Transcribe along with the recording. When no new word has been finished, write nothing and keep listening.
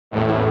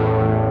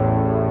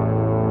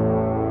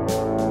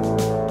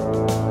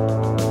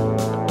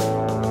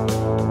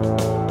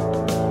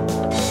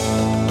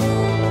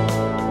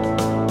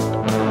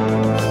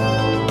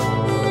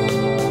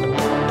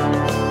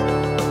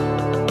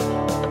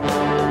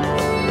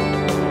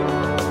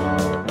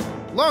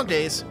Long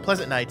days,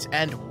 pleasant nights,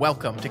 and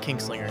welcome to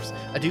Kingslingers,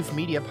 a Doof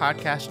Media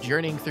podcast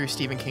journeying through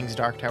Stephen King's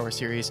Dark Tower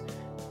series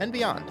and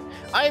beyond.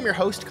 I am your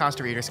host,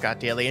 constant reader Scott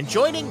Daly, and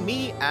joining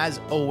me,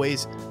 as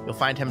always, you'll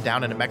find him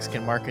down in a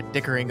Mexican market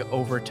dickering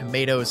over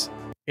tomatoes.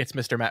 It's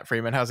Mr. Matt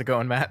Freeman. How's it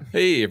going, Matt?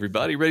 Hey,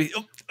 everybody. Ready?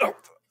 Oh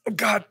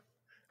God.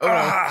 Oh,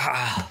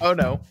 no. Oh,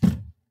 no.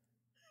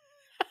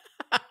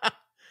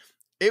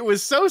 It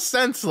was so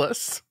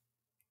senseless.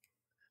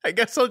 I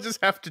guess I'll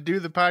just have to do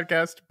the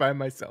podcast by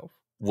myself.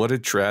 What a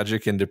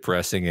tragic and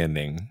depressing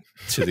ending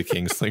to the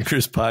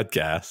Kingslingers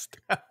podcast.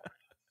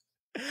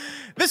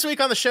 This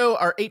week on the show,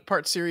 our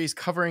 8-part series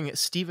covering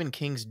Stephen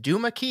King's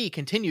Duma Key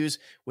continues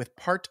with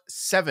part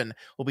 7.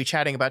 We'll be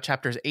chatting about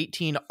chapters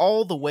 18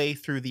 all the way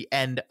through the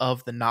end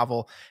of the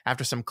novel.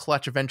 After some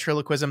clutch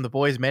ventriloquism, the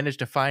boys manage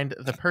to find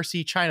the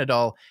Perce China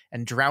doll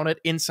and drown it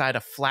inside a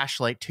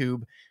flashlight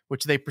tube,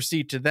 which they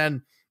proceed to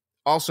then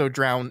also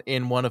drown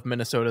in one of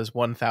Minnesota's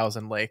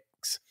 1,000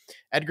 lakes.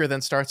 Edgar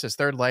then starts his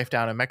third life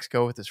down in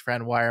Mexico with his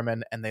friend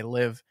Wireman, and they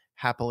live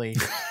happily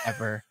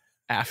ever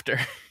after.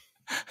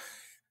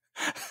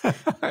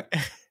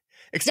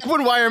 Except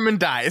when Wireman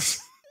dies.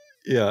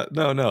 Yeah,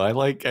 no. I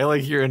like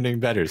your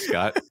ending better,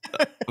 Scott.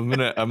 I'm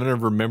gonna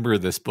remember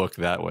this book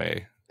that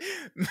way.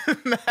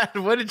 Matt,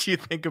 what did you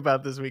think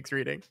about this week's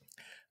reading?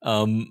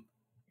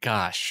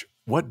 Gosh,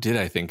 what did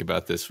I think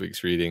about this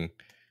week's reading?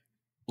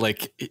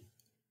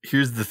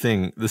 Here's the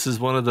thing. This is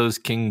one of those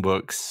King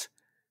books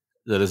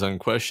that is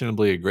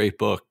unquestionably a great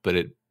book, but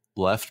it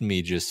left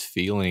me just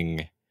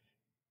feeling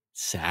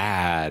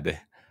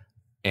sad.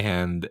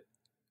 And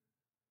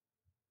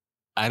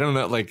I don't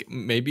know,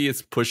 maybe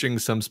it's pushing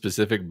some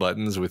specific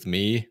buttons with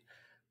me,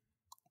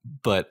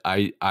 but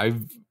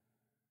I've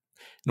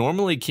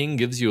normally King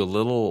gives you a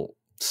little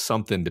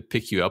something to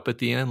pick you up at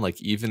the end.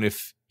 Like even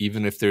if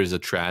there's a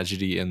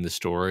tragedy in the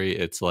story,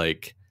 it's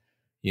like,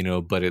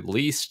 but at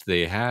least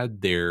they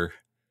had their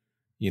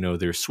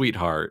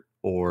sweetheart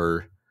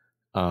or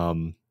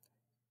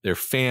their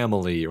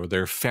family or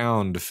their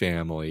found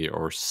family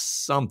or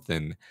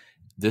something.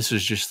 This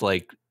is just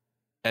like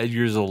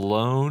Edgar's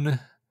alone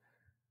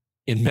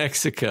in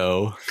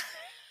Mexico.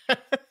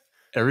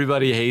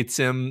 Everybody hates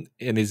him,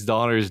 and his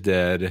daughter's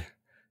dead,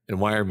 and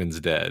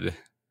Wireman's dead,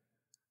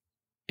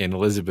 and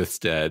Elizabeth's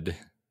dead.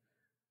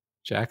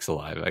 Jack's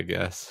alive, I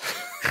guess.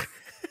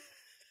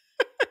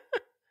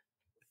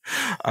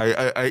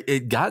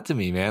 It got to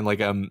me, man. Like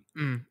I'm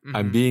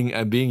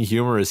being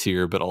humorous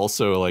here, but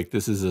also like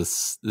this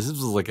is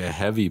like a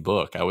heavy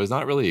book. I was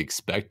not really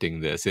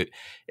expecting this.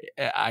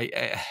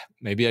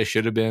 Maybe I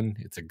should have been.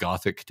 It's a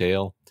gothic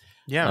tale.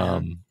 Yeah.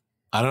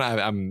 I don't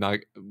know. I'm not.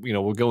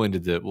 We'll go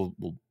into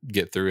we'll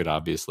get through it,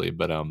 obviously.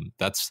 But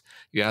that's,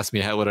 you asked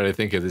me what did I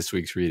think of this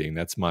week's reading.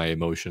 That's my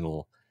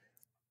emotional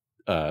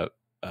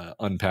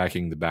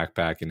unpacking the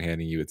backpack and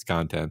handing you its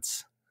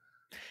contents.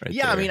 Right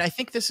yeah, there. I mean, I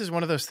think this is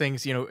one of those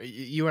things,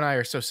 you and I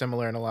are so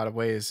similar in a lot of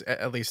ways,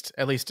 at least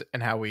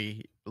in how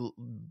we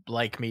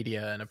like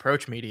media and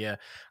approach media.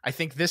 I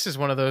think this is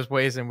one of those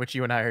ways in which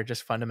you and I are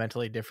just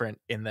fundamentally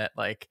different in that,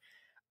 like,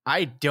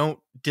 I don't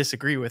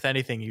disagree with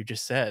anything you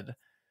just said,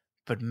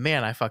 but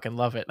man, I fucking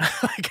love it.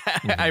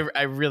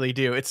 I really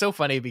do. It's so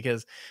funny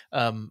because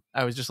I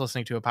was just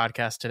listening to a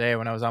podcast today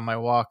when I was on my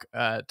walk,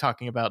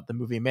 talking about the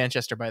movie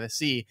Manchester by the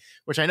Sea,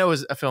 which I know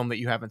is a film that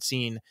you haven't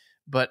seen,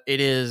 but it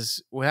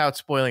is, without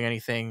spoiling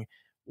anything,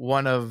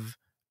 one of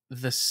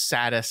the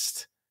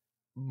saddest,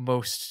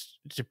 most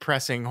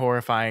depressing,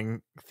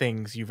 horrifying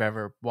things you've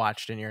ever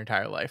watched in your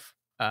entire life.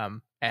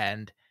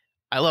 And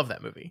I love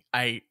that movie.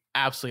 I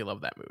absolutely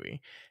love that movie.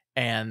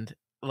 And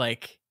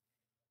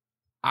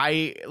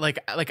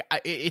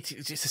it's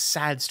just a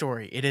sad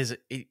story. It is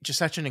just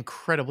such an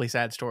incredibly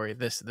sad story.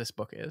 This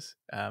book is.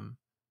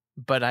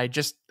 But I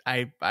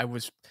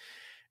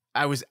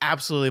was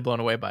absolutely blown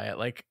away by it.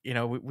 Like,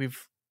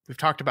 We've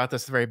talked about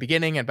this at the very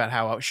beginning about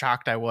how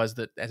shocked I was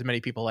that as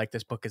many people like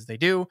this book as they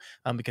do,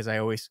 because I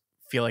always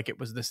feel like it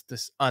was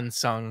this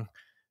unsung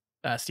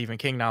Stephen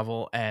King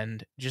novel,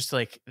 and just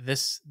like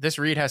this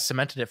read has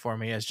cemented it for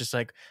me as just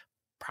like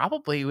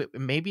probably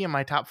maybe in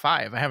my top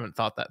 5. I haven't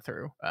thought that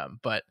through,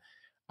 but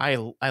I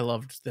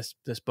loved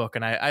this book,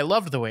 and I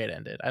loved the way it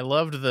ended. I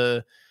loved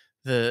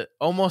the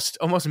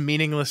almost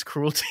meaningless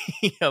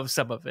cruelty of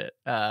some of it.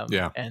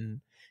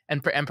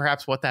 And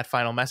perhaps what that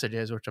final message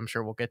is, which I'm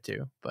sure we'll get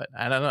to. But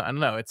I don't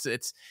know.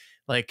 It's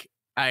like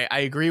I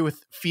agree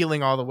with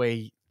feeling all the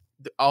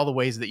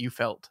ways that you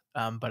felt.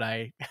 But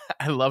I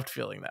loved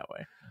feeling that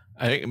way.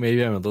 I think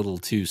maybe I'm a little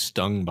too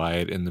stung by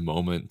it in the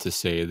moment to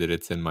say that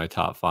it's in my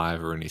top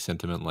 5 or any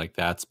sentiment like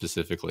that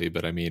specifically.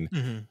 But I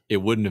mean,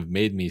 It wouldn't have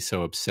made me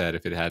so upset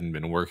if it hadn't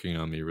been working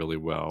on me really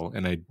well.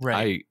 And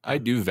I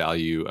do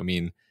value. I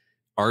mean,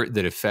 art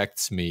that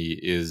affects me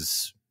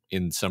is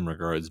in some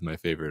regards my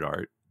favorite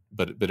art.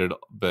 But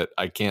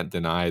I can't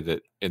deny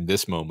that in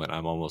this moment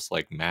I'm almost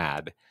like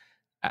mad.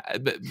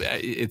 But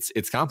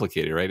it's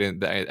complicated, right?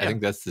 And I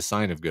think that's the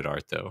sign of good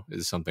art, though,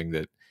 is something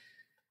that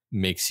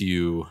makes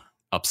you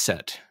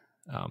upset,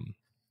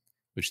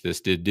 which this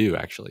did do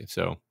actually.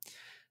 So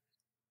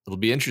it'll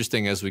be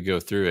interesting as we go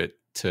through it.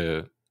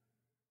 to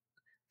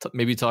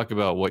maybe talk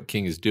about what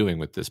King is doing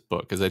with this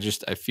book, because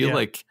I feel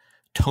like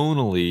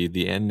tonally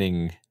the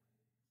ending,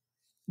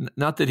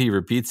 not that he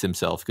repeats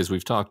himself, because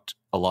we've talked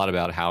a lot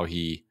about how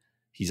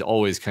he's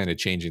always kind of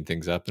changing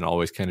things up and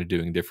always kind of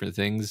doing different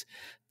things,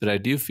 but I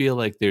do feel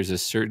like there's a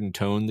certain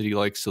tone that he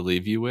likes to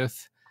leave you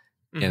with.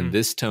 And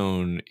this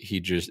tone,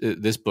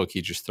 this book,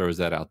 he just throws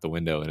that out the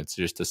window, and it's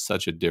just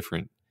such a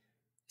different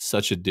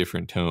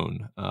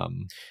tone.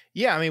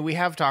 Yeah, I mean, we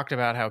have talked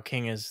about how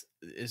King is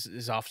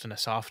often a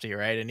softie,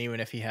 right? And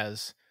even if he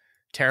has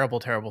terrible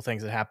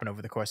things that happen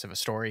over the course of a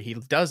story, he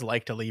does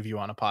like to leave you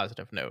on a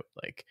positive note.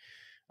 Like,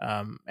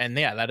 and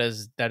yeah, that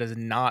is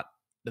not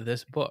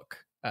this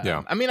book.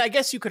 Yeah. I mean, I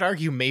guess you could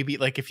argue maybe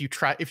like if you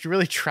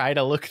really try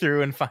to look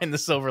through and find the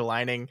silver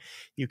lining,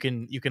 you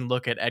can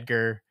look at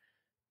Edgar,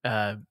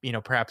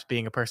 perhaps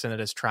being a person that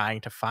is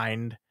trying to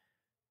find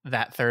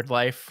that third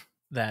life,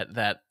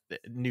 that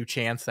new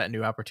chance, that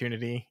new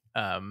opportunity.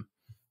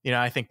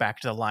 I think back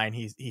to the line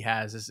he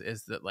has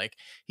is that like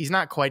he's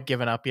not quite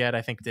given up yet.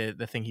 I think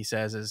the thing he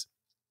says is,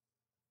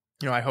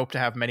 I hope to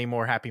have many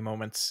more happy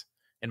moments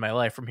in my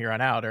life from here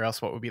on out, or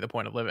else what would be the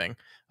point of living?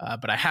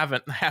 But I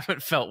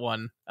haven't felt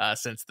one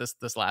since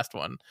this last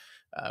one,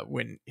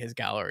 when his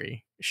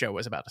gallery show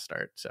was about to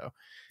start. So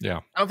yeah,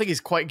 I don't think he's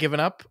quite given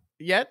up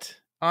yet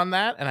on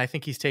that, and I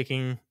think he's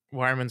taking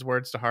Wireman's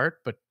words to heart.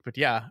 But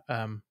yeah,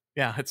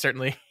 it's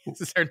certainly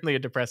a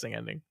depressing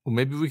ending. Well,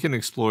 maybe we can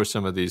explore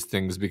some of these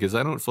things, because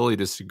I don't fully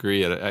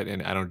disagree,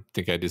 and I don't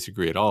think I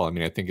disagree at all. I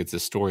mean, I think it's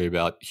a story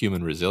about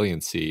human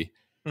resiliency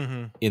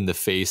in the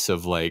face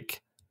of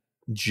like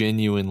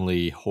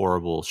genuinely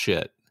horrible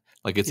shit.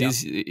 Like it's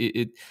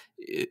easy,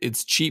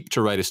 it's cheap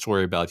to write a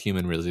story about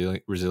human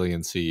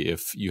resiliency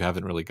if you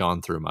haven't really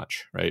gone through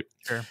much, right?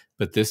 Sure.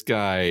 But this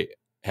guy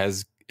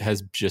has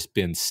just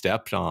been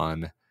stepped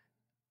on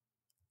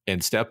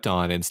and stepped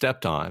on and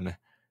stepped on,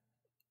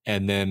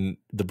 and then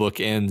the book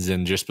ends,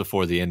 and just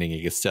before the ending,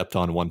 he gets stepped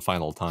on one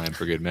final time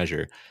for good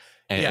measure,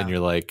 and you're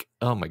like,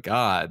 oh my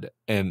god.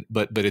 And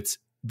but it's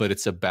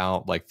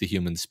about like the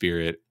human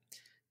spirit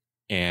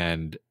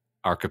and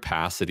our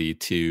capacity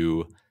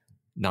to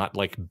not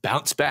like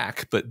bounce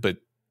back,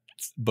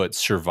 but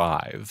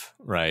survive,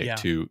 right? Yeah.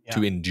 To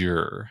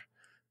endure.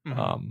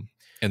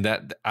 And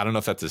that, I don't know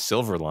if that's a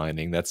silver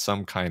lining. That's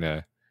some kind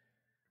of,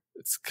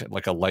 it's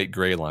like a light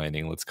gray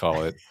lining, let's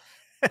call it.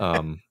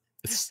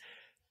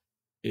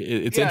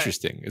 It's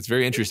interesting. It's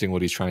very interesting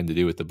what he's trying to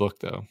do with the book,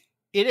 though.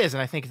 It is,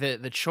 and I think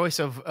the choice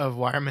of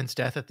Wireman's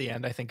death at the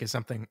end, I think, is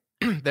something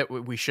that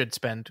we should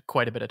spend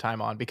quite a bit of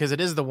time on, because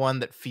it is the one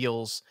that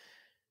feels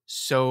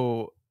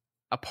so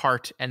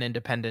apart and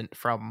independent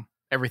from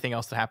everything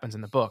else that happens in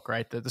the book,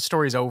 right? The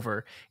story's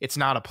over. It's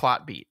not a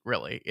plot beat,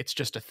 really. It's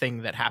just a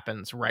thing that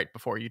happens right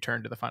before you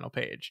turn to the final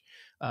page.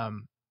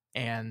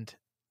 And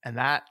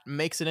that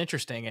makes it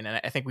interesting. And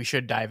I think we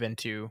should dive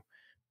into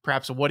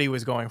perhaps what he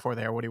was going for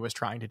there, what he was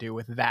trying to do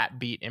with that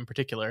beat in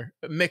particular,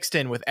 mixed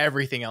in with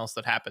everything else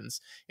that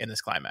happens in this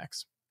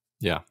climax.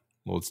 Yeah,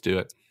 well, let's do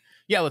it.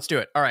 Yeah, let's do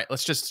it. All right,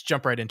 let's just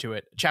jump right into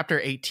it.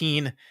 Chapter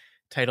 18,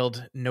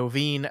 titled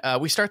Novene.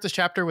 We start this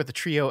chapter with the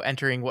trio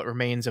entering what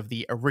remains of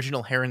the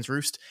original Heron's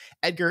Roost.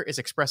 Edgar is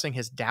expressing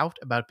his doubt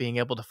about being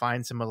able to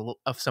find some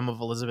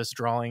of Elizabeth's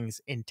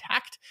drawings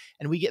intact,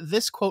 and we get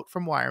this quote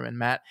from Wireman,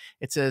 Matt.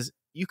 It says,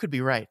 "You could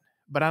be right,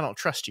 but I don't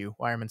trust you,"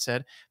 Wireman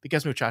said,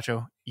 "because,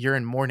 muchacho, you're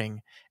in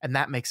mourning, and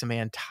that makes a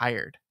man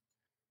tired.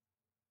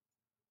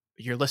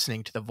 You're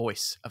listening to the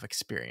voice of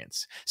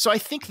experience." So I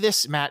think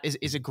this, Matt,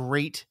 is a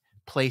great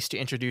place to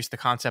introduce the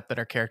concept that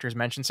our characters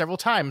mentioned several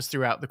times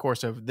throughout the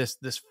course of this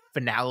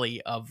finale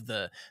of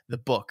the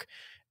book,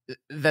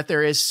 that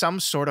there is some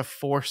sort of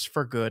force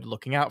for good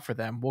looking out for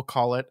them. We'll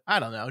call it, I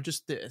don't know,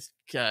 just this,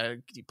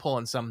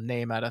 pulling some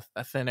name out of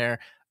thin air,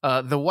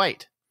 the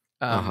White.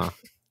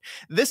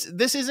 This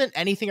isn't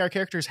anything our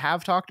characters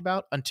have talked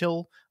about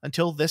until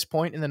this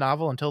point in the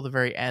novel, until the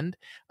very end.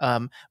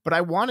 But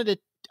I wanted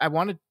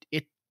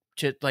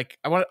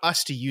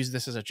us to use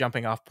this as a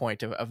jumping off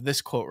point of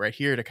this quote right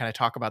here to kind of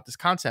talk about this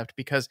concept,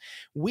 because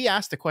we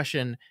asked the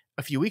question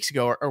a few weeks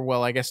ago, or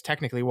well, I guess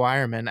technically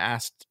Wireman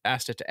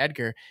asked it to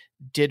Edgar.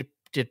 Did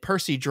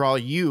Percy draw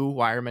you,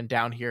 Wireman,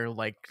 down here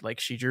like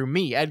she drew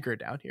me, Edgar,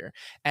 down here?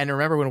 And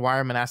remember when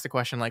Wireman asked the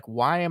question, like,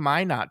 why am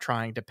I not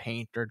trying to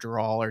paint or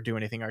draw or do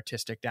anything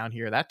artistic down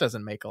here? That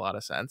doesn't make a lot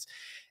of sense.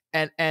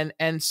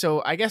 And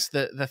so I guess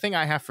the thing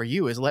I have for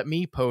you is, let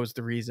me pose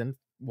the reason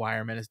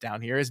Wireman is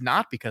down here is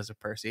not because of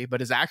Percy,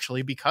 but is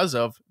actually because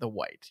of the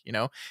White.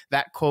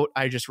 That quote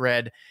I just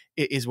read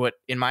is what,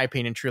 in my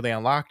opinion, truly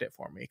unlocked it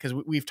for me, because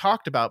we've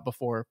talked about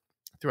before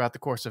throughout the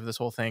course of this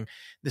whole thing,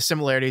 the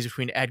similarities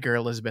between Edgar,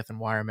 Elizabeth, and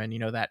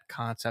Wireman, that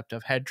concept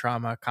of head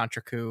trauma,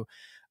 contre coup.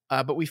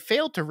 But we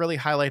failed to really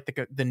highlight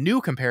the new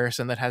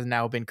comparison that has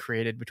now been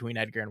created between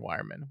Edgar and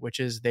Wireman,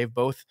 which is they've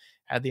both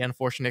had the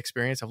unfortunate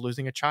experience of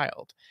losing a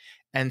child.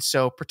 And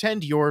so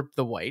pretend you're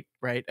the White,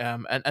 right?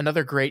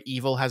 Another great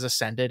evil has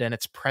ascended and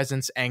its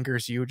presence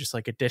angers you just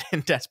like it did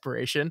in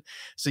Desperation.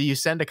 So you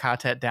send a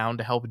Katet down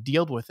to help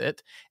deal with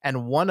it.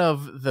 And one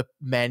of the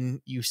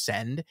men you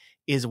send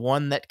is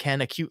one that can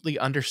acutely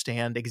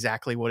understand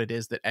exactly what it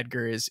is that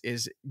Edgar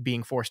is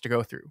being forced to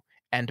go through,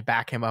 and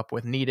back him up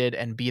with needed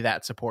and be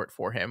that support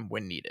for him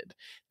when needed.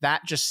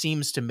 That just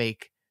seems to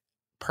make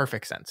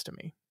perfect sense to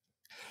me.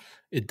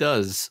 It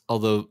does,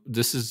 although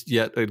this is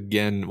yet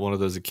again one of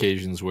those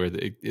occasions where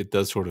it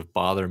does sort of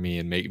bother me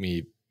and make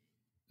me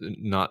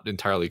not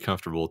entirely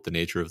comfortable with the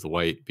nature of the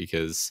White,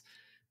 because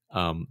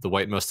the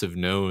White must have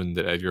known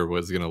that Edgar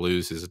was going to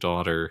lose his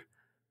daughter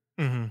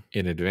in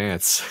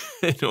advance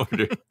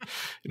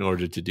in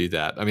order to do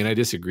that. I mean, I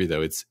disagree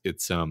though.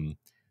 It's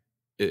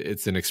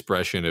an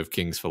expression of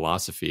King's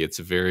philosophy. It's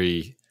a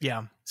very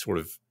sort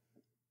of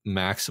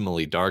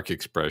maximally dark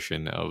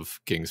expression of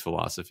King's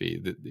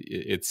philosophy.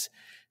 It's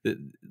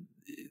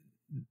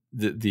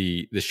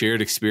the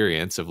shared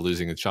experience of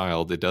losing a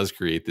child. It does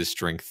create this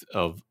strength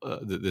of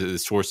the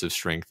source of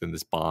strength and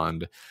this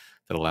bond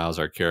that allows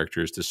our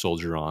characters to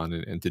soldier on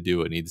and to do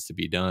what needs to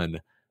be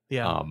done.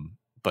 Yeah.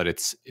 But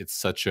it's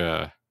such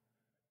a,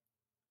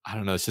 I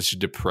don't know, such a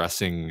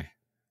depressing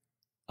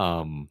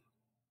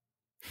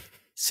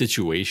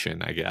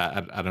situation.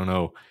 I don't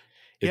know.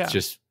 It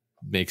just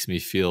makes me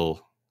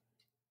feel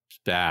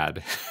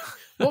bad.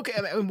 Well,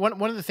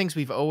 one of the things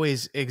we've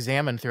always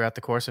examined throughout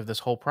the course of this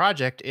whole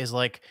project is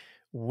like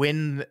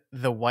when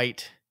the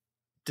White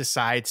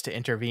decides to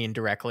intervene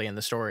directly in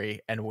the story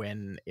and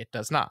when it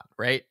does not,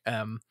 right?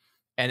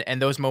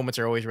 And those moments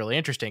are always really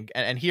interesting.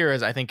 And here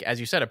is, I think, as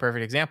you said, a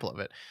perfect example of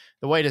it.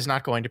 The White is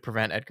not going to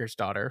prevent Edgar's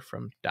daughter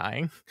from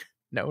dying.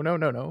 No. We're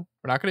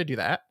not going to do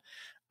that.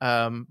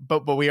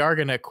 But we are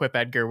going to equip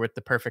Edgar with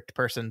the perfect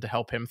person to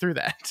help him through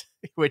that,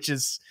 which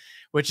is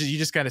you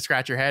just kind of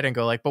scratch your head and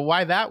go like, but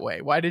why that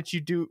way? Why did you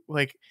do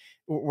like,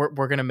 we're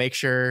going to make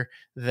sure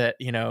that,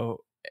 you know,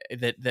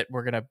 that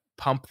we're going to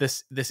pump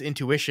this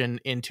intuition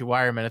into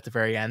Wireman at the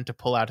very end to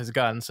pull out his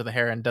gun so the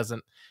Heron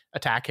doesn't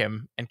attack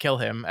him and kill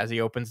him as he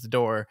opens the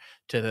door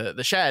to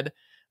the shed.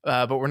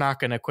 But we're not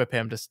going to equip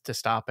him to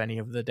stop any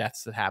of the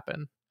deaths that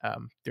happen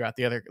throughout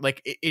the other.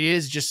 Like it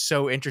is just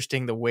so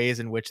interesting the ways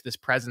in which this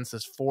presence,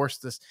 this force,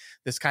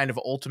 this kind of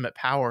ultimate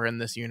power in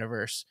this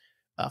universe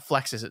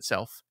flexes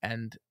itself,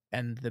 and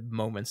the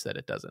moments that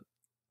it doesn't.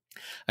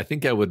 I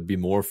think I would be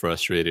more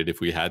frustrated if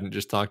we hadn't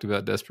just talked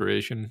about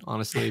Desperation,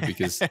 honestly,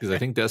 because I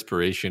think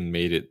Desperation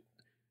made it,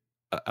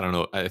 I don't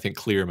know, I think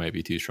clear might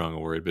be too strong a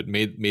word, but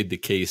made the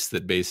case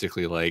that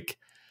basically like,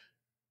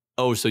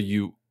 oh, so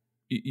you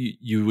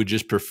would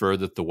just prefer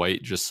that the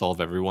White just solve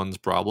everyone's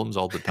problems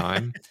all the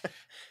time.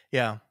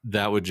 Yeah.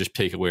 That would just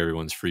take away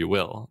everyone's free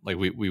will. Like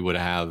we would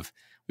have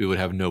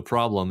no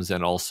problems,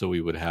 and also we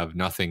would have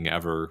nothing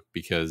ever,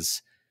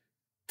 because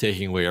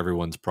taking away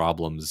everyone's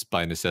problems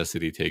by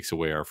necessity takes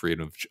away our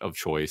freedom of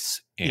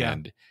choice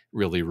and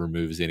really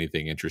removes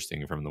anything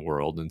interesting from the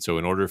world. And so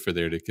in order for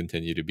there to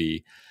continue to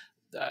be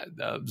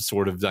the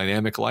sort of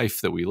dynamic life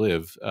that we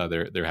live,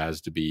 there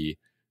has to be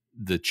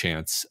the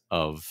chance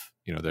of,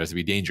 you know, there has to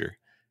be danger.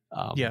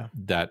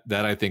 That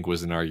I think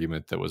was an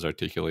argument that was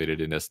articulated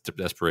in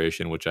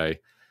Desperation, which I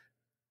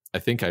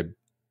think I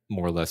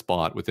more or less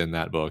bought within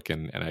that book.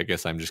 And I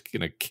guess I'm just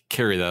going to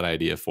carry that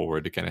idea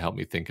forward to kind of help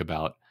me think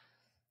about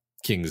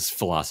King's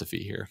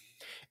philosophy here.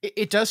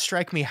 It does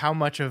strike me how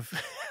much of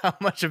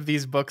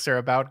these books are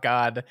about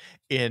God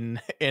in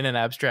an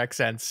abstract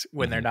sense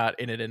when they're not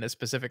in it in a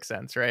specific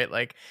sense, right?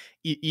 Like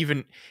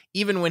even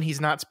when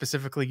he's not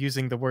specifically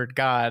using the word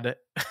God,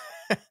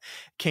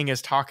 King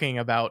is talking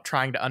about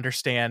trying to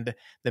understand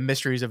the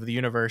mysteries of the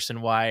universe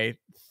and why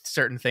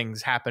certain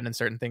things happen and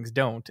certain things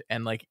don't,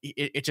 and like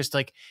it just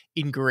like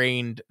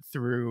ingrained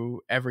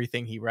through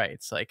everything he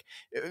writes. Like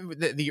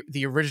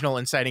the original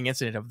inciting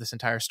incident of this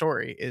entire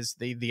story is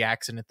the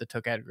accident that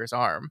took Edgar's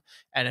arm,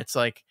 and it's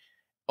like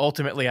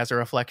ultimately as a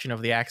reflection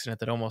of the accident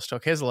that almost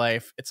took his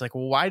life. It's like,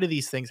 well, why do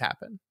these things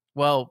happen?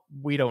 Well,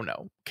 we don't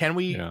know. Can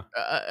we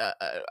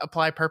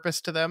apply purpose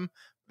to them?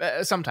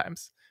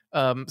 Sometimes.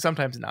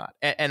 Sometimes not.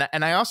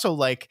 And I also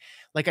like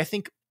I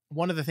think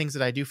one of the things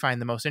that I do find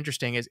the most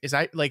interesting is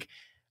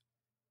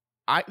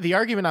the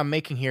argument I'm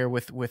making here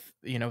with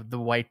you know the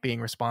White being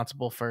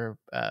responsible for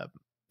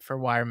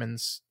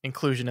Wireman's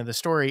inclusion in the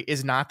story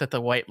is not that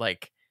the White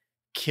like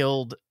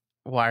killed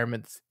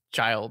Wireman's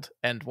child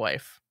and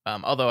wife.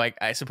 Although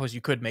I suppose you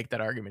could make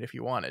that argument if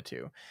you wanted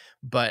to,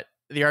 but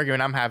the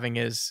argument I'm having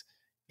is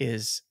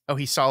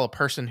he saw a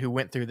person who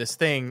went through this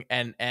thing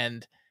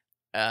and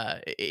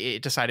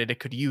it decided it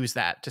could use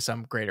that to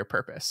some greater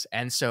purpose.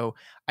 And so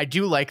I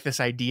do like this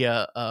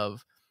idea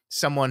of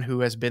someone who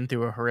has been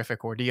through a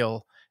horrific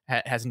ordeal,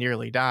 has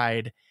nearly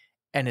died,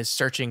 and is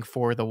searching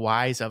for the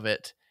whys of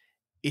it,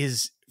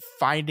 is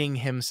finding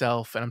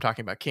himself, and I'm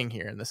talking about King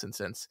here in this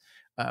instance,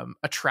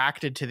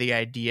 attracted to the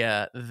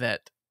idea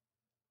that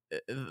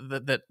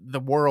the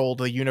world,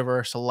 the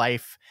universe,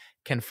 life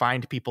can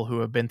find people who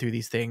have been through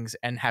these things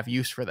and have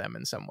use for them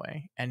in some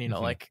way. And, you know,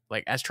 Hmm.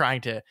 like as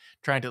trying to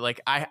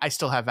like, I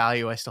still have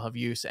value, I still have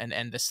use.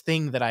 And this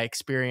thing that I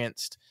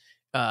experienced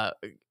uh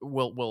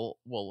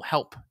will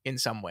help in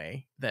some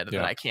way that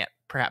Yeah. I can't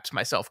perhaps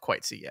myself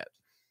quite see yet.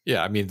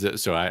 Yeah, I mean,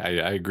 so I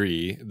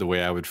agree. The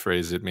way I would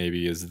phrase it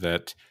maybe is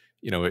that,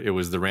 you know, it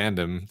was the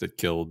random that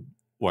killed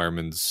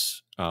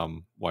Wireman's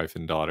wife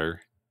and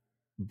daughter,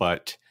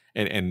 but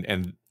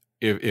and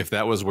if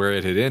that was where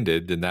it had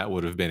ended, then that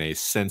would have been a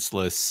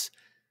senseless,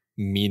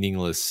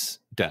 meaningless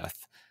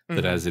death. But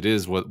Hmm. as it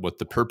is, what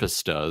the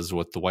purpose does,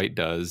 what the white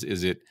does,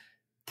 is it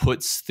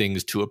puts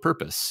things to a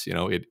purpose. You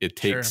know, it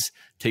Sure.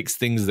 takes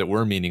things that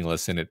were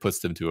meaningless and it puts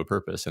them to a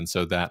purpose. And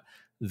so that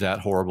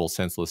horrible,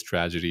 senseless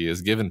tragedy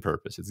is given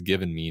purpose. It's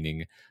given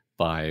meaning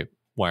by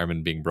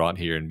Wireman being brought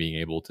here and being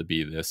able to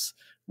be this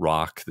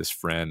rock, this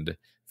friend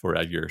for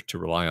Edgar to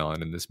rely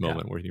on in this Yeah.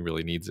 moment where he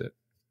really needs it.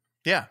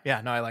 Yeah.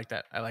 Yeah. No, I like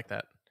that. I like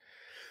that.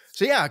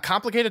 So yeah,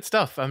 complicated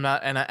stuff. I'm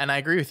not, and I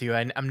agree with you.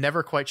 I'm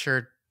never quite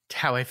sure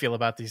how I feel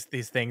about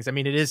these things. I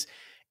mean, it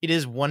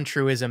is one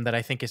truism that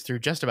I think is through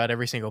just about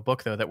every single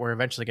book, though, that we're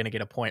eventually going to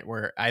get a point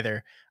where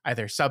either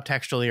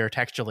subtextually or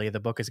textually,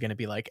 the book is going to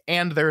be like,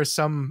 and there is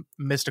some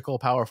mystical,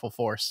 powerful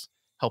force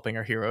helping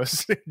our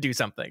heroes do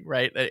something.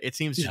 Right? It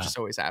seems to Yeah. just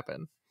always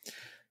happen.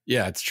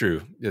 Yeah, it's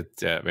true.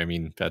 I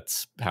mean,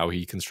 that's how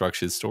he constructs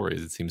his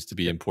stories. It seems to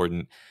be Yep.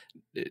 important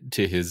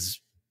to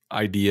his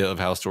idea of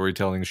how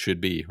storytelling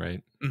should be,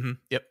 right? Mm-hmm.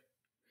 Yep.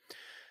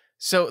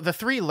 So the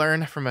three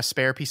learn from a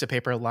spare piece of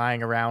paper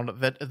lying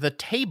around that the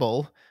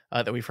table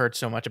that we've heard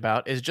so much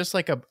about is just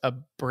like a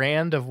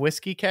brand of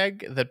whiskey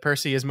keg that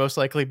Percy is most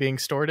likely being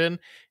stored in.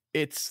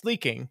 It's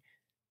leaking.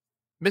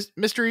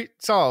 Mystery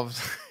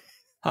solved.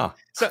 Huh.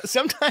 So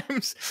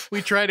sometimes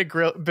we try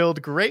to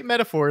build great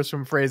metaphors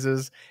from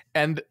phrases,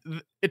 and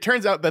it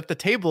turns out that the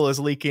table is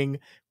leaking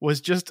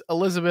was just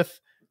Elizabeth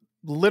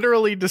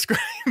literally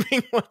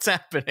describing what's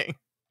happening.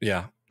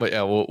 Yeah. But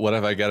yeah, well, what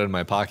have I got in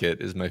my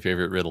pocket is my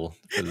favorite riddle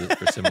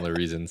for similar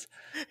reasons.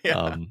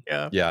 Yeah,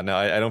 yeah, Yeah, no,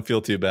 I don't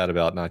feel too bad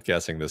about not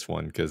guessing this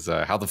one because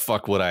how the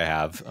fuck would I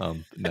have?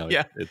 No,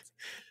 yeah. it's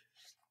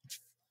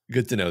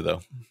good to know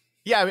though.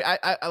 Yeah,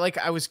 I mean,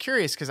 I was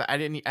curious because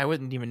I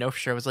wouldn't even know for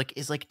sure. I was like,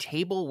 is like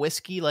table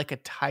whiskey like a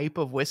type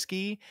of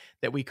whiskey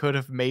that we could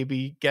have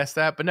maybe guessed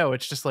that, but no,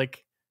 it's just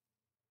like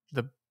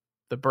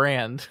the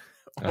brand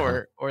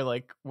Uh-huh. or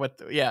like what?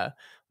 Yeah,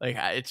 like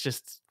it's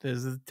just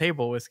there's a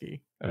table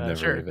whiskey. I've never heard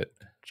Sure, of it.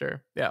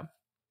 sure, yeah.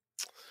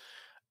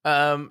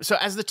 So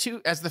as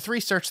the three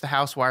search the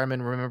house,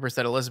 Wireman remembers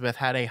that Elizabeth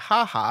had a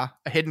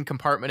hidden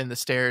compartment in the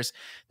stairs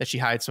that she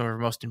hides some of her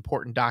most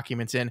important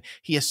documents in.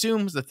 He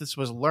assumes that this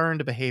was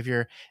learned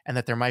behavior and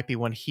that there might be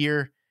one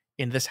here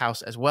in this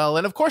house as well.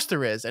 And of course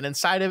there is. And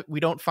inside of it, we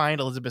don't find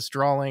Elizabeth's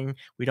drawing,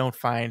 we don't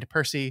find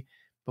Percy,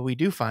 but we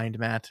do find,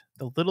 Matt,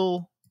 the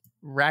little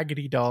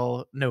raggedy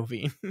doll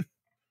Novine.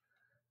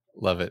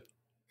 Love it.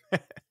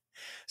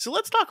 So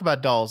let's talk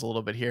about dolls a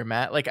little bit here,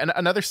 Matt. Like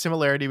another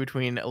similarity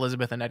between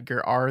Elizabeth and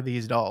Edgar are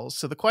these dolls.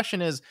 So the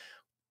question is,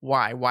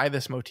 why? Why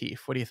this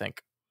motif? What do you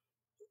think?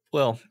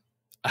 Well,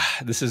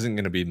 this isn't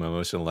going to be my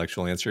most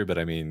intellectual answer, but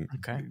I mean,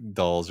 Okay.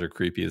 dolls are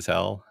creepy as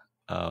hell.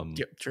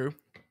 Yep. True.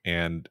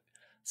 And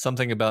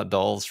something about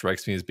dolls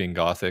strikes me as being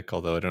gothic,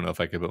 although I don't know if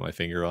I could put my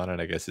finger on it.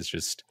 I guess it's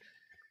just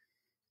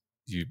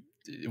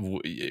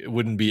it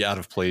wouldn't be out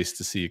of place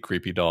to see a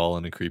creepy doll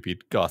in a creepy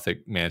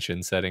gothic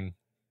mansion setting.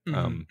 Mm-hmm,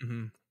 Um,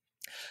 mm-hmm.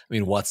 I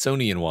mean,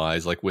 Watsonian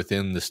wise, like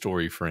within the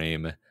story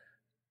frame,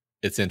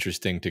 it's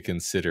interesting to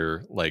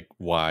consider like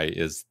why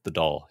is the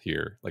doll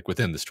here, like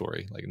within the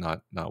story, like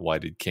not why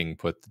did King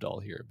put the doll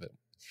here, but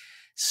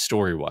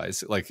story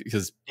wise, like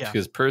because Yeah.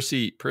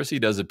 Percy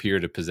does appear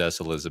to possess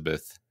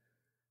Elizabeth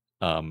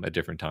at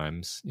different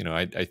times. You know,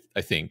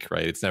 I think,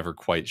 right, it's never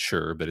quite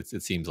sure, but it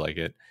seems like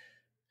it.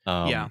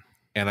 Yeah.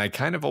 And I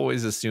kind of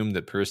always assumed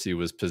that Percy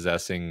was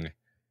possessing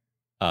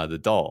the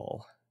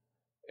doll,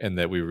 and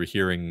that we were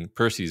hearing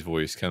Percy's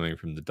voice coming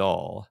from the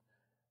doll.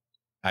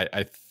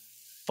 I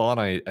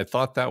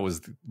thought that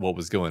was what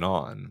was going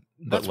on,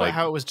 but That's what like,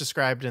 how it was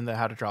described in the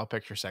How to Draw a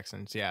Picture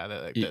sections. Yeah.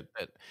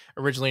 That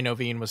originally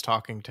Novine was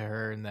talking to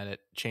her, and then it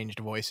changed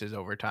voices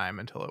over time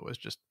until it was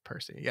just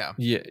Percy. Yeah.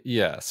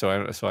 yeah. So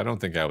I don't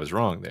think I was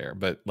wrong there,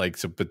 but like,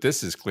 but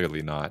this is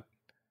clearly not.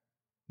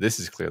 This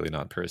is clearly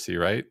not Percy,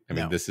 right? I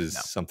mean, No. this is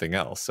No. something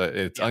else.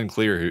 It's Yeah.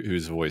 unclear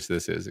whose voice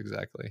this is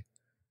exactly.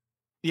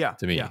 Yeah.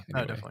 To me, Yeah. No,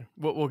 anyway. definitely.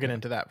 We'll get Yeah.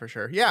 into that for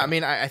sure. Yeah. I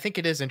mean, I think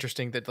it is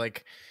interesting that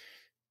like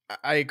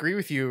I agree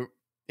with you.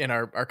 In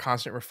our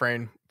constant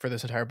refrain for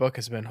this entire book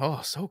has been,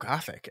 oh, so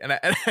gothic, and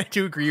I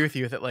do agree with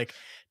you that like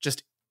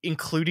just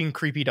including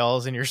creepy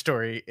dolls in your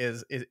story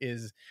is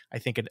I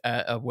think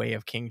a way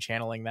of King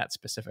channeling that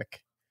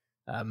specific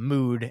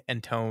mood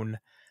and tone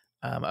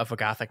of a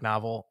gothic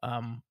novel.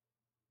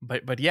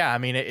 But yeah, I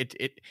mean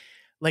it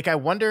like I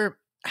wonder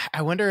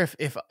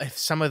if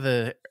some of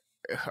the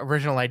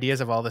original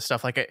ideas of all this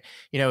stuff, like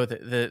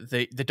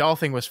the doll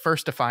thing was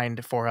first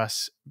defined for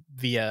us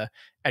via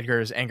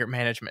Edgar's anger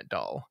management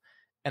doll.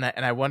 And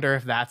I wonder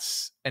if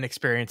that's an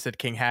experience that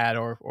King had,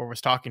 or was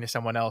talking to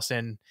someone else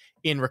in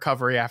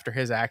recovery after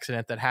his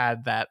accident that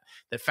had that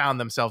found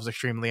themselves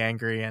extremely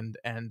angry and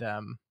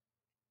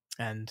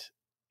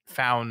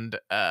found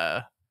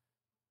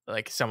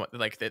like someone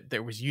like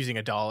that was using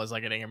a doll as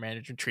like an anger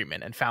management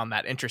treatment, and found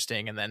that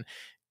interesting, and then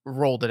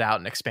rolled it out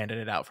and expanded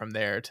it out from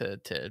there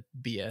to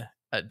be a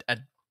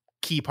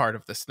key part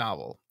of this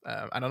novel.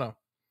 I don't know.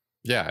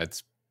 Yeah,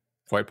 it's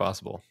quite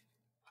possible.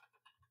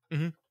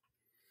 Mm-hmm.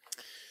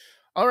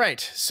 All right,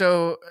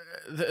 so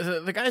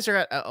the guys are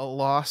at a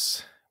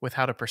loss with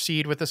how to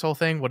proceed with this whole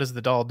thing. What does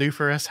the doll do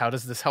for us? How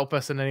does this help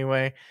us in any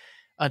way?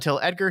 Until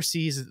Edgar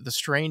sees the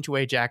strange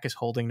way Jack is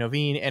holding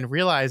Naveen and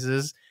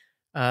realizes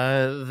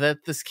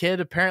that this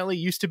kid apparently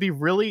used to be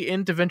really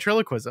into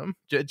ventriloquism.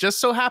 It just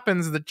so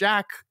happens that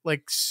Jack,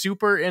 like,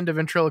 super into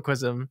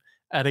ventriloquism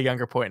at a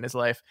younger point in his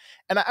life.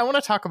 And I want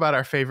to talk about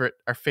our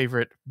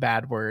favorite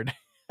bad word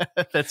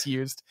that's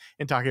used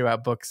in talking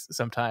about books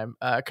sometime.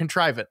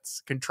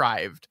 Contrivance,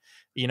 contrived.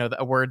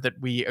 A word that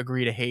we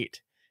agree to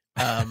hate.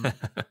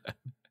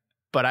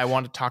 But I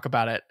want to talk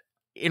about it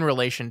in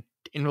relation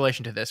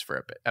to this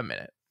for a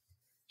minute.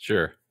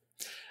 Sure.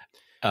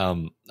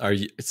 Are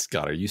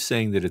you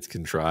saying that it's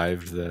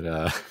contrived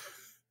that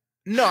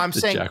No, I'm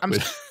saying Jack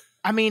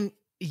I mean,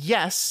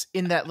 yes,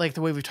 in that, like,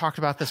 the way we've talked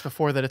about this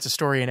before, that it's a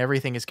story and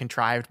everything is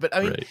contrived. But I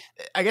mean, right.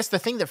 I guess the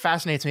thing that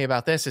fascinates me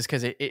about this is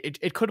because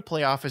it could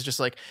play off as just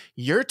like,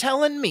 you're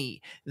telling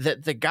me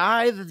that the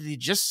guy that he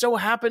just so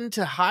happened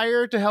to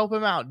hire to help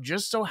him out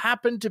just so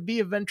happened to be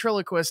a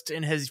ventriloquist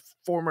in his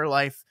former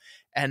life,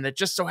 and it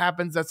just so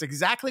happens that's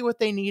exactly what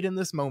they need in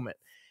this moment.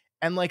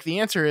 And like, the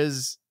answer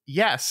is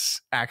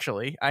yes,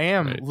 actually. I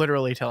am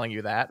literally telling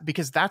you that,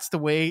 because that's the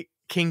way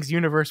King's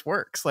universe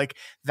works. Like,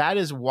 that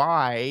is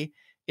why,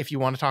 if you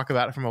want to talk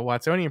about it from a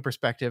Watsonian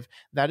perspective,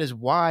 that is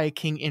why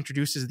King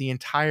introduces the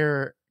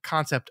entire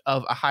concept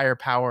of a higher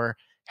power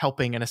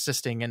helping and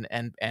assisting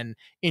and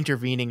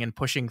intervening and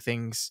pushing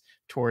things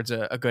towards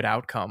a good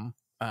outcome.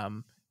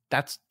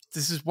 This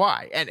is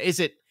why. And is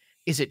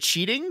it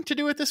cheating to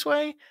do it this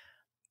way?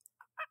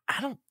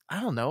 I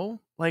don't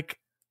know. Like,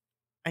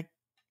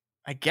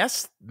 I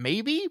guess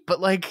maybe,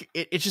 but like,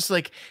 it's just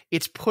like,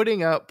 it's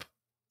putting up,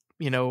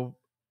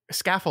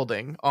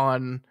 scaffolding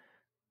on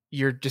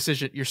your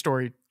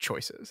story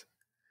choices.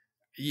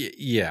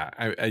 Yeah,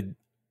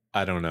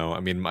 I don't know. I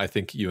mean, I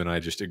think you and I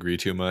just agree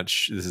too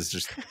much. This is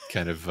just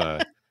kind of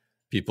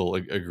people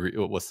agree.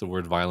 What's the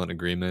word? Violent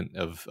agreement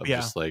of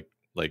just like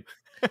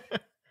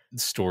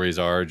stories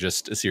are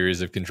just a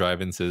series of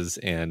contrivances,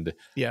 and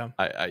yeah,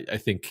 I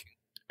think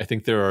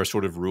there are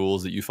sort of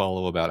rules that you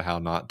follow about how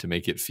not to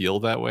make it feel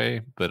that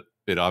way, but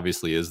it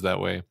obviously is that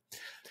way.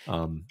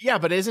 Yeah,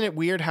 but isn't it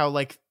weird how,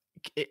 like,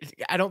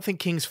 I don't think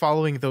King's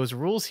following those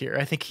rules here.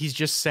 I think he's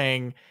just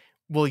saying,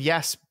 well,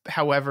 yes,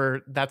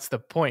 however, that's the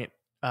point.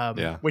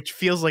 Which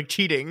feels like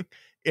cheating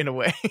in a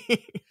way.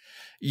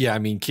 Yeah, I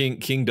mean,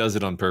 King does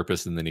it on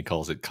purpose, and then he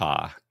calls it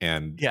Ka,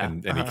 and he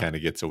kind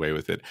of gets away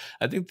with it.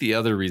 I think the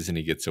other reason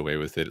he gets away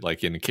with it,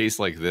 like in a case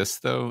like this,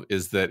 though,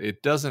 is that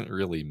it doesn't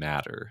really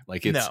matter.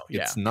 Like,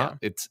 it's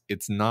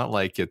not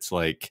like it's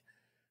like,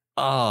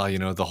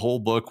 the whole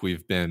book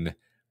we've been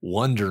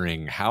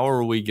wondering, how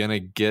are we gonna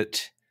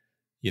get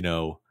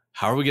the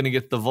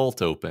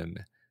vault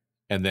open,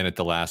 and then at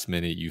the last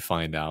minute you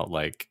find out,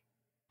 like,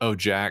 oh,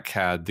 Jack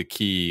had the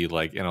key,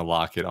 like, in a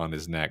locket on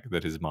his neck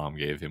that his mom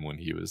gave him when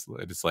he was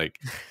little. It's like,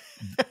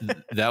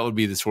 that would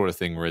be the sort of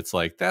thing where it's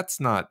like, that's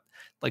not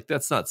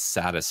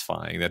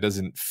satisfying. That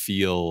doesn't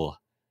feel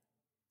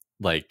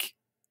like,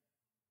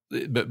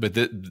 but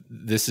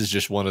this is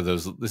just one of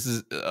those, this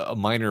is a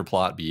minor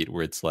plot beat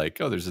where it's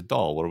like, oh, there's a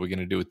doll. What are we going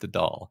to do with the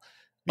doll?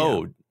 Yeah.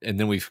 Oh, and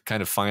then we've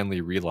kind of finally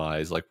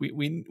realized, like, we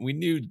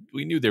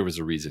knew there was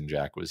a reason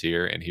Jack was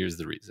here, and here's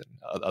the reason,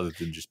 other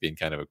than just being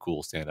kind of a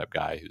cool stand-up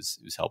guy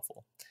who's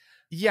helpful.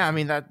 Yeah, I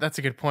mean, that's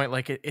a good point.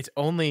 Like, it's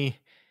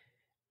only,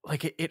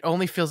 like, it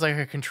only feels like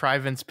a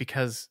contrivance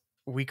because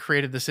we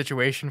created the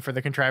situation for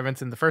the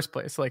contrivance in the first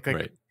place. Like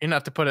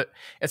not to put it,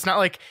 it's not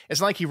like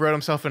he wrote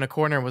himself in a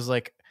corner and was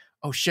like,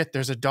 oh shit,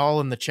 there's a doll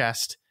in the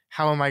chest.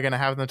 How am I going to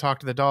have them talk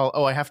to the doll?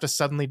 Oh, I have to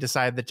suddenly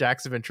decide that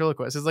Jack's a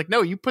ventriloquist. It's like,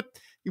 no, you put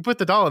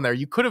the doll in there.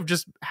 You could have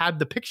just had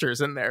the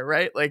pictures in there,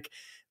 right? Like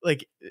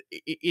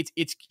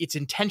it's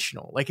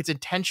intentional. Like, it's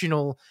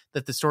intentional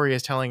that the story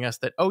is telling us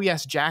that, oh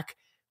yes, Jack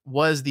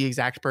was the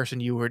exact person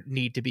you would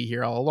need to be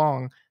here all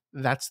along.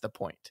 That's the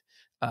point.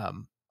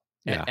 And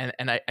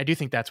I do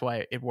think that's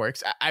why it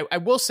works. I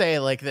will say,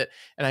 like, that,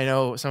 and I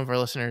know some of our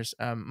listeners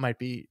might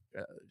be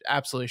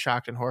absolutely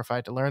shocked and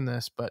horrified to learn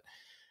this, but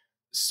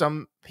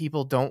some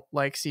people don't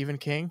like Stephen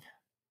King.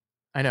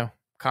 I know.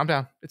 Calm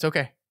down. It's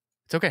okay.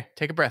 It's okay.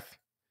 Take a breath.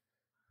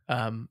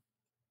 And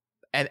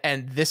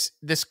this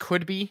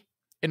could be,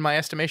 in my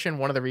estimation,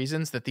 one of the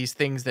reasons that these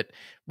things that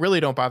really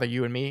don't bother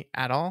you and me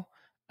at all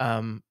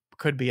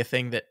could be a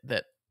thing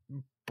that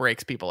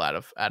breaks people out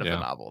of the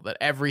novel. That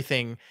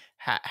everything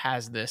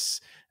has this,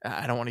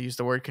 I don't want to use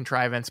the word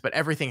contrivance, but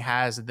everything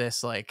has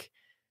this, like,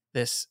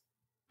 this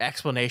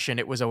explanation,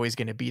 it was always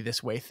going to be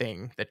this way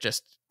thing that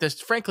just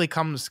this frankly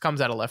comes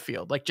out of left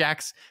field. Like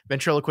Jack's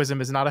ventriloquism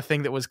is not a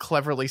thing that was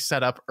cleverly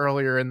set up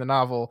earlier in the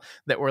novel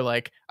that we're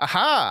like,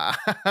 aha,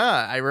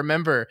 I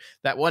remember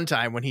that one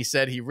time when he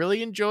said he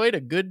really enjoyed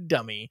a good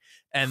dummy,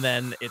 and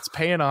then it's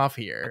paying off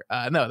here.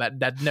 No,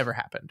 that never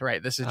happened,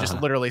 right? This is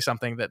just literally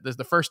something that this is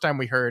the first time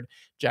we heard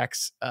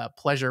Jack's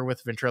pleasure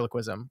with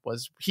ventriloquism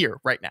was here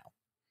right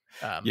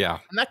now. Yeah,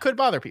 and that could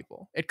bother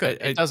people. It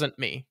could. It doesn't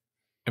me.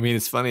 I mean,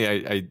 it's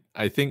funny.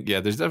 I think, yeah,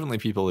 there's definitely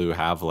people who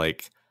have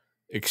like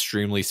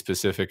extremely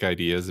specific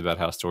ideas about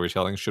how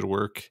storytelling should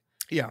work.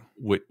 Yeah.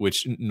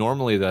 Which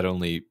normally that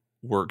only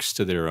works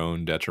to their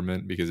own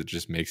detriment because it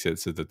just makes it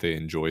so that they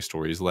enjoy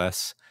stories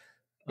less.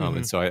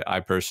 And so I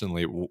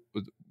personally,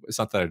 it's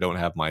not that I don't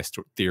have my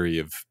theory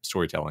of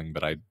storytelling,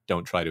 but I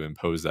don't try to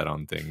impose that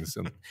on things.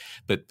 And,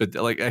 but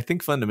like, I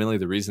think fundamentally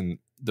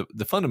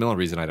the fundamental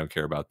reason I don't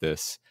care about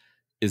this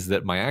is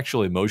that my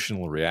actual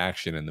emotional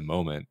reaction in the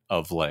moment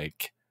of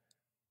like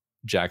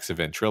Jack's a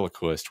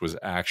ventriloquist was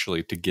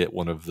actually to get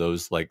one of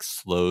those like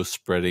slow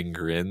spreading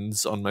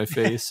grins on my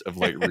face of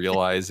like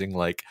realizing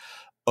like,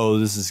 oh,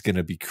 this is going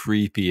to be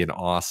creepy and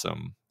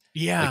awesome.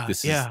 Yeah. Like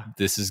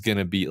this is going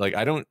to be like,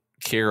 I don't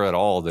care at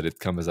all that it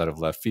comes out of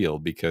left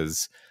field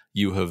because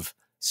you have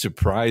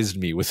surprised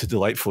me with a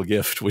delightful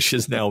gift, which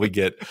is now we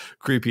get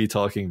creepy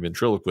talking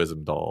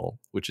ventriloquism doll,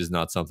 which is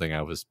not something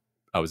I was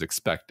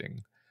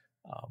expecting.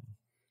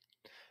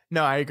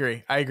 No, I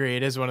agree.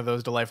 It is one of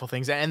those delightful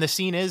things. And the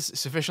scene is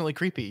sufficiently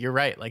creepy. You're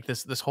right. Like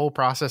this whole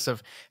process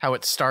of how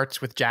it starts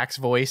with Jack's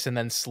voice and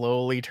then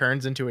slowly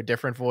turns into a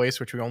different voice,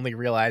 which we only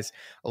realize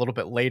a little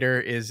bit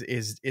later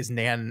is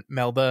Nan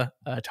Melda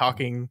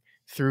talking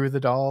through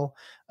the doll.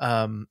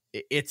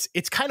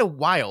 It's kind of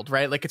wild,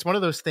 right? Like it's one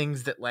of those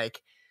things that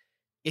like,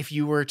 if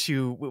you were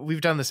to,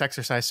 we've done this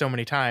exercise so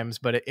many times,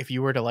 but if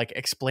you were to like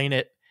explain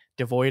it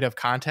devoid of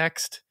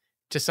context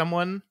to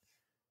someone,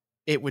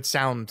 it would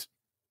sound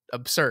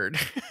absurd.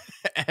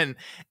 and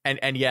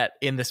yet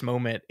in this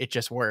moment it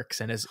just works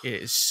and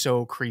is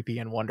so creepy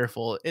and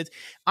wonderful. It's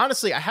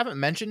honestly, I haven't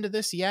mentioned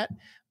this yet,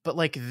 but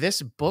like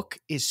this book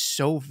is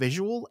so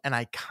visual and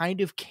I kind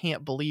of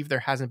can't believe there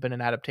hasn't been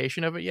an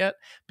adaptation of it yet,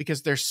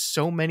 because there's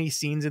so many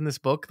scenes in this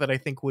book that I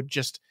think would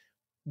just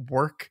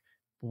work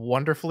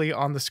wonderfully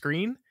on the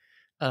screen.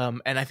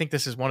 And I think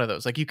this is one of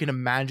those. Like you can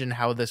imagine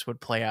how this would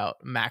play out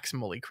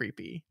maximally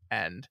creepy,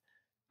 and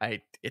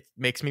it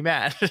makes me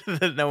mad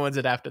that no one's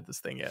adapted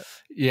this thing yet.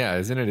 Yeah,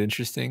 isn't it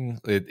interesting?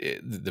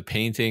 The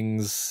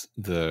paintings,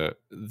 the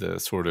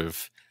sort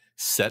of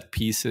set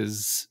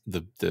pieces,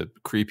 the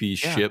creepy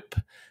ship,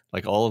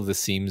 like all of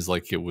this seems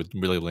like it would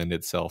really lend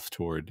itself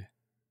toward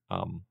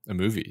a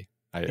movie.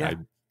 I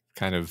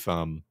kind of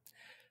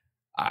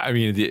I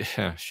mean,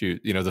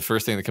 shoot, you know, the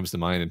first thing that comes to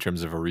mind in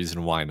terms of a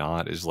reason why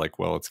not is like,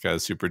 well, it's got a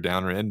super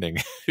downer ending.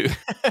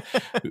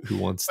 Who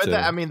wants to?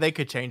 I mean, they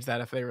could change that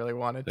if they really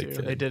wanted to.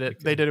 They did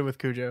it. They did it with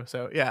Cujo.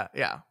 So yeah.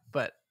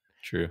 But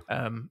true.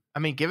 I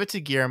mean, give it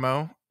to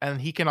Guillermo, and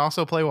he can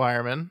also play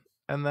Wireman,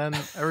 and then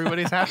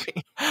everybody's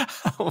happy.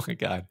 Oh my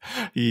God,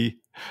 he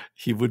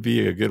would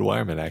be a good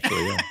Wireman,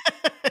 actually.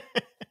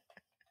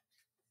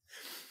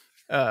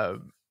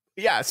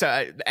 Yeah.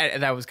 So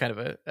that was kind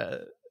of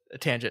a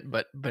tangent,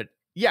 but.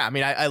 Yeah, I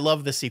mean, I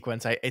love the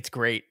sequence. It's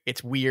great.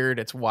 It's weird.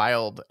 It's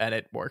wild, and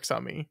it works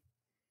on me.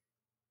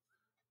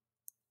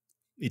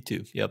 Me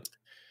too. Yep.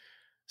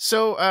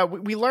 So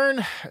we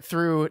learn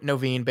through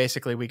Novine.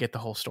 Basically, we get the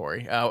whole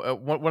story.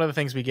 One of the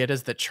things we get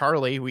is that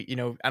Charlie.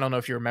 I don't know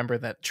if you remember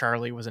that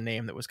Charlie was a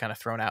name that was kind of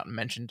thrown out and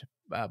mentioned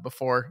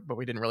before, but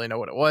we didn't really know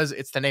what it was.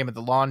 It's the name of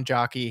the lawn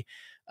jockey,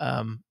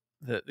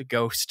 the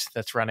ghost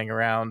that's running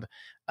around,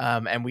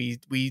 and we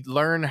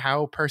learn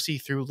how Percy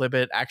through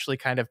Libet actually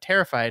kind of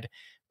terrified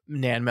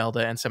Nan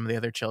Melda and some of the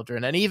other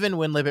children. And even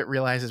when Libet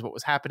realizes what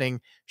was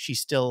happening, she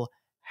still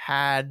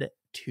had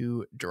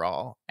to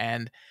draw.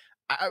 And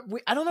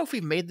I don't know if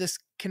we've made this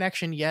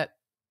connection yet,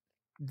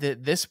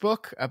 this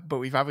book, but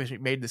we've obviously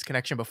made this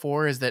connection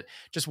before, is that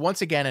just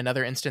once again,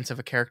 another instance of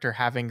a character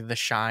having the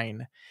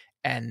shine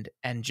and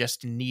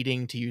just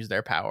needing to use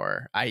their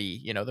power,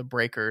 i.e., the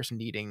breakers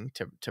needing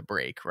to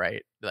break,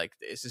 right? Like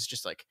this is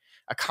just like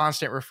a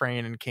constant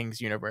refrain in King's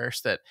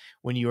universe that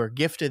when you are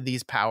gifted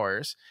these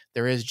powers,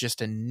 there is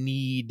just a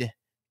need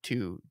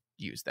to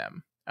use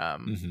them.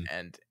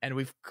 And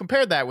we've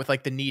compared that with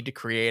like the need to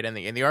create and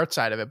the art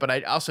side of it. But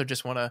I also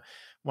just want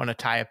to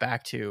tie it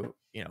back to,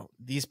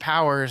 these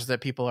powers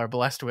that people are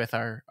blessed with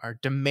are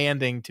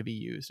demanding to be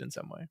used in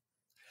some way.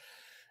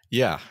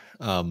 Yeah.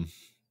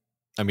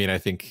 I mean, I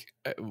think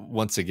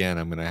once again,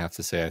 I'm going to have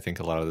to say, I think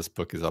a lot of this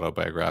book is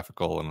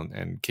autobiographical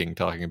and King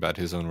talking about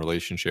his own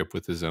relationship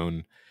with his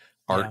own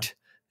art.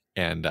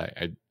 Yeah. And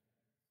I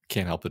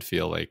can't help but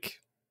feel like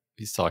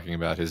he's talking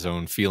about his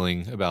own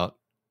feeling about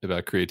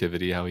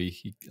creativity, how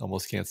he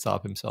almost can't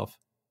stop himself.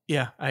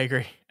 Yeah, I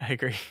agree.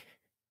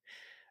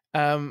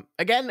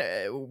 Again,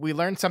 we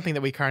learned something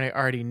that we kind of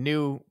already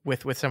knew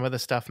with some of the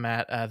stuff,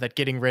 Matt, that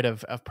getting rid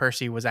of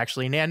Percy was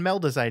actually Nan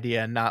Melda's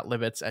idea and not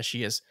Libet's, as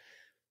she is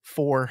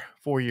 4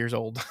 years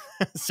old.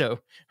 So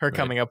her Right.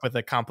 coming up with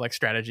a complex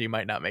strategy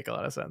might not make a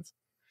lot of sense.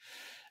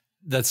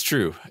 That's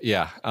true.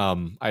 Yeah.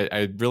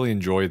 I really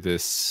enjoy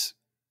this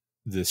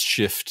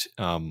shift.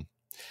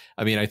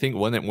 I mean, I think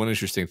one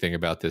interesting thing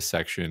about this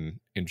section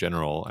in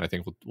general, and I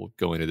think we'll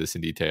go into this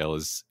in detail,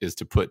 is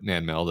to put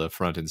Nan Melda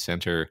front and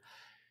center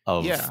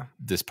of Yeah.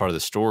 this part of the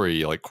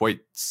story, like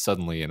quite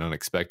suddenly and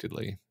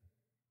unexpectedly.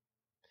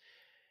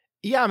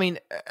 Yeah, I mean,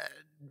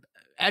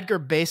 Edgar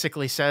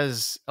basically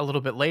says a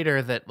little bit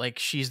later that like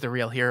she's the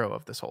real hero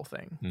of this whole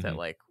thing. That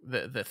like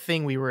the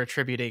thing we were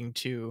attributing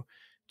to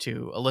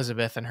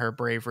Elizabeth and her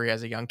bravery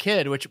as a young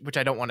kid, which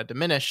I don't want to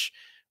diminish,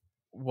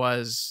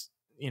 was,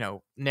 you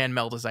know, Nan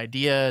Melda's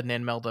idea,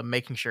 Nan Melda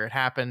making sure it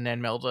happened,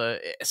 Nan Melda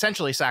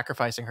essentially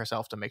sacrificing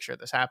herself to make sure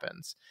this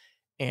happens.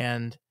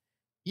 And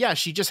yeah,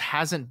 she just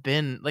hasn't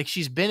been like,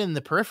 she's been in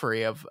the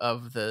periphery of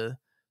the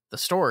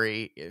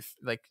story. If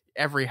like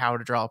every how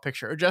to draw a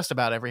picture, or just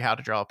about every how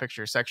to draw a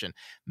picture section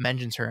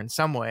mentions her in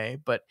some way,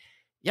 but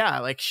yeah,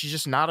 like she's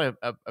just not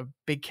a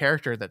big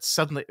character that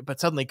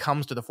suddenly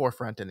comes to the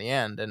forefront in the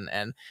end. And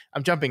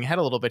I'm jumping ahead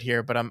a little bit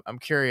here, but I'm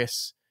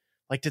curious,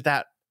 like, did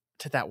that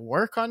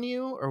work on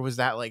you, or was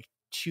that like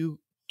too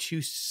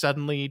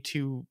suddenly,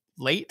 too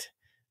late?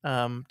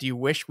 Do you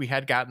wish we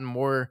had gotten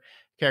more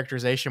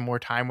characterization, more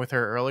time with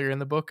her earlier in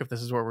the book, if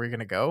this is where we're going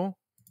to go?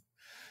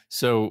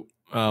 So,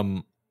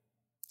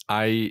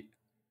 I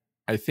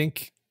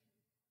think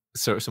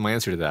so. So my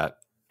answer to that,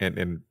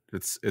 and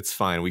it's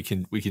fine. We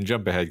can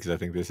jump ahead because I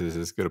think this is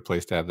as good a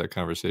place to have that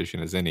conversation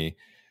as any.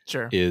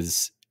 Sure.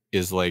 Is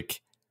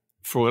like,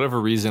 for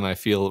whatever reason, I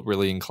feel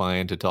really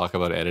inclined to talk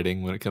about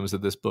editing when it comes to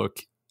this book,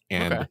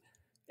 and Okay.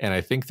 and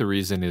I think the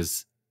reason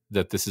is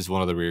that this is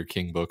one of the rare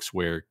King books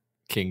where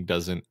King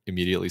doesn't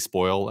immediately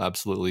spoil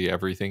absolutely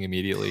everything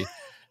immediately,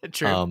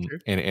 True.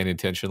 and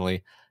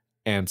intentionally,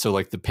 and so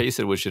like the pace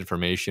at which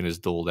information is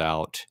doled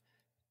out,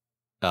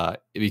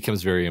 it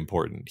becomes very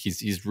important.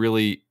 He's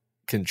really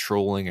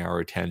controlling our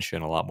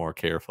attention a lot more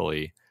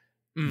carefully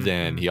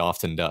than he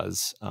often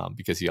does,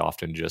 because he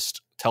often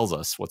just tells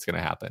us what's going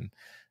to happen,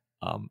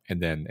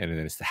 and then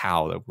it's the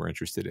how that we're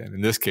interested in. In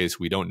this case,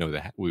 we don't know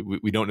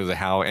we don't know the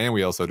how, and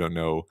we also don't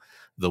know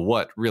the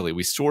what. Really,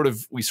 we sort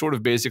of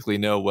basically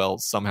know, well,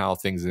 somehow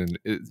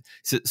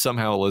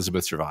somehow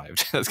Elizabeth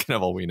survived. That's kind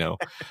of all we know.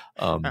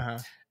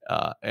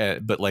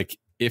 But like,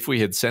 if we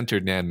had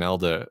centered Nan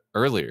Melda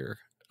earlier,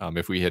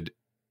 if we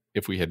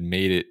had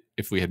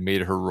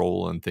made her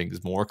role and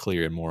things more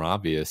clear and more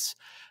obvious,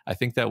 I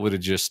think it would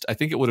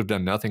have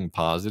done nothing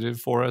positive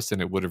for us,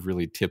 and it would have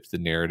really tipped the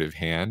narrative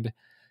hand.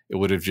 It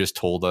would have just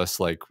told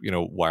us, like, you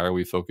know, why are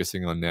we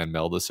focusing on Nan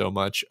Melda so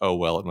much? Oh,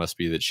 well, it must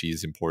be that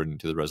she's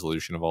important to the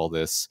resolution of all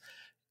this.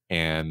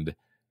 And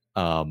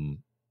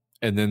then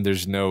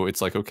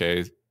it's like,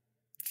 okay,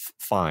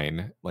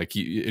 fine. Like,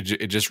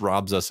 it just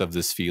robs us of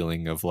this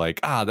feeling of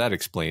like, that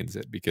explains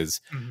it.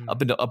 Because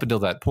up until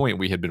that point,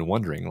 we had been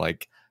wondering,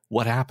 like,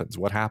 what happens?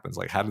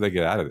 Like, how do they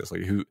get out of this?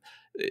 Like, who?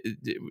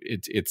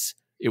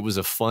 It was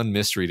a fun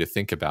mystery to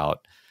think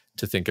about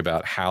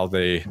how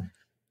they,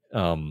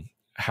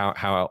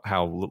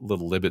 how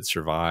little Libet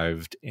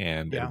survived,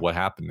 and what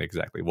happened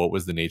exactly. What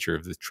was the nature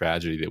of this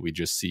tragedy that we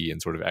just see in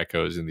sort of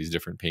echoes in these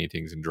different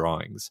paintings and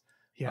drawings?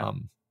 Yeah. I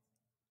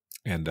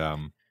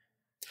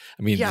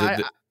mean,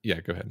 yeah,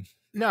 go ahead.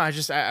 No,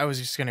 I was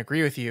just going to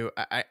agree with you.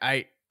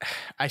 I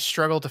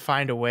struggle to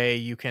find a way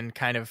you can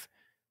kind of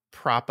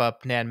prop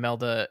up Nan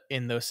Melda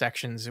in those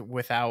sections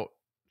without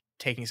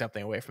taking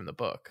something away from the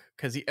book.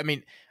 Because I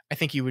mean, I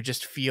think you would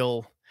just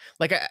feel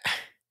like I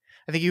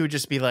think you would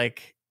just be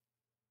like,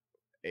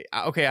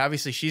 okay,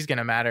 obviously she's going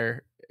to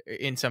matter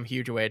in some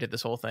huge way to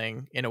this whole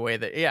thing, in a way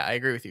that, yeah, I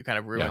agree with you, kind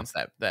of ruins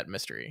that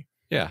mystery.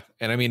 Yeah,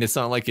 and I mean, it's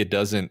not like it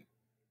doesn't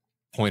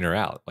point her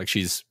out. Like,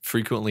 she's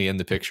frequently in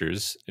the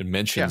pictures and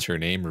mentions her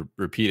name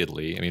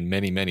repeatedly. I mean,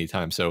 many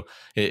times. So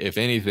if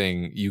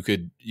anything, you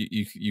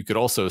could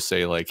also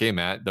say, like, hey,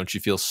 Matt, don't you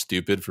feel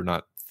stupid for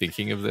not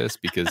thinking of this?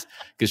 Because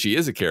she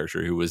is a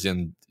character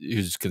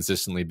who's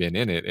consistently been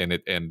in it,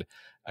 and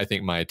I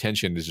think my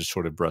attention has just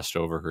sort of brushed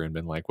over her and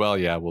been like, well,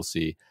 yeah, we'll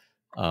see.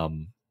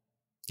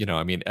 You know,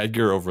 I mean,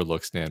 Edgar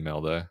overlooks Nan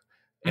Melda,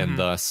 and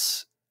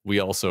thus we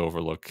also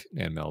overlook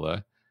Nan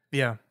Melda.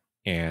 Yeah.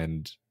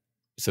 And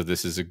so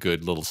this is a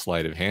good little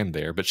sleight of hand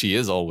there, but she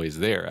is always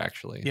there,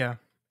 actually. Yeah.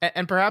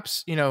 And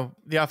perhaps, you know,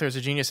 the author is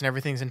a genius and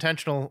everything's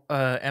intentional,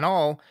 and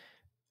all.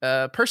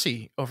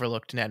 Percy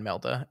overlooked Nan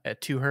Melda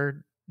to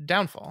her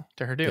downfall,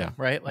 to her doom,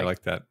 right? Like, I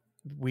like that.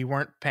 We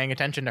weren't paying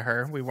attention to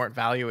her. We weren't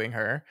valuing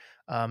her.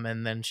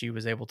 And then she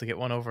was able to get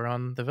one over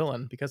on the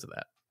villain because of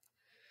that.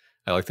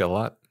 I like that a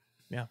lot.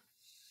 Yeah.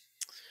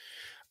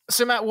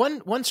 So, Matt,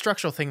 one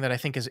structural thing that I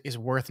think is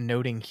worth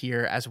noting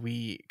here as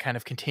we kind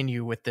of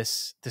continue with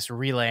this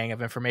relaying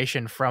of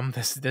information from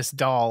this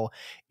doll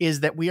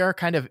is that we are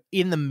kind of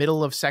in the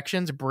middle of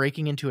sections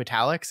breaking into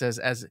italics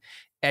as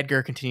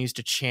Edgar continues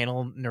to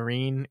channel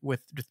Noreen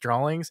with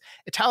drawings,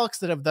 italics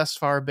that have thus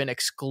far been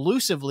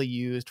exclusively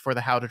used for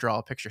the how to draw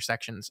a picture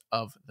sections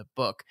of the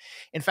book.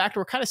 In fact,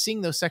 we're kind of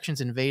seeing those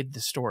sections invade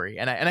the story,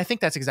 and I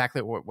think that's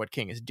exactly what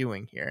King is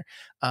doing here.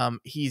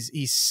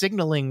 He's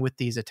signaling with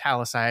these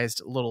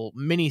italicized little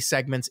mini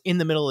segments in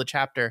the middle of the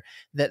chapter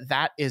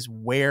that is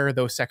where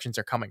those sections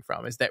are coming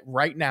from. Is that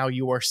right now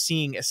you are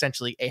seeing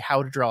essentially a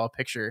how to draw a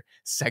picture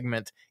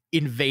segment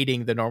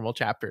invading the normal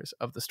chapters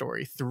of the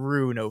story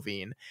through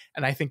Noveen.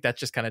 And I think that's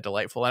just kind of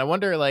delightful. And I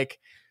wonder, like,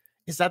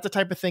 is that the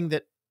type of thing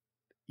that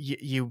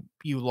you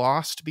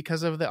lost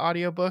because of the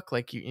audiobook?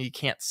 Like you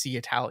can't see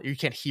italic, you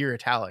can't hear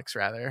italics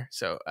rather.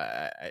 So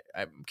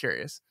I'm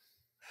curious.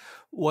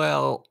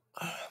 Well,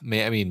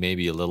 I mean,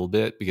 maybe a little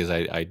bit, because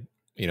I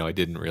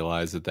didn't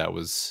realize that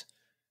was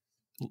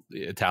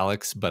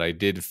italics, but I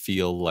did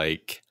feel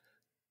like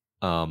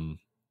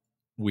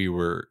we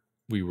were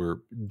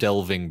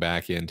delving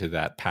back into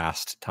that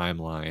past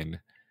timeline.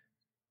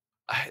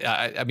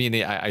 I mean,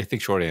 I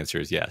think short answer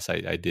is yes.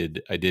 I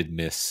did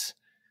miss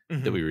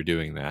that we were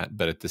doing that,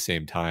 but at the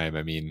same time,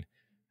 I mean,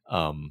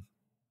 I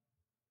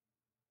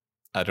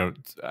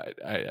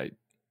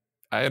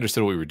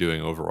understood what we were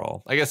doing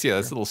overall. I guess, yeah,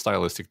 that's a little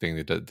stylistic thing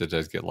that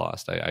does get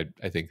lost. I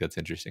think that's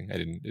interesting. I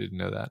didn't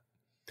know that.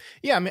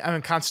 Yeah, I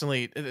mean,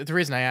 constantly. The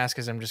reason I ask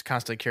is I'm just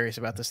constantly curious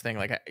about this thing.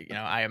 Like,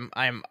 I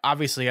am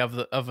obviously of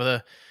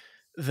the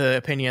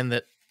opinion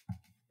that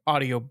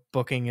audio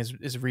booking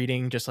is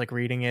reading just like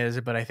reading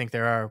is, but I think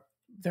there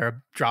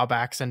are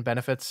drawbacks and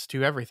benefits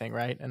to everything,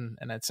 right? And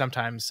that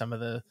sometimes some of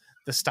the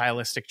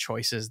stylistic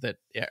choices that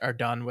are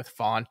done with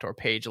font or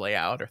page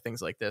layout or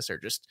things like this are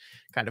just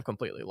kind of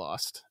completely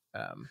lost.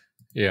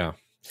 Yeah,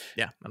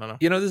 I don't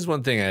know. This is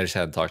one thing I just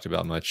hadn't talked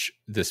about much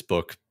this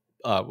book.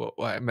 Well,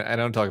 I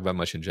don't talk about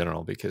much in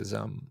general because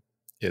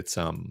it's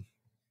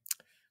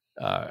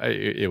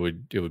it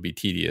would be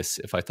tedious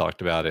if I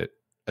talked about it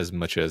as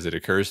much as it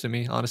occurs to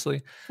me,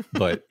 honestly.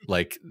 But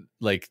like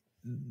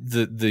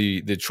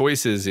the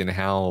choices in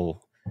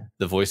how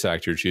the voice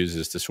actor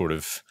chooses to sort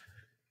of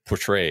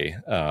portray,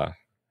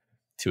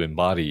 to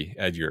embody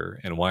Edgar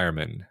and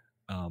Wireman,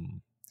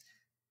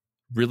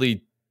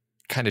 really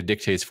kind of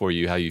dictates for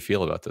you how you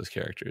feel about those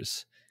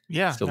characters.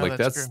 Yeah. So no, like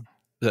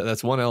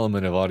that's one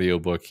element of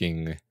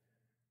audiobooking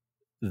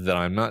that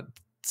I'm not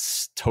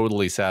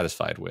totally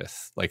satisfied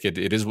with. Like it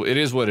is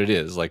what it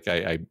is. Like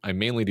I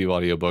mainly do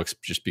audiobooks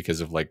just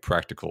because of like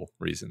practical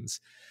reasons.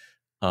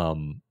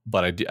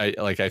 But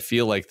I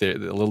feel like a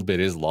little bit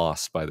is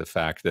lost by the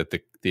fact that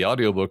the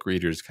audiobook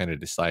reader is kind of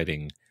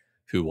deciding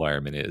who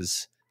Wireman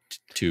is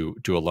to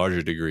a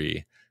larger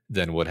degree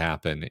than would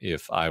happen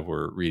if I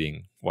were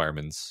reading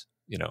Wireman's,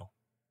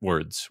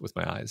 words with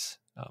my eyes.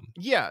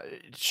 Yeah,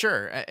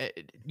 sure.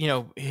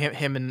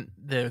 Him and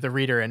the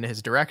reader and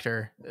his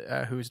director,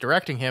 who's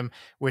directing him,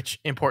 which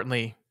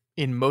importantly,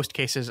 in most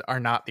cases, are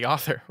not the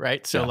author,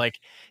 right? So, like,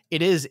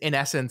 it is in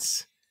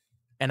essence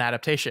an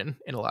adaptation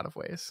in a lot of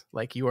ways.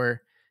 Like, you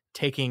are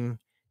taking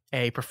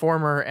a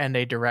performer and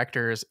a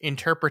director's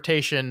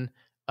interpretation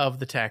of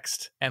the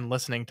text and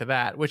listening to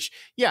that. Which,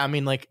 yeah, I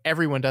mean, like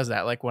everyone does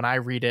that. Like when I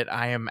read it,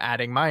 I am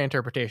adding my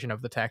interpretation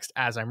of the text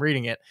as I'm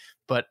reading it.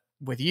 But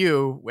with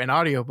you in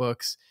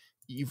audiobooks,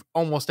 you've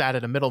almost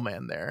added a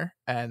middleman there,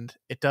 and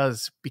it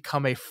does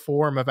become a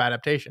form of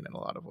adaptation in a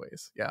lot of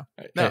ways. Yeah,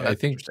 no,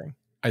 that's interesting.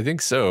 I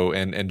think so.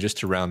 And just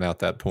to round out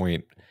that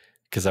point,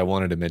 because I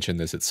wanted to mention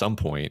this at some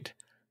point,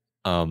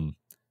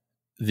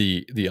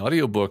 the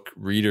audiobook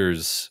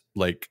reader's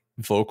like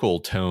vocal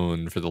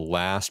tone for the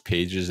last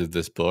pages of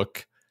this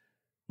book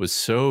was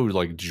so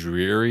like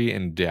dreary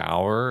and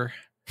dour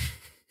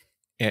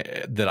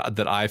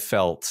that I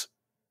felt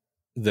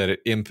that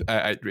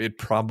it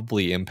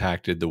probably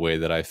impacted the way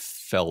that I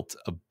felt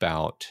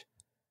about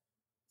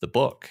the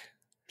book.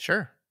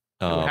 Sure,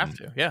 it would have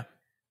to, yeah.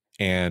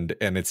 And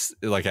it's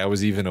like I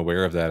was even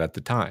aware of that at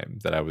the time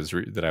that I was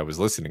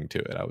listening to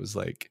it. I was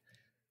like,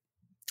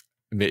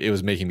 it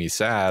was making me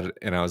sad,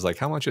 and I was like,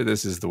 how much of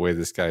this is the way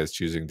this guy is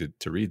choosing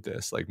to read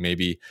this? Like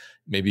maybe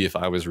if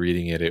I was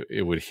reading it,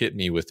 it would hit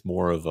me with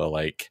more of a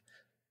like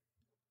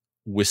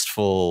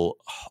wistful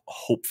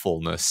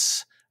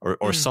hopefulness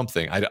or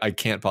something. I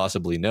can't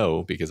possibly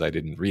know because I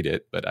didn't read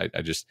it, but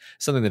I just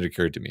something that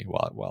occurred to me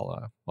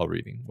while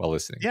reading, while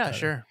listening. Yeah,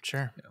 sure.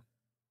 Yeah.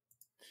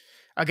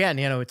 Again,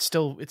 it's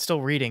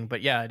still reading,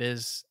 but yeah, it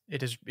is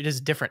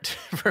different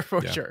for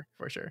sure.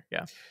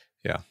 Yeah.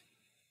 Yeah.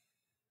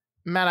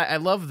 Matt, I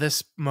love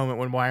this moment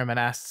when Wireman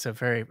asks a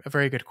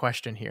very good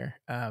question here.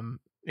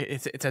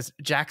 It says,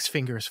 Jack's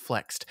fingers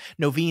flexed.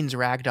 Noveen's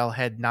ragdoll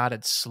head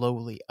nodded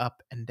slowly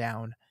up and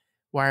down.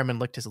 Wireman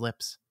licked his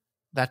lips.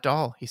 That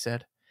doll, he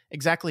said.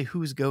 Exactly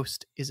whose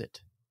ghost is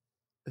it?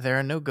 There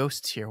are no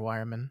ghosts here,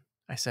 Wireman,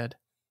 I said.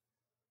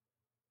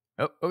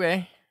 Oh,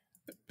 okay.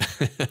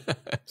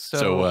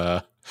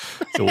 So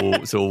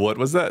what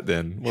was that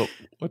then?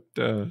 What?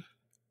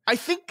 I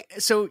think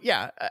so.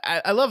 Yeah,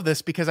 I love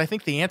this because I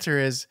think the answer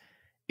is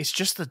it's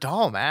just the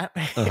doll, Matt.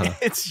 Uh-huh.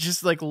 It's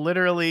just like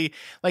literally,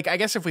 like I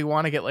guess if we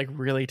want to get like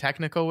really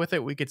technical with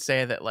it, we could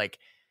say that like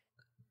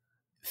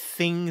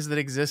things that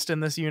exist in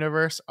this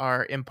universe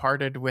are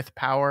imparted with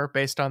power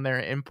based on their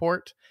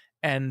import,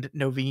 and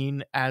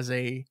Novine as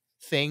a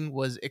thing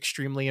was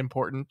extremely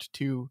important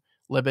to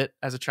Libet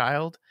as a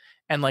child.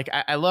 And like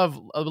I love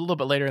a little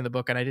bit later in the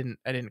book, and I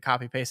didn't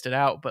copy paste it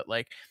out, but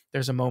like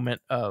there's a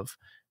moment of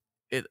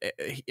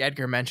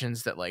Edgar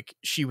mentions that like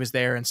she was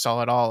there and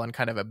saw it all and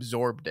kind of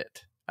absorbed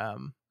it.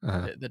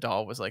 The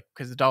doll was like,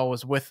 because the doll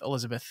was with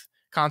Elizabeth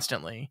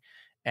constantly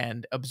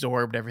and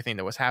absorbed everything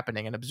that was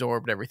happening and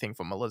absorbed everything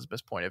from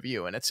Elizabeth's point of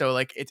view. And it's so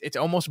like it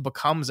almost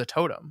becomes a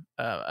totem,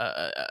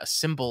 a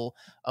symbol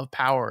of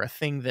power, a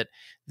thing that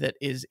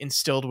is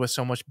instilled with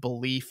so much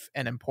belief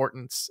and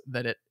importance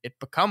that it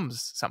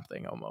becomes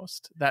something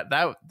almost. That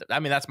I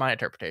mean, that's my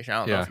interpretation. I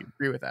don't know if you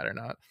agree with that or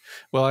not.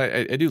 Well,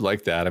 I do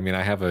like that. I mean,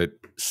 I have a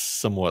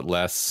somewhat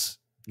less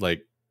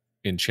like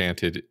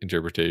enchanted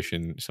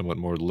interpretation, somewhat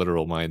more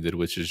literal minded,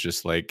 which is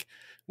just like,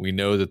 we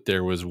know that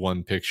there was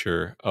one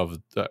picture of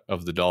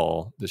the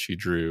doll that she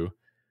drew,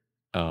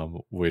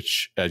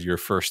 which at your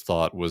first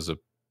thought was a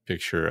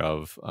picture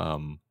of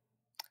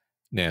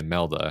Nan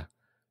Melda,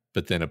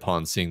 but then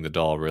upon seeing the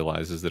doll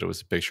realizes that it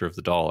was a picture of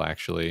the doll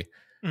actually.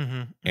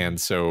 And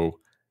so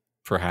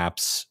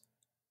perhaps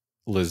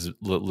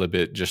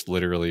Libet just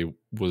literally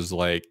was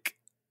like,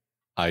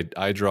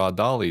 I draw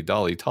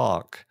Dolly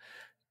talk,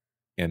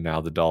 and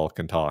now the doll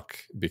can talk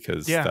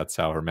because that's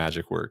how her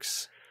magic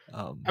works.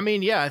 I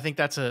mean, yeah, I think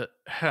that's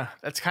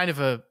kind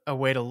of a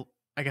way to,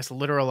 I guess,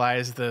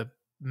 literalize the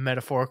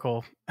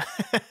metaphorical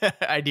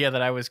idea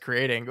that I was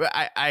creating.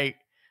 I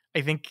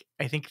think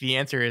the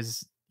answer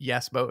is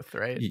yes, both,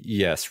 right?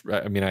 Yes.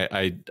 I mean,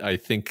 I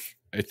think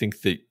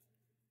that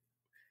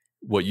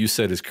what you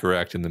said is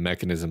correct, and the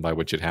mechanism by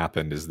which it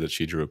happened is that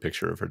she drew a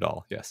picture of her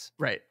doll. Yes.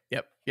 Right.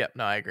 Yep.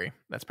 No, I agree.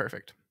 That's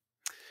perfect.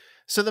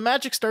 So the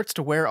magic starts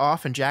to wear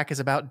off and Jack is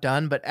about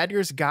done, but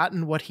Edgar's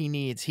gotten what he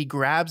needs. He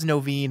grabs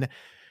Novine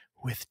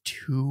with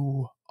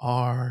 2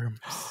 arms.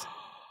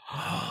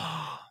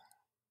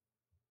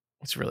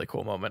 It's a really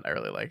cool moment. I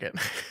really like it.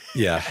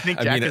 Yeah. I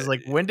think Jack is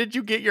like, when did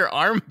you get your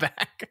arm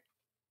back?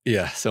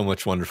 Yeah. So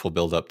much wonderful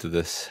build up to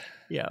this.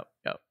 Yeah.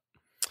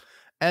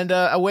 And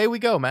away we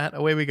go, Matt.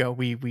 Away we go.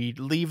 We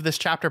leave this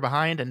chapter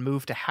behind and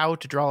move to How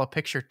to Draw a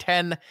Picture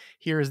 10.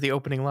 Here is the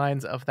opening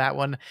lines of that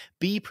one.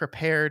 Be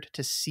prepared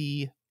to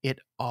see it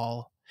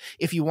all.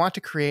 If you want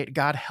to create,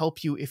 God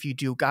help you if you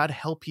do. God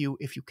help you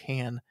if you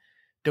can.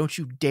 Don't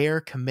you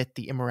dare commit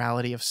the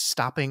immorality of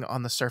stopping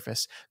on the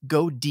surface.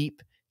 Go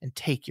deep and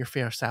take your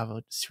fair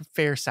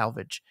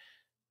salvage.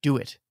 Do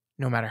it,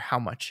 no matter how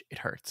much it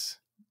hurts.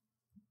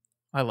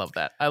 I love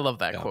that. I love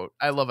that quote.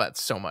 I love that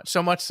so much.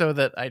 So much so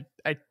that I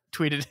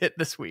tweeted it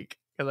this week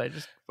because I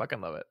just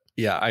fucking love it.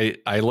 Yeah,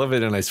 I love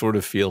it, and I sort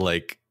of feel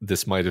like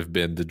this might have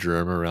been the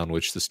germ around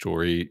which the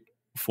story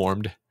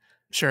formed.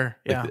 Sure.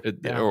 Yeah.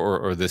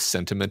 Or this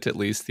sentiment, at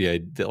least, the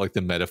idea, like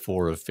the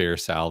metaphor of fair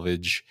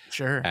salvage.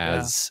 Sure.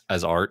 As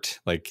art,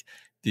 like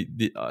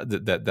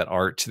that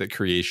art, that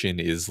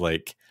creation is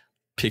like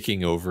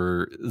picking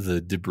over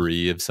the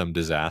debris of some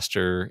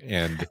disaster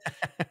and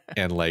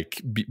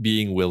like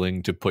being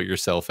willing to put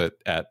yourself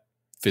at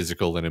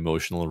physical and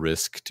emotional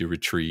risk to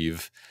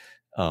retrieve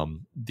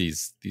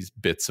these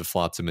bits of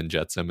flotsam and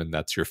jetsam, and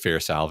that's your fair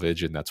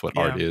salvage, and that's what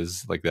art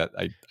is. Like that,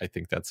 I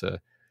think that's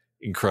a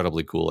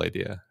incredibly cool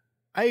idea.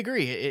 I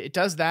agree. It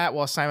does that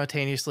while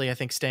simultaneously, I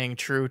think, staying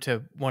true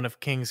to one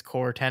of King's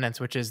core tenets,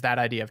 which is that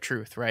idea of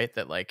truth, right?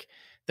 That like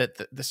that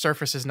the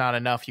surface is not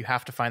enough. You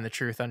have to find the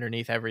truth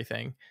underneath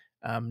everything,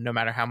 no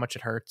matter how much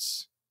it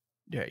hurts.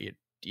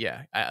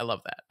 Yeah. I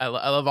love that. I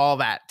love all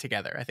that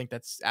together. I think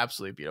that's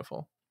absolutely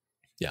beautiful.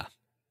 Yeah.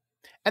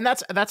 And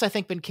that's I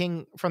think been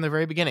King from the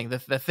very beginning.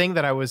 The thing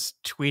that I was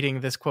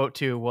tweeting this quote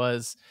to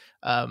was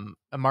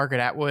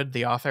Margaret Atwood,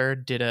 the author,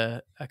 did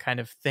a kind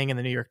of thing in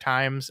the New York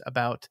Times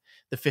about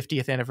the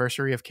 50th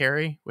anniversary of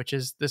Carrie, which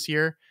is this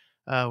year,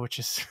 which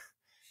is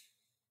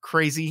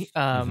crazy.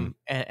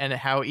 And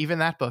how even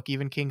that book,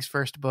 even King's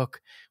first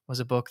book, was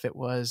a book that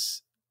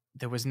was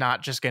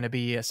not just going to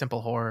be a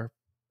simple horror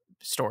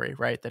story,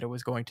 right? That it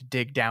was going to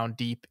dig down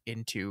deep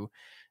into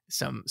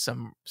some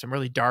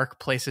really dark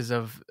places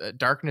of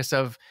darkness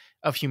of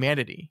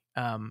humanity,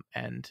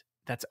 and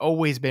that's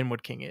always been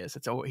what King is.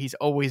 He's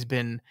always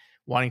been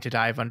wanting to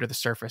dive under the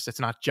surface. It's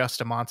not just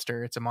a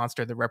monster; it's a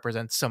monster that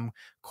represents some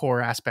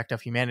core aspect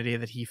of humanity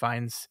that he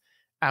finds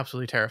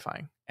absolutely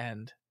terrifying.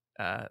 And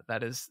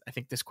that is, I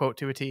think, this quote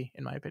to a T,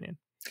 in my opinion.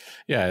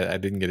 Yeah, I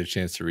didn't get a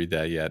chance to read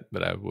that yet,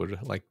 but I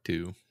would like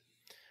to.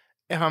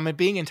 If I'm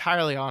being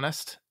entirely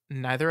honest,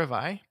 neither have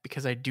I,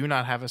 because I do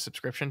not have a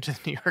subscription to the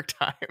New York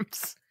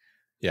Times.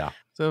 Yeah.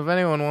 So if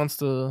anyone wants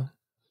to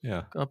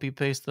copy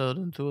paste that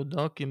into a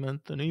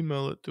document and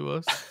email it to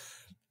us,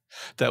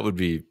 that would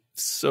be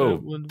so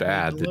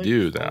bad to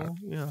do that.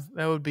 Yeah,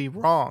 that would be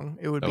wrong.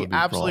 It would be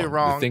absolutely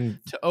wrong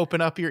to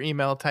open up your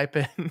email, type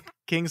in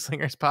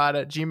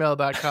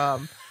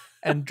kingslingerspod@gmail.com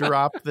and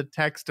drop the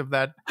text of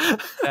that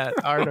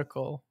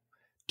article.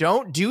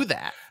 Don't do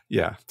that.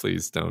 Yeah,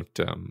 please don't.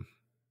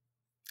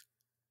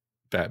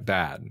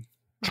 Bad.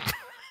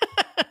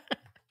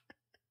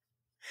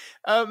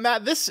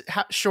 Matt, this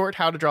short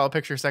 "How to Draw a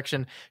Picture"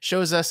 section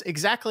shows us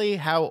exactly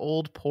how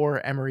old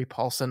poor Emery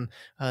Paulson,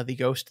 the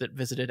ghost that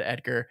visited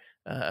Edgar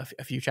a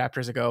few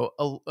chapters ago,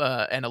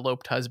 an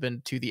eloped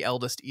husband to the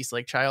eldest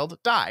Eastlake child,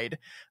 died.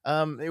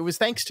 It was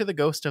thanks to the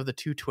ghost of the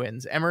two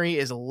twins. Emery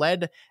is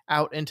led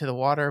out into the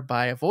water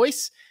by a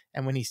voice,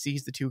 and when he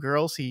sees the two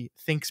girls, he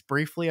thinks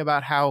briefly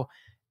about how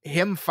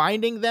him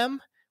finding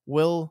them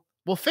will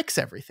fix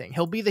everything.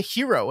 He'll be the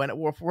hero, and it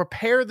will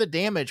repair the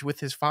damage with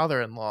his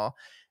father-in-law.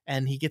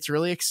 And he gets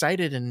really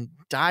excited and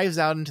dives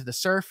out into the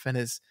surf and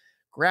is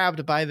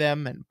grabbed by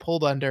them and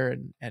pulled under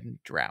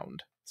and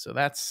drowned. So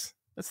that's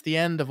the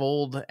end of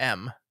old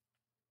M.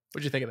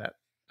 What'd you think of that?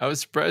 I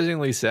was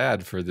surprisingly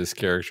sad for this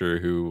character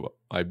who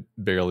I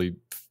barely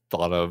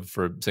thought of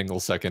for a single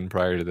second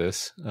prior to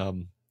this.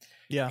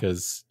 Yeah,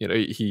 because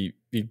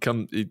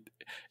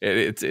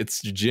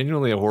it's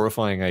genuinely a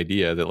horrifying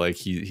idea that like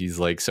he's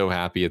like so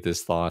happy at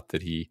this thought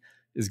that he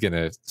is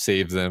gonna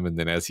save them, and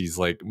then as he's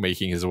like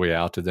making his way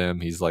out to them,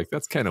 he's like,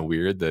 that's kind of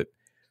weird that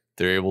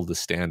they're able to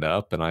stand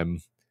up and I'm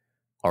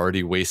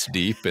already waist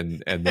deep,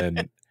 and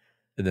then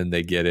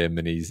they get him,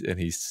 and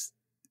he's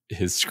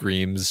his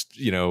screams,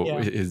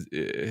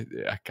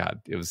 yeah.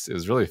 God, it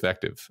was really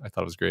effective. I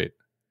thought it was great.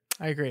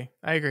 I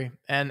agree,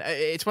 and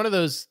it's one of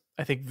those,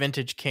 I think,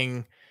 vintage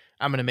King,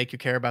 I'm going to make you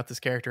care about this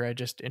character I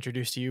just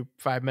introduced to you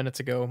 5 minutes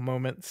ago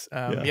moments.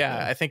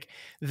 I think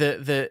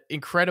the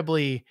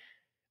incredibly,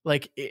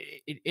 like,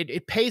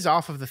 it pays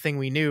off of the thing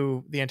we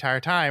knew the entire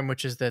time,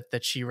 which is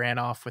that she ran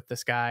off with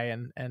this guy,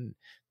 and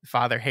the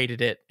father hated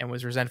it and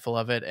was resentful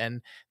of it,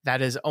 and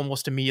that is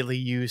almost immediately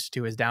used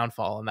to his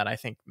downfall, and that I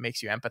think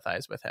makes you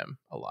empathize with him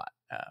a lot.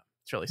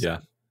 It's really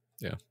sad.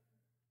 Yeah.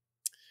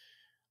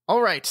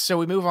 All right, so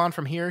we move on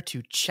from here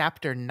to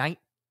chapter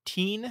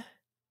 19.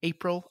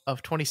 April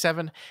of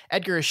 27.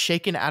 Edgar is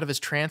shaken out of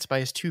his trance by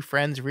his two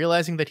friends,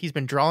 realizing that he's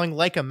been drawing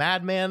like a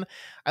madman.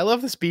 I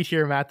love this beat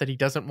here, Matt, that he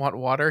doesn't want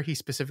water. He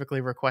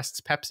specifically requests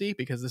Pepsi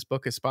because this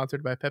book is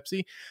sponsored by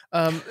Pepsi.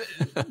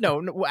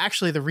 No,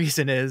 actually, the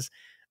reason is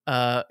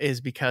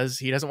because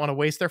he doesn't want to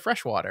waste their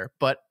fresh water.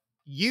 But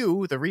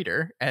you, the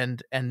reader,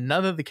 and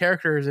none of the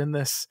characters in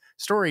this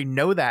story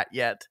know that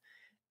yet.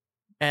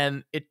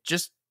 And it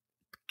just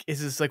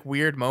is this like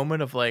weird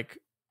moment of like,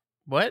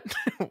 what?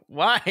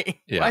 Why?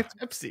 Yeah. Why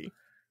Pepsi?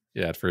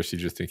 Yeah, at first you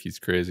just think he's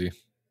crazy.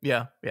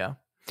 Yeah.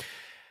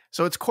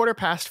 So it's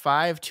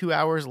 5:15, 2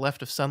 hours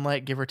left of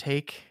sunlight, give or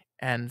take.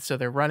 And so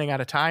they're running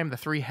out of time. The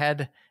three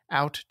head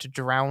out to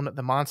drown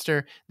the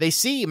monster. They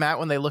see, Matt,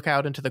 when they look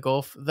out into the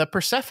Gulf, the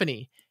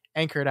Persephone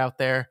anchored out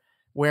there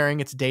wearing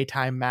its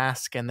daytime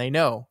mask. And they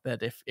know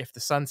that if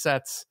the sun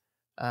sets,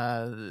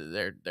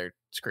 they're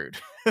screwed.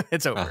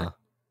 It's over. Uh-huh.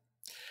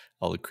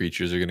 All the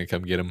creatures are going to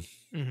come get him.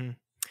 Mm-hmm.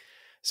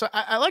 So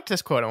I like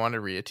this quote. I wanted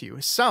to read it to you.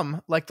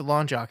 Some, like the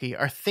lawn jockey,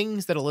 are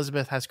things that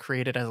Elizabeth has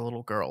created as a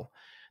little girl.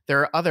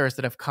 There are others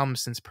that have come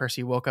since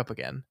Percy woke up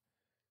again.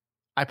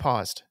 I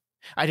paused.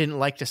 I didn't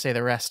like to say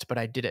the rest, but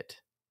I did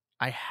it.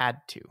 I had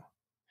to.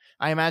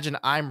 I imagine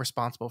I'm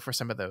responsible for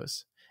some of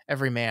those.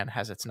 Every man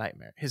has his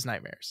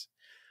nightmares.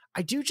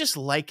 I do just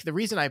like, the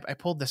reason I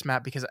pulled this,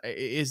 Matt, because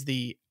is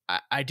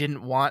I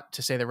didn't want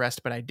to say the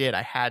rest, but I did.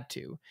 I had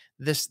to.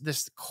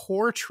 This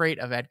core trait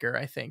of Edgar,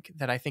 I think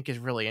is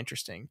really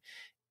interesting,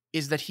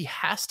 is that he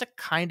has to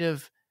kind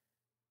of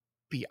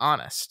be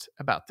honest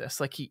about this.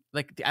 Like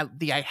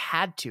the I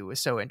had to is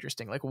so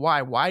interesting. Like,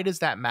 why does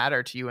that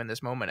matter to you in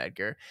this moment,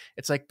 Edgar?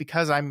 It's like,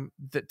 because I'm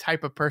the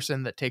type of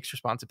person that takes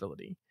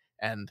responsibility,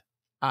 and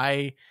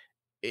I,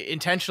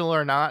 intentional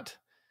or not,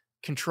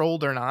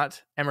 controlled or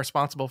not, am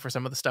responsible for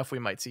some of the stuff we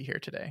might see here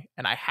today.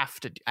 And I have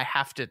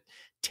to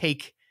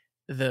take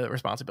the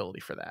responsibility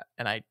for that.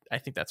 And I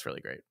think that's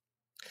really great.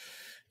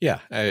 Yeah.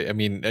 I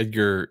mean,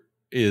 Edgar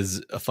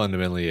is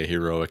fundamentally a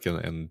heroic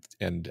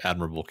and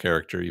admirable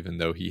character, even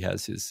though he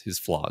has his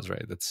flaws,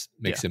 right? That's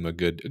makes him a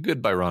good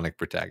Byronic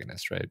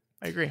protagonist, right?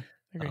 I agree.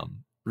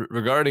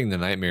 Regarding the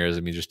nightmares, I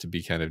mean, just to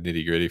be kind of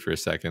nitty gritty for a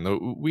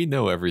second, we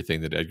know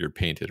everything that Edgar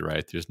painted,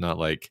 right? There's not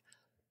like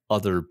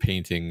other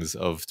paintings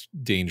of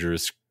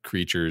dangerous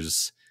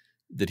creatures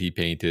that he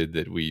painted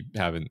that we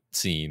haven't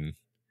seen,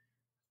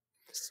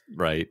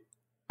 right?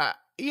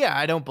 Yeah,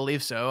 I don't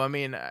believe so. I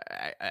mean,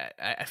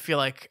 I feel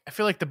like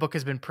the book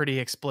has been pretty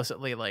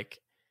explicitly like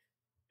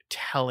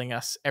telling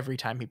us every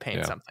time he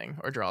paints something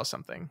or draws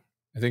something.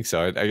 I think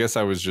so. I guess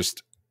I was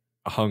just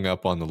hung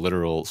up on the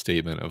literal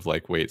statement of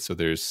like, wait, so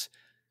there's,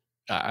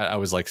 I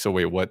was like, so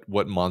wait,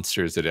 what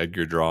monsters did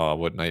Edgar draw?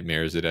 What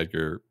nightmares did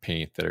Edgar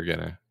paint that are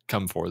gonna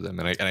come for them?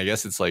 And I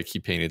guess it's like he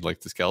painted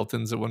like the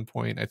skeletons at one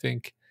point, I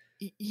think.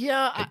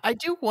 Yeah, I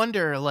do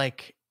wonder,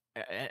 like,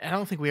 I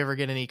don't think we ever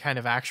get any kind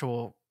of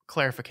actual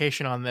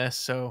clarification on this,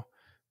 so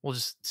we'll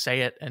just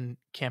say it and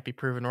can't be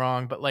proven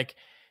wrong. But like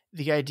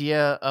the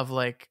idea of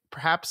like,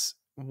 perhaps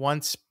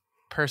once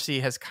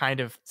Percy has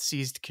kind of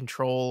seized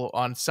control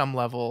on some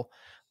level,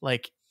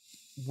 like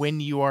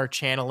when you are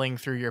channeling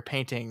through your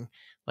painting,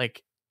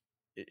 like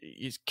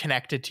is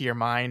connected to your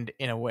mind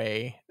in a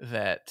way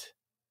that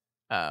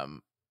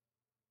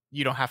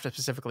you don't have to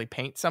specifically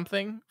paint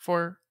something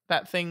for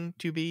that thing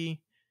to be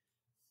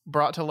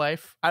brought to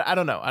life. I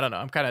don't know.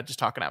 I'm kind of just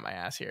talking out my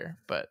ass here,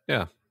 but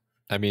Yeah.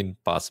 I mean,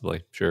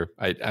 possibly. Sure.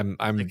 I think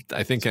I'm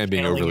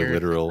being channeling overly your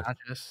literal.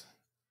 subconscious.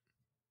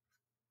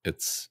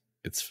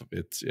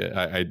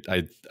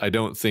 I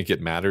don't think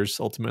it matters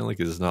ultimately,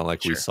 because it's not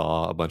like we Sure.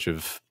 saw a bunch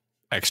of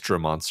extra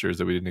monsters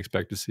that we didn't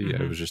expect to see.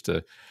 Mhm. It was just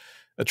a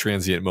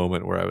transient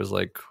moment where I was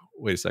like,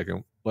 wait a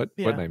second, what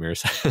Yeah.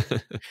 nightmares?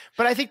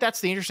 But I think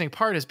that's the interesting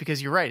part, is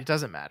because you're right, it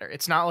doesn't matter.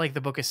 It's not like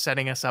the book is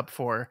setting us up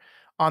for,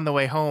 on the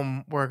way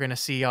home, we're going to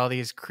see all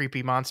these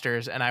creepy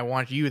monsters, and I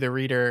want you, the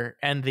reader,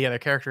 and the other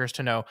characters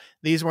to know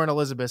these weren't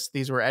Elizabeth's,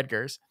 these were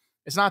Edgar's.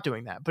 It's not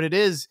doing that, but it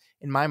is,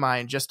 in my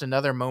mind, just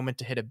another moment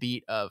to hit a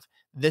beat of,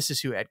 this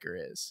is who Edgar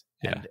is,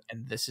 Yeah.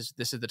 and this is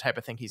the type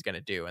of thing he's going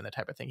to do, and the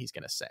type of thing he's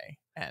going to say.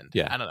 And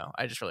Yeah. I don't know,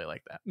 I just really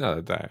like that.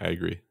 No, I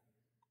agree.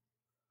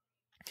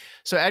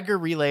 So Edgar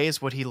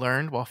relays what he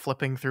learned while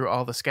flipping through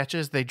all the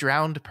sketches. They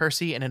drowned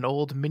Percy in an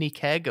old mini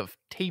keg of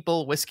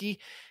table whiskey.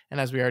 And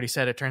as we already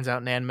said, it turns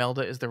out Nan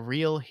Melda is the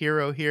real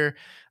hero here.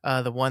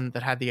 The one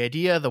that had the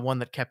idea, the one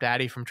that kept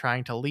Addie from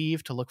trying to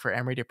leave to look for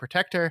Emery to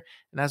protect her.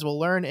 And as we'll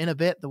learn in a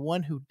bit, the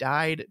one who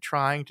died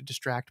trying to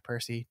distract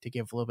Percy to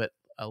give a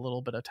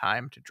little bit of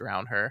time to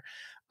drown her.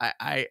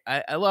 I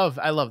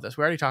love this.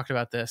 We already talked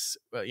about this,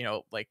 but,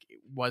 like,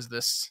 was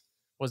this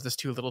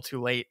too little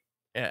too late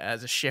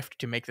as a shift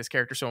to make this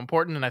character so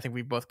important? And I think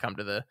we both come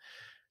to the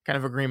kind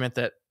of agreement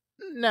that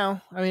no,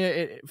 I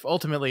mean,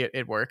 ultimately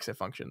it works, it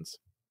functions.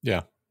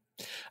 Yeah,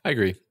 I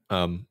agree.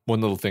 One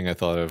little thing I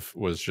thought of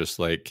was just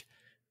like,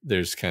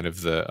 there's kind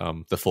of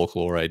the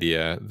folklore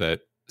idea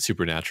that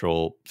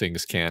supernatural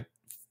things can't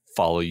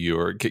follow you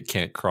or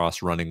can't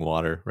cross running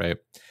water, right?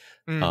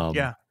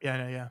 Yeah.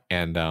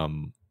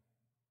 And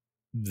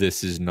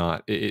this is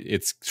not.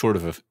 It's sort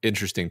of an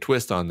interesting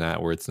twist on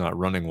that, where it's not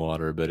running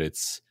water, but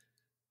it's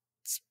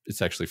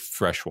actually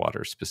fresh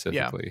water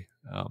specifically.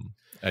 Yeah.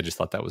 I just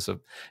thought that was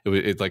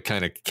it like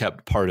kind of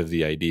kept part of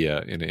the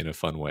idea in a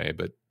fun way,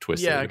 but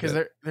twisted. Yeah, because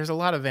there's a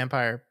lot of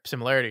vampire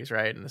similarities,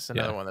 right? And this is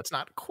another one that's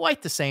not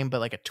quite the same, but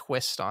like a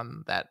twist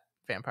on that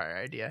vampire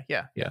idea.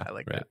 Yeah, I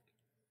like that.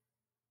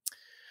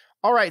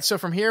 All right, so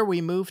from here we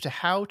move to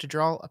how to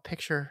draw a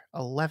picture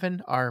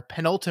 11, our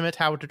penultimate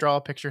how to draw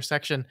a picture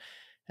section.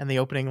 And the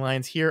opening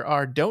lines here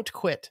are, don't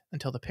quit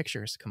until the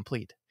picture's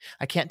complete.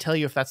 I can't tell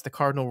you if that's the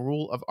cardinal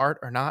rule of art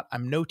or not.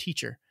 I'm no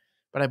teacher,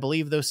 but I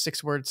believe those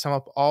 6 words sum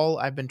up all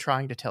I've been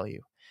trying to tell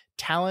you.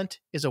 Talent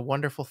is a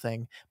wonderful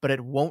thing, but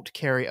it won't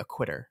carry a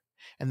quitter.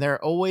 And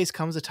there always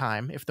comes a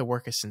time, if the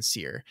work is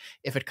sincere,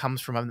 if it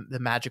comes from the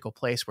magical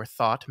place where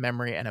thought,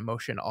 memory, and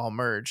emotion all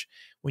merge,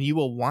 when you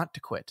will want to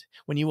quit,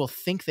 when you will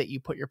think that you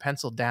put your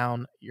pencil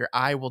down, your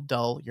eye will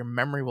dull, your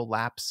memory will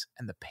lapse,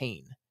 and the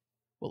pain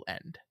will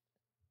end.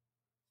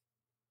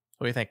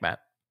 What do you think, Matt?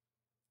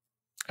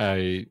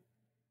 I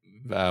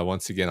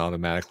once again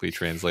automatically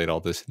translate all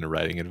this into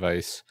writing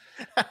advice.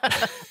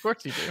 Of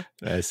course you do.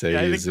 I say,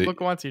 I think the book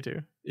wants you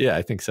to. Yeah,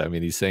 I think so. I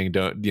mean, he's saying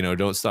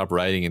don't stop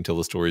writing until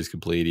the story is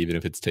complete, even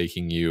if it's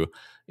taking you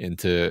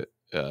into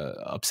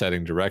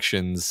upsetting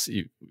directions.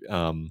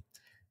 And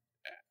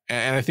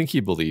I think he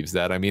believes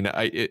that. I mean,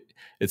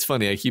 it's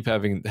funny. I keep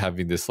having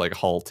this like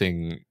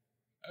halting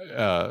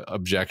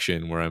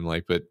objection where I'm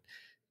like, but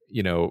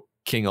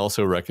King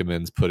also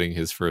recommends putting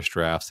his first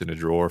drafts in a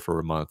drawer for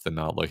a month and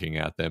not looking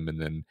at them,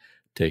 and then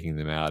taking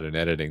them out and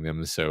editing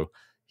them. So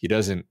he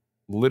doesn't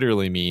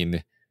literally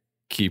mean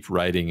keep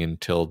writing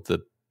until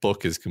the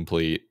book is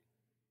complete,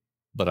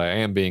 but I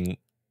am being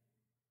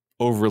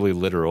overly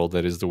literal.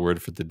 That is the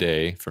word for the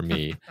day for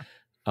me.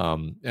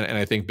 And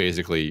I think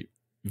basically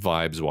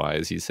vibes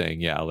wise, he's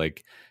saying, yeah,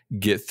 like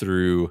get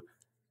through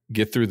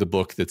the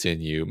book that's in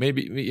you.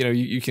 Maybe,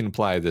 you can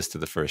apply this to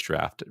the first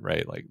draft,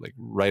 right? Like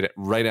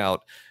write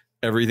out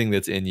everything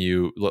that's in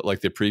you.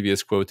 Like the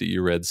previous quote that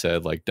you read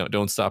said, like,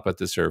 don't stop at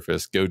the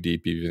surface, go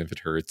deep, even if it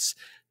hurts,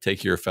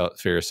 take your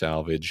fair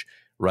salvage,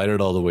 write it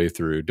all the way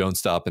through. Don't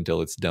stop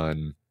until it's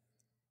done.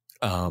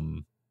 I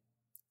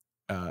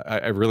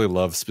really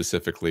love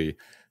specifically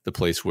the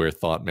place where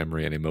thought,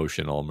 memory, and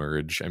emotion all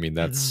merge. I mean,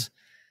 that's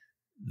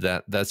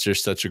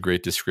just such a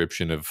great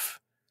description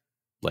of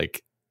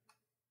like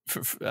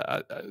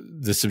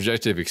the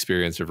subjective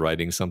experience of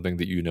writing something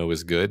that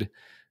is good,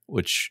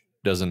 which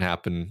doesn't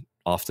happen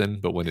often,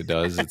 but when it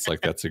does, it's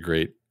like that's a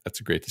great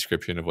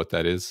description of what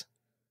that is.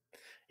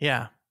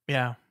 Yeah.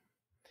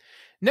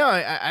 No,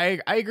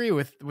 I agree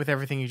with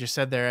everything you just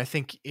said there. I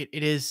think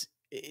it is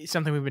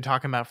something we've been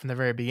talking about from the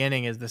very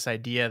beginning, is this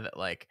idea that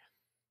like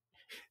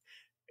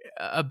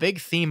a big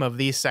theme of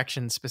these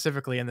sections,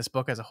 specifically in this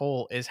book as a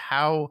whole, is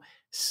how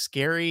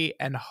scary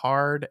and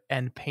hard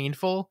and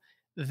painful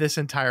this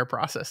entire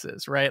process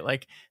is, right?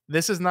 Like,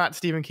 this is not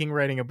Stephen King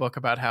writing a book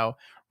about how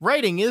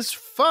writing is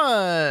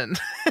fun.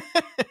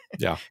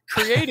 Yeah.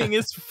 Creating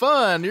is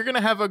fun. You're going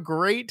to have a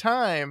great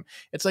time.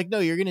 It's like, no,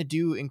 you're going to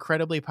do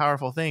incredibly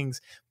powerful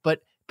things,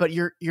 but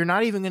you're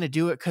not even going to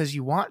do it because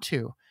you want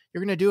to.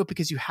 You're going to do it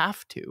because you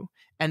have to.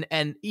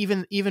 And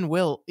even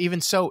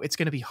so, it's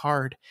going to be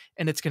hard,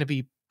 and it's going to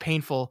be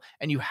painful,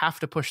 and you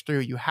have to push through.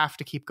 You have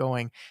to keep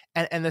going.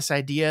 And this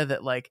idea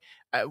that like,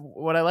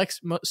 what I like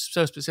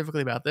so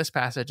specifically about this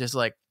passage is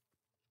like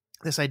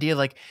this idea,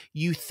 like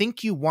you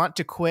think you want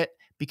to quit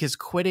because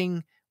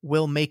quitting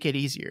will make it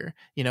easier.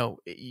 You know,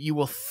 you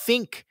will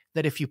think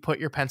that if you put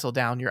your pencil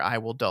down, your eye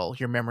will dull,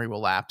 your memory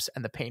will lapse,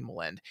 and the pain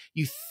will end.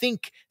 You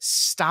think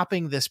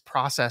stopping this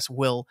process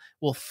will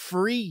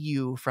free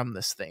you from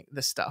this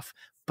stuff,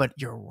 but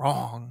you're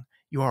wrong.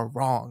 You are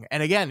wrong.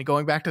 And again,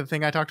 going back to the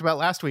thing I talked about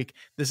last week,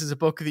 this is a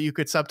book that you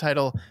could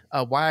subtitle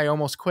 "Why I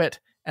Almost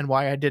Quit and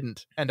Why I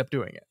Didn't End Up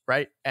Doing It."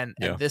 Right? And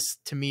this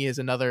to me is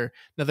another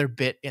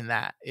bit in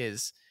that,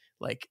 is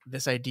like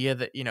this idea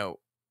that, you know,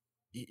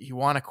 you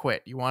want to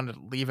quit, you want to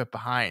leave it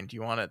behind,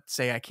 you want to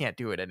say I can't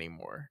do it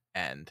anymore,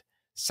 and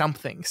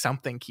something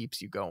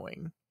keeps you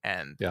going.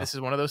 And this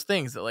is one of those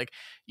things that like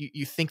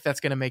you think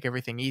that's going to make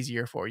everything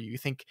easier for you. You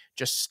think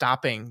just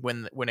stopping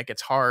when it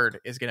gets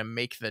hard is going to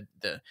make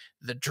the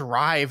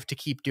drive to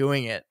keep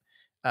doing it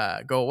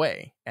go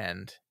away,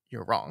 and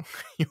you're wrong.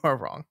 You are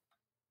wrong.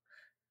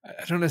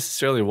 I don't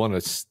necessarily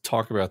want to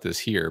talk about this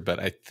here, but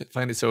I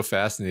find it so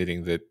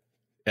fascinating that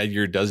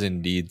Edgar does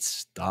indeed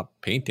stop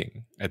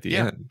painting at the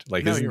end.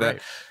 Like, isn't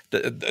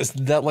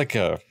that like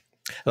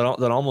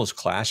that almost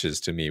clashes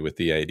to me with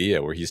the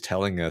idea where he's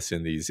telling us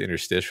in these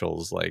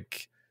interstitials,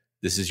 like,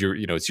 this is your,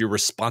 you know, it's your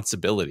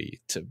responsibility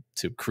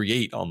to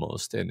create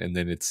almost. And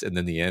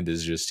then the end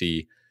is just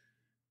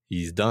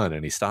he's done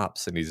and he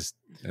stops and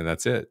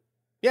that's it.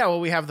 Yeah. Well,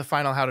 we have the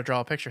final how to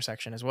draw a picture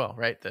section as well,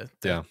 right?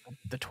 The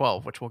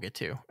 12, which we'll get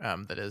to,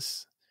 that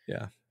is,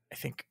 I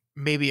think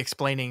maybe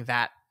explaining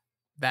that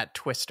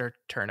twist or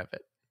turn of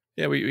it.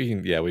 Yeah, we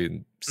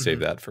can save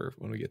that for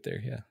when we get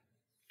there. Yeah.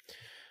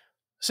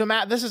 So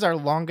Matt, this is our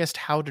longest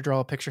how to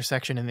draw a picture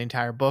section in the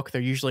entire book. They're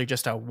usually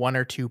just a 1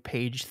 or 2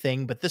 page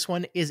thing, but this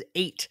one is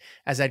 8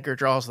 as Edgar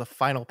draws the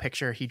final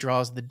picture. He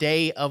draws the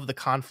day of the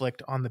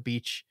conflict on the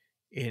beach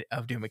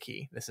of Duma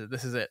Key. This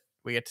is it.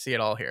 We get to see it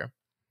all here.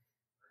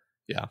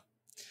 Yeah.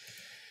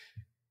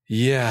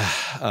 Yeah.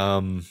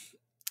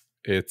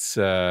 It's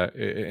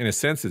in a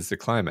sense it's the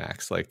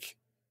climax. Like,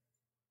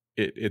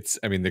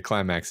 I mean, the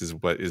climax is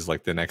what is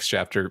like the next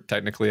chapter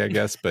technically, I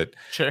guess, but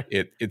sure.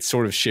 It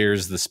sort of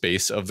shares the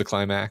space of the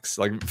climax.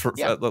 Like,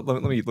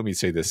 let me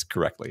say this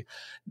correctly.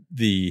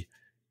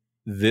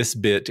 This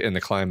bit and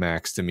the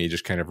climax to me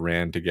just kind of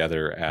ran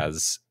together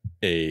as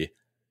a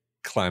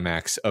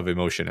climax of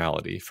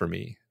emotionality for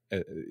me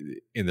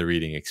in the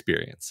reading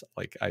experience.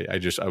 Like I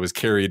was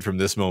carried from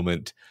this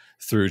moment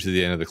through to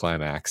the end of the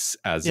climax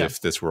as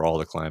if this were all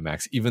the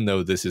climax, even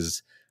though this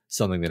is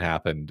something that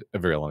happened a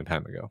very long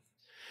time ago.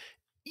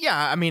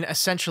 Yeah, I mean,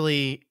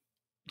 essentially,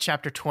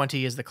 chapter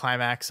 20 is the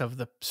climax of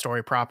the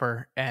story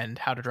proper, and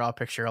How to Draw a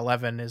Picture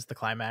 11 is the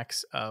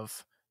climax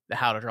of the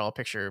How to Draw a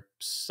Picture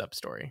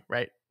sub-story,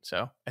 right?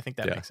 So I think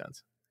that makes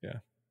sense. Yeah.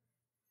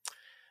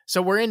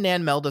 So we're in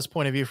Nan Melda's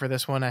point of view for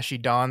this one as she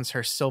dons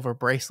her silver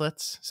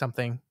bracelets,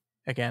 something,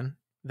 again,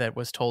 that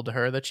was told to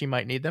her that she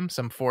might need them,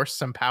 some force,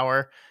 some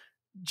power,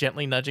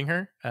 gently nudging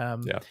her.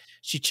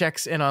 She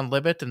checks in on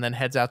Libet and then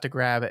heads out to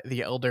grab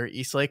the elder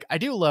Eastlake. I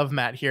do love,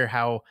 Matt, here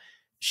how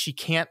she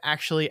can't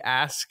actually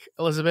ask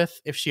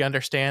Elizabeth if she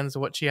understands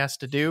what she has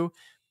to do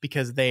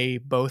because they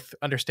both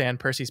understand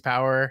Percy's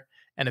power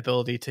and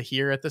ability to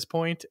hear at this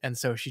point. And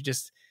so she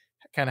just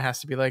kind of has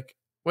to be like,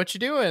 what you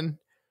doing?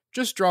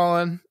 Just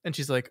drawing. And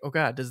she's like, oh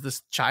God, does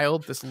this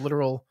child, this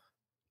literal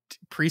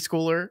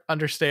preschooler,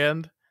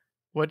 understand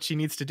what she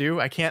needs to do?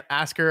 I can't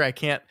ask her. I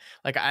can't,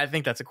 like, I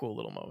think that's a cool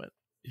little moment.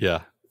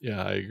 Yeah.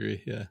 Yeah, I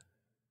agree. Yeah.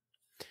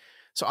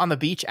 So on the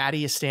beach,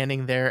 Addie is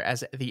standing there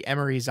as the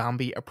Emery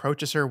zombie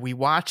approaches her. We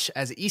watch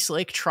as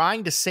Eastlake,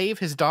 trying to save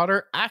his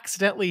daughter,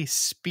 accidentally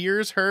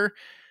spears her,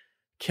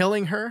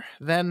 killing her.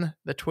 Then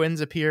the twins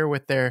appear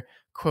with their,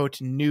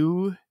 quote,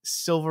 new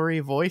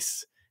silvery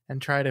voice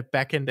and try to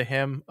beckon to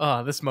him.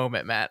 Oh, this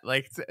moment, Matt,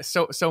 like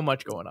so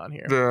much going on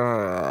here.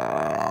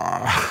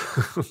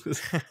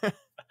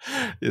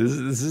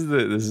 This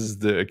is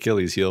the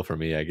Achilles heel for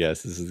me, I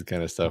guess. This is the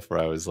kind of stuff where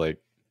I was like,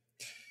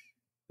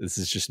 this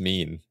is just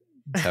mean.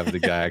 Have the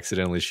guy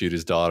accidentally shoot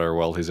his daughter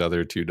while his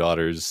other 2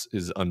 daughters,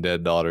 his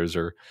undead daughters,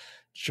 are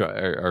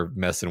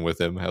messing with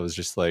him. I was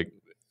just like,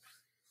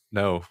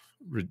 no.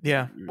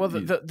 Yeah. Well,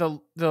 the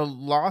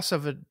loss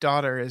of a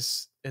daughter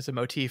is a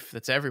motif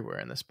that's everywhere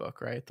in this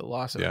book, right? The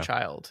loss of a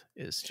child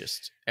is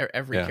just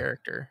every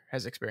character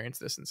has experienced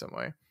this in some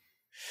way.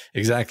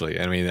 Exactly.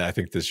 I mean, I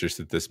think this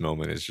just at this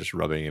moment is just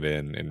rubbing it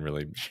in and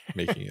really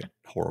making it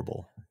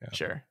horrible.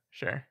 Yeah.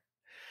 Sure.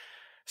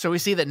 So we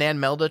see that Nan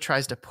Melda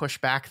tries to push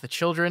back the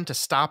children to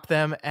stop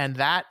them, and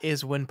that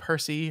is when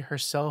Percy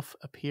herself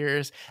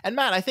appears. And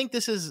Matt, I think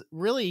this is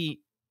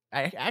really,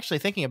 actually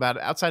thinking about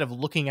it, outside of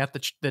looking at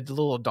the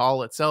little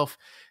doll itself,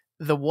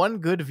 the one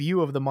good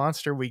view of the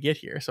monster we get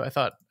here. So I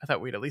thought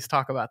we'd at least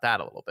talk about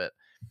that a little bit.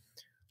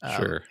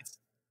 Sure.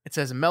 It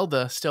says,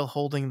 Melda, still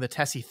holding the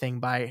Tessie thing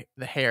by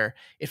the hair.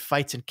 It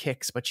fights and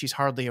kicks, but she's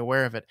hardly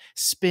aware of it,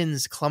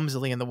 spins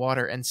clumsily in the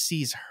water and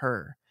sees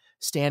her,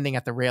 standing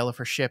at the rail of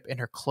her ship in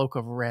her cloak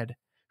of red.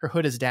 Her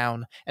hood is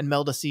down, and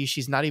Melda sees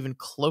she's not even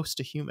close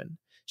to human.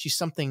 She's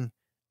something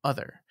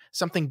other,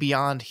 something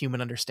beyond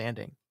human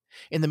understanding.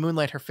 In the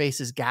moonlight, her face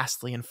is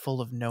ghastly and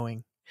full of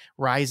knowing.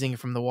 Rising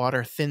from the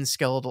water, thin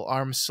skeletal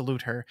arms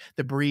salute her.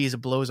 The breeze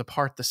blows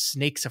apart the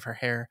snakes of her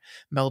hair.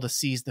 Melda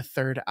sees the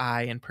third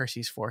eye in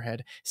Percy's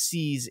forehead,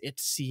 sees it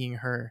seeing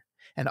her,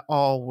 and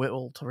all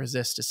will to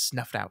resist is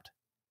snuffed out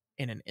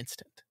in an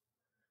instant.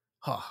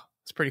 Oh,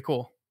 it's pretty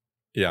cool.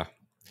 Yeah.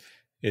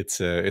 It's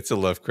a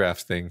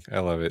Lovecraft thing. I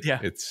love it. Yeah.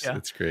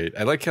 It's great.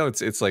 I like how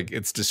it's like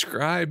it's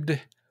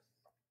described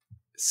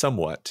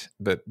somewhat,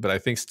 but I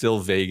think still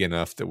vague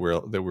enough that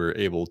we're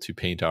able to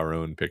paint our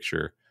own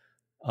picture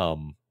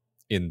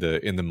in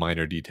the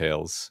minor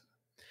details.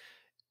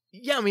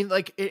 Yeah, I mean,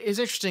 like, it's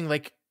interesting,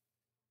 like,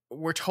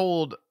 we're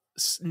told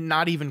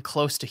not even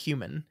close to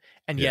human,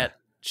 and yet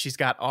she's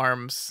got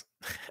arms,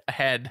 a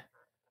head,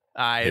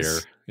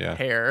 eyes,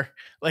 hair.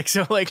 Like,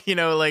 so, like, you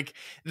know, like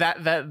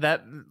that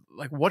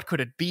like, what could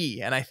it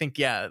be? And I think,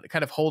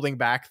 kind of holding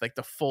back like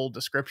the full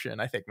description,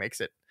 I think makes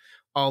it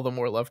all the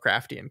more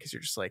Lovecraftian, because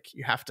you're just like,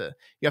 you have to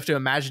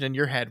imagine in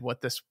your head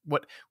what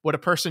a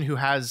person who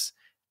has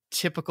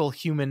typical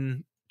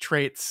human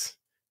traits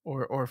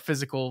or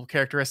physical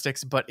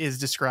characteristics, but is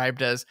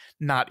described as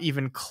not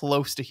even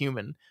close to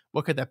human.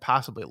 What could that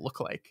possibly look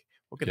like?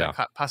 What could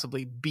that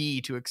possibly be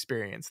to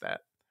experience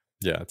that?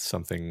 Yeah, it's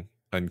something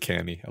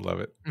uncanny. I love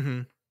it.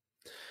 Mm-hmm.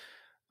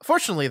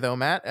 Fortunately, though,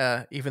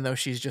 Matt, even though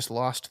she's just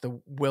lost the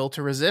will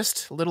to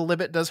resist, Little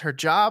Libbet does her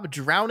job,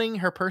 drowning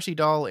her Percy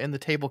doll in the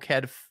table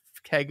keg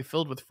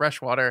filled with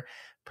fresh water.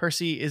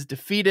 Percy is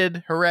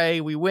defeated.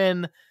 Hooray, we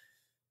win.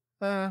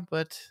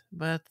 But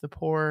the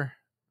poor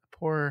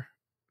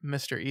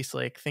Mr.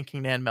 Eastlake,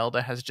 thinking Nan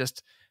Melda has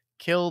just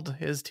killed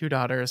his two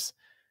daughters,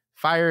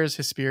 fires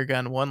his spear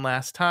gun one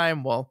last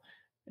time while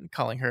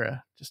calling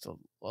her just a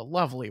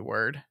lovely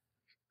word,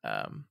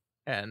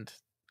 and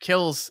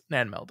kills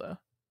Nan Melda.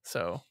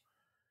 So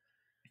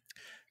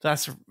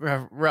that's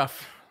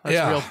rough.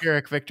 That's real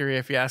Pyrrhic victory,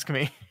 if you ask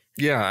me.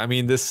 Yeah, I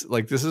mean, this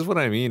is what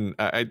I mean.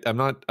 I'm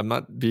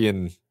not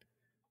being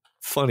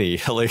funny.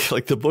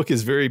 Like the book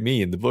is very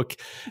mean. The book,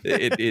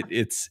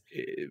 it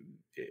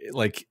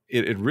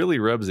really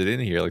rubs it in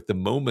here. Like the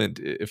moment,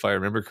 if I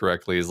remember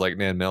correctly, is like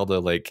Nan Melda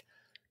like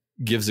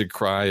gives a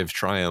cry of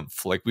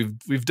triumph. Like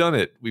we've done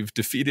it. We've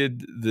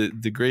defeated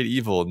the great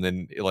evil, and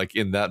then like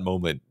in that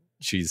moment,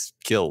 she's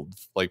killed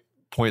like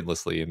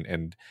pointlessly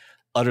and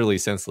utterly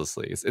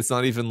senselessly. It's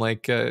not even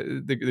like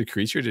the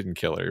creature didn't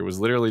kill her. It was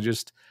literally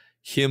just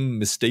him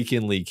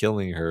mistakenly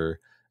killing her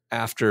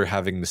after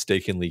having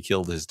mistakenly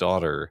killed his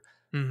daughter,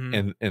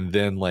 and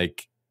then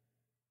like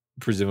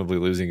presumably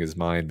losing his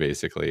mind.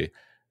 Basically,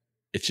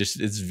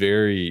 it's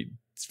very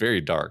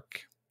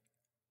dark.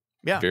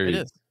 Yeah, very, it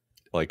is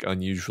like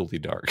unusually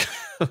dark.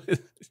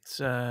 It's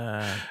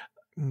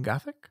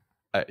gothic.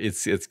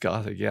 It's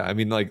gothic. Yeah, I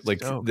mean, like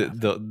so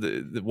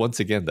the once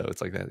again though,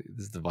 it's like that.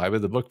 This is the vibe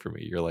of the book for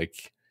me. You're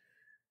like,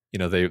 you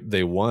know,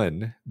 they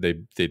won.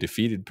 They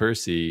defeated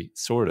Percy,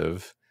 sort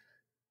of.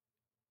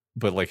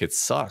 But like it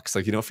sucks.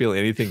 Like you don't feel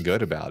anything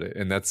good about it,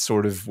 and that's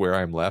sort of where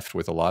I'm left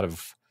with a lot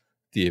of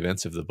the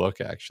events of the book.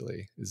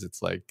 Actually, is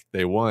it's like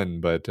they won,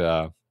 but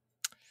God,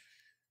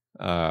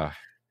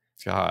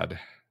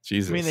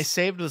 Jesus. I mean, they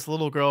saved this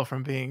little girl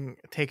from being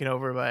taken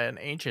over by an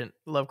ancient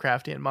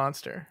Lovecraftian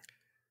monster.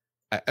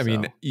 I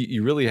mean,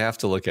 you really have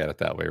to look at it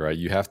that way, right?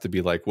 You have to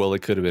be like, well,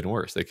 it could have been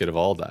worse. They could have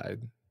all died,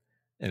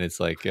 and it's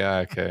like,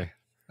 yeah, okay,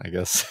 I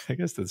guess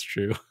that's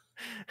true.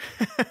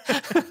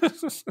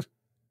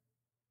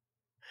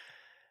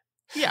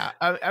 Yeah,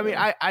 I mean,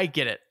 I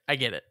get it.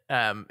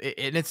 And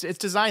it's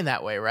designed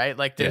that way, right?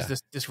 Like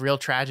there's this real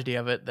tragedy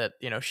of it that,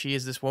 you know, she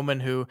is this woman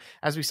who,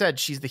 as we said,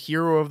 she's the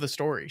hero of the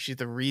story. She's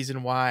the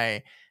reason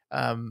why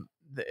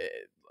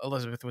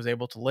Elizabeth was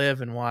able to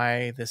live and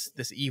why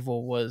this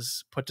evil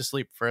was put to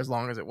sleep for as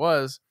long as it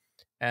was.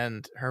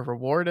 And her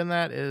reward in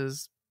that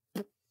is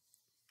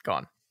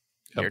gone.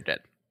 You're dead.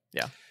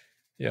 Yeah.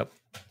 Yep.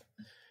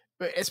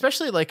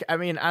 Especially like, I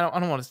mean, I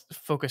don't want to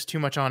focus too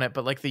much on it,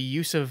 but like the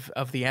use of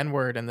the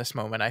N-word in this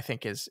moment, I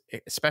think is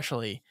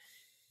especially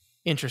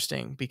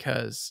interesting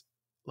because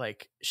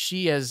like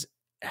she has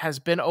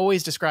been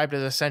always described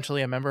as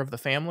essentially a member of the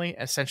family,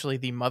 essentially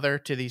the mother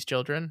to these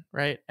children.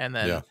 Right. And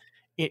then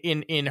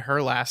in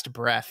her last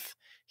breath,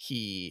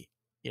 he,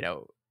 you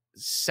know,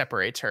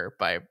 separates her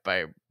by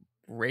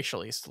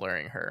racially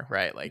slurring her.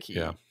 Right. Like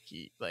he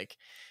like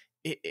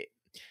it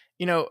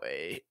you know,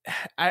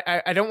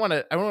 I don't want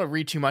to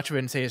read too much of it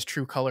and say his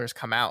true colors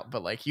come out,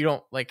 but like you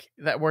don't like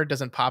that word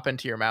doesn't pop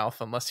into your mouth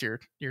unless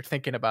you're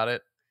thinking about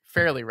it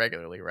fairly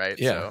regularly, right?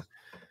 Yeah, so,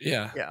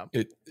 yeah.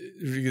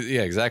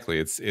 Exactly.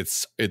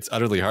 It's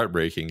utterly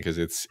heartbreaking because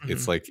it's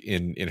like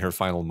in her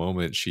final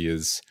moment, she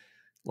is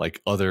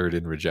like othered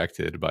and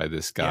rejected by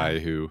this guy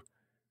who,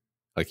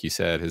 like you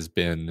said, has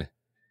been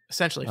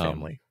essentially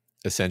family.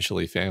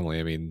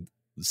 I mean,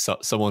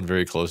 someone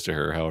very close to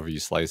her, however you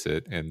slice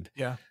it, and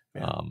you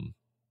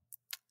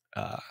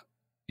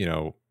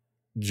know,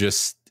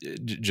 just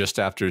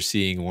after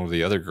seeing one of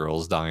the other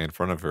girls die in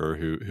front of her,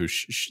 who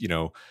you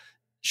know,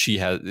 she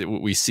has,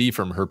 we see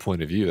from her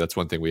point of view. That's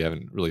one thing we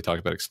haven't really talked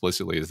about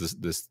explicitly, is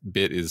this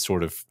bit is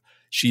sort of,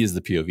 she is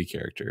the POV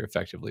character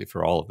effectively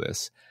for all of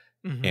this.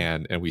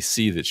 And we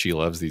see that she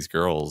loves these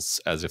girls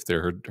as if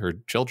they're her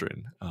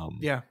children.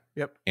 Yeah.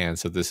 Yep. And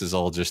so this is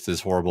all just as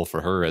horrible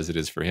for her as it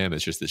is for him.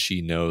 It's just that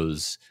she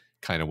knows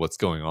kind of what's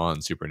going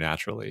on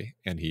supernaturally,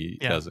 and he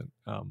doesn't.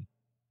 And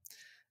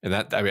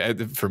that, I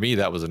mean, for me,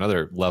 that was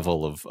another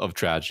level of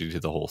tragedy to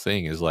the whole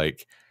thing, is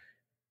like,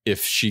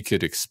 if she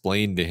could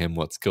explain to him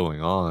what's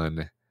going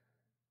on,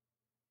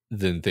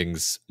 then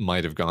things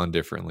might have gone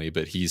differently,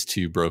 but he's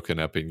too broken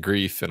up in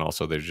grief. And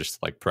also there's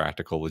just like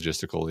practical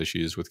logistical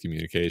issues with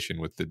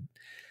communication with the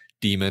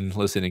demon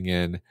listening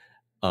in.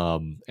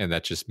 And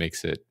that just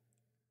makes it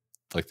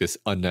like this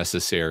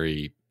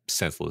unnecessary,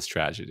 senseless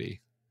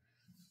tragedy.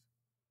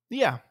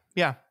 Yeah.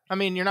 Yeah. I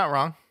mean, you're not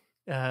wrong.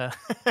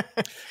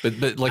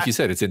 But like you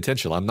said, it's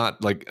intentional. I'm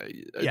not like,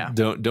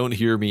 don't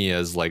hear me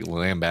as like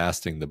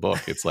lambasting the book.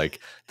 It's like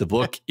the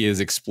book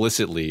is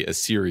explicitly a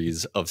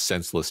series of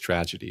senseless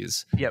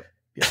tragedies. Yep.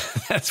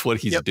 That's what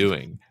he's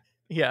doing.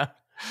 Yeah.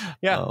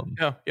 No,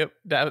 yep.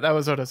 That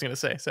was what I was going to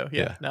say. So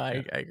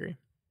I agree.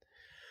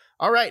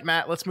 All right,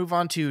 Matt, let's move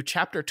on to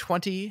chapter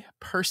 20,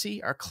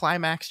 Percy. Our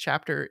climax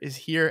chapter is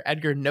here.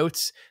 Edgar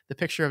notes the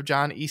picture of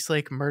John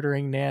Eastlake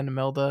murdering Nan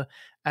Melda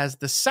as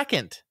the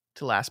second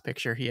to last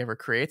picture he ever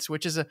creates,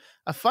 which is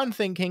a fun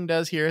thing King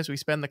does here as we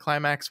spend the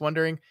climax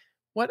wondering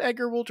what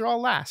Edgar will draw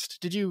last.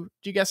 Did you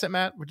guess it,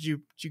 Matt? Did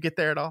you get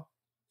there at all?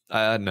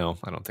 No,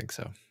 I don't think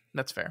so.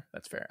 That's fair.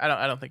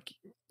 I don't think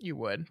you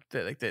would.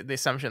 The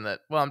assumption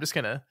that, well, I'm just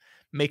gonna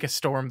make a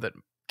storm that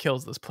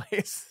kills this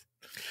place.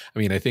 I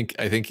mean, I think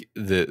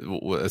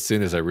that as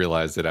soon as I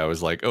realized that, I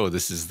was like, oh,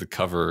 this is the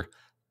cover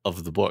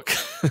of the book.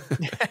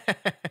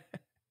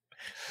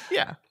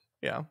 Yeah.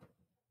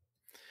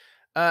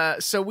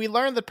 So we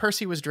learned that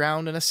Percy was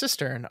drowned in a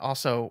cistern,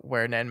 also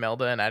where Nan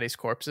Melda and Addie's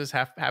corpses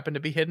happened to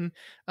be hidden.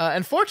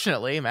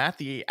 Unfortunately, Matt,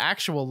 the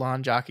actual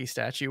lawn jockey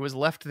statue was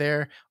left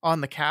there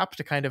on the cap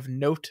to kind of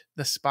note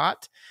the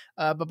spot.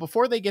 But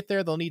before they get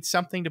there, they'll need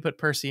something to put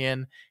Percy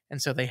in,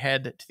 and so they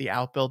head to the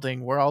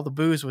outbuilding where all the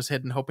booze was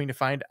hidden, hoping to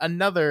find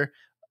another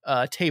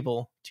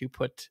table to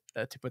put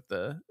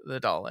the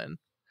doll in.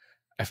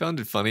 I found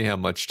it funny how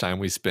much time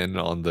we spend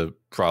on the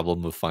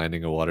problem of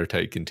finding a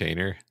watertight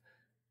container.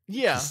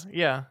 Yeah.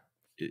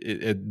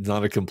 It's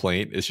not a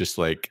complaint. It's just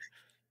like,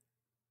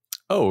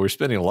 oh, we're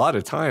spending a lot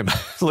of time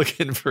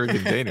looking for a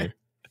container.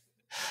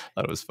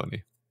 That was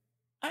funny.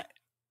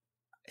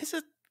 Is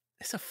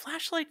a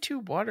flashlight too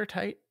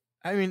watertight?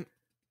 I mean,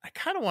 I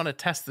kind of want to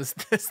test this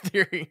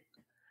theory.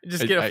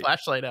 Just get a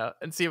flashlight out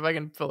and see if I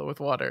can fill it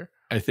with water.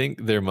 I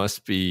think there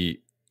must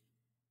be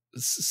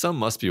some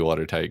must be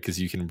watertight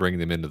because you can bring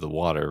them into the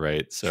water,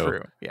 right? So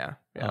true. Yeah.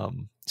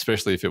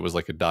 Especially if it was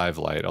like a dive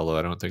light, although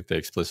I don't think they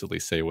explicitly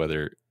say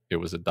whether it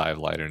was a dive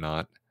light or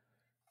not.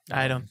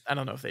 I don't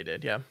know if they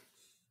did. Yeah.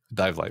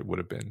 Dive light would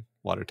have been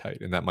watertight,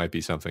 and that might be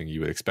something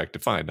you would expect to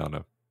find on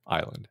an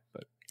island,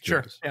 but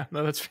sure. Yeah,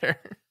 no, that's fair.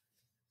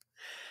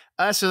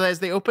 So as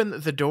they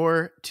open the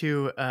door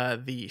to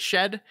the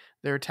shed,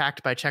 they're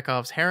attacked by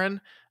Chekhov's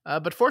heron.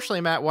 But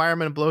fortunately, Matt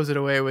Wireman blows it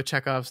away with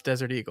Chekhov's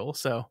Desert Eagle.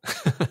 So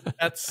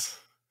that's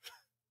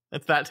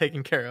that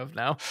taken care of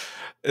now.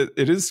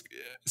 It is.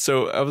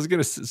 So I was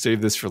going to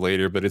save this for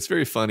later, but it's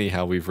very funny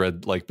how we've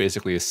read like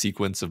basically a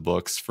sequence of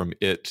books from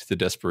It to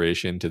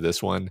Desperation to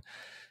this one,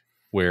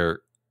 where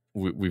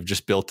we've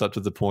just built up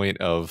to the point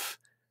of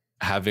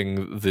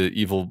having the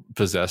evil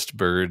possessed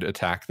bird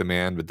attack the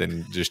man, but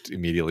then just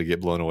immediately get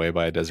blown away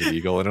by a desert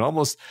eagle.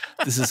 And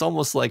this is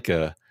almost like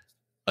a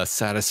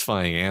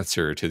satisfying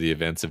answer to the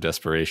events of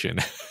Desperation.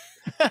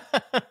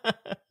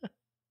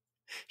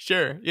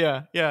 Sure.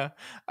 Yeah.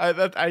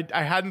 I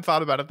hadn't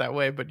thought about it that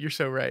way, but you're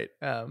so right.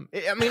 I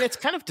mean, it's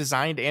kind of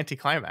designed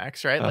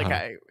anticlimax, right?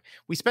 Like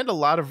we spend a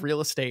lot of real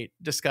estate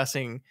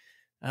discussing,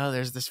 oh,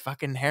 there's this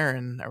fucking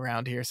heron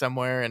around here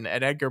somewhere. And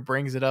Edgar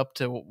brings it up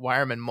to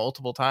Wireman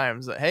multiple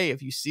times. That, hey,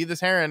 if you see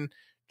this heron,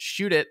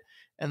 shoot it.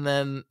 And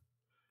then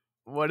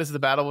what does the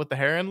battle with the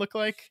heron look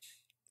like?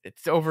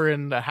 It's over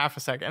in half a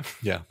second.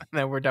 Yeah. And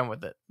then we're done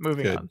with it.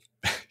 Moving on.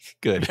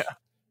 Good.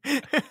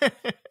 Yeah.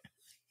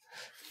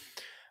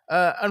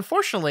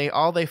 Unfortunately,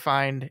 all they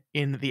find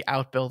in the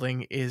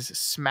outbuilding is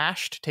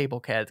smashed table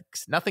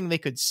kegs. Nothing they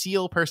could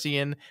seal Percy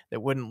in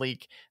that wouldn't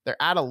leak.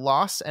 They're at a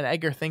loss, and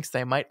Edgar thinks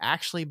they might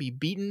actually be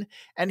beaten.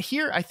 And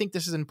here, I think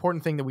this is an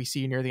important thing that we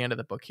see near the end of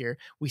the book here.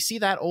 We see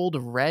that old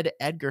red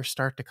Edgar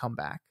start to come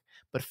back.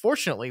 But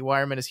fortunately,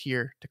 Wireman is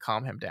here to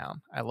calm him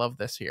down. I love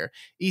this here.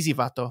 Easy,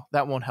 Vato.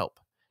 That won't help.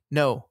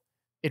 No,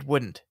 it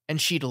wouldn't.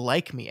 And she'd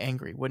like me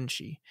angry, wouldn't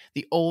she?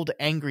 The old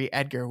angry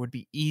Edgar would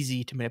be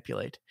easy to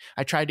manipulate.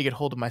 I tried to get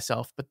hold of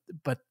myself,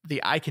 but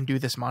the I can do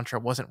this mantra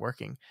wasn't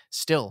working.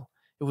 Still,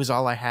 it was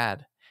all I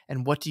had.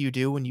 And what do you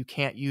do when you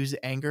can't use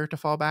anger to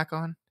fall back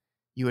on?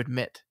 You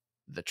admit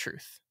the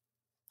truth.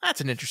 That's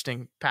an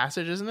interesting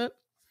passage, isn't it?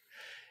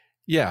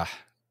 Yeah.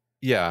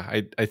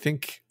 I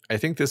think I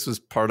think this was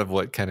part of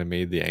what kind of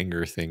made the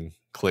anger thing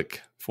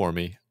click for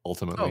me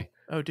ultimately.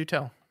 Oh, do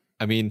tell.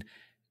 I mean,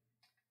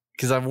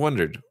 because I've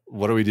wondered,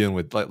 what are we doing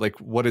with like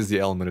what is the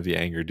element of the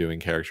anger doing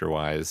character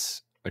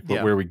wise? Like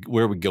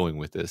where are we going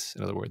with this?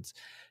 In other words,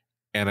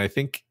 and I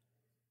think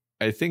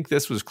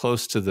this was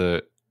close to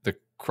the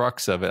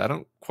crux of it. I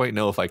don't quite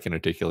know if I can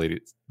articulate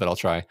it, but I'll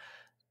try.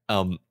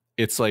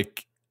 It's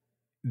like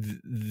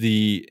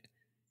the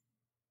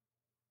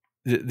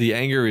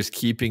anger is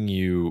keeping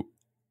you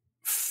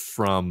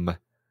from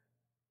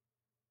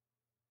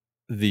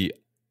the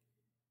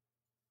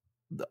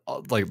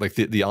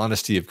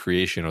honesty of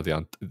creation, or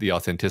the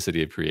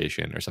authenticity of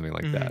creation, or something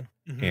like that.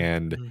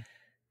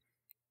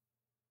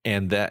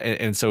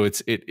 And so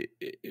it's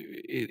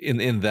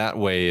in that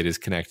way it is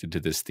connected to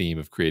this theme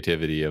of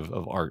creativity, of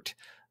art.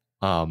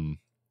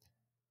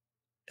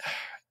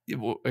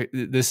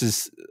 This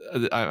is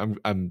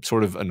I'm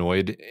sort of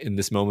annoyed in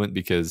this moment,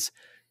 because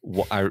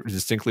I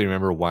distinctly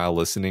remember while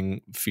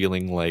listening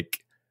feeling like,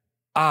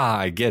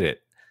 I get it,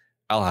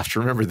 I'll have to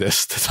remember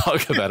this to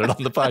talk about it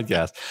on the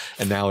podcast.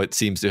 And now it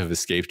seems to have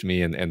escaped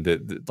me, and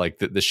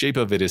the shape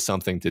of it is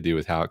something to do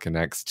with how it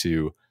connects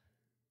to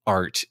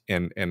art,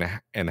 and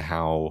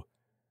how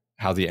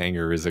the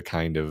anger is a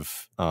kind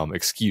of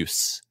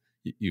excuse,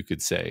 you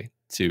could say,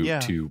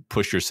 to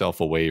push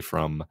yourself away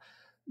from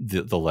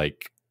the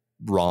like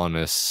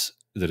rawness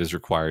that is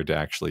required to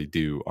actually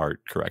do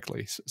art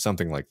correctly,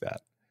 something like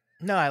that.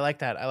 No, I like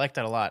that. I like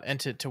that a lot. And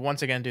to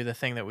once again do the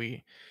thing that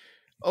we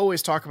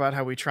always talk about,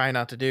 how we try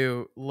not to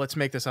do. Let's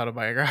make this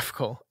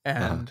autobiographical,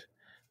 and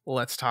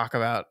let's talk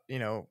about,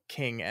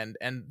 King and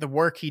the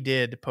work he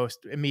did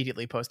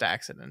immediately post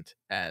accident,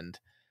 and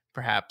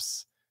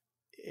perhaps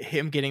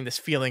him getting this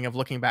feeling of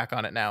looking back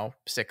on it now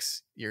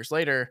 6 years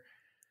later.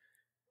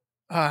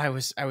 I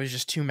was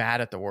just too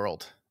mad at the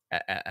world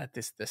at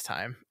this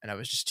time, and I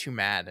was just too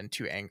mad and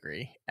too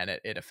angry, and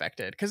it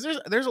affected, because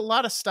there's a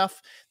lot of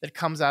stuff that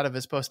comes out of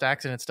his post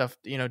accident stuff,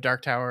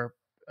 Dark Tower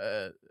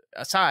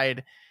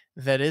aside,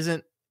 that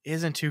isn't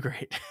too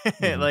great.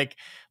 like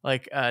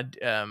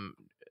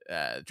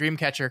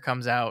Dreamcatcher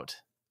comes out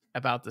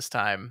about this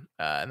time,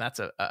 and that's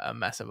a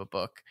mess of a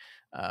book.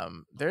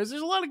 There's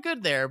a lot of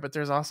good there, but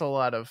there's also a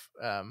lot of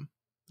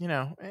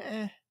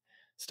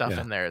stuff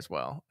in there as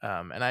well.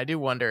 And I do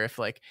wonder if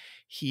like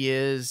he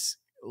is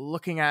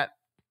looking at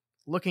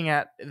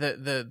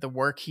the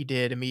work he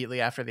did immediately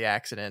after the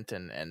accident,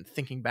 and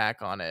thinking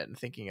back on it, and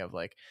thinking of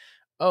like,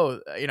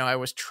 I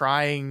was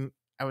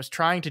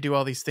trying to do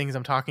all these things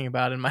I'm talking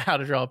about in my how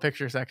to draw a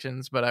picture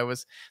sections, but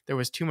there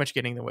was too much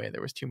getting in the way.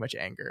 There was too much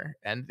anger.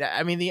 And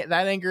that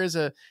anger is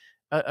a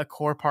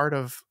core part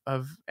of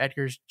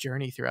Edgar's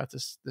journey throughout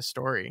this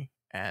story,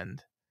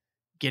 and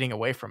getting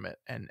away from it,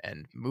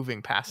 and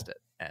moving past it.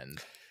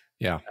 And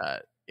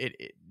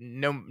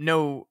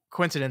no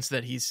coincidence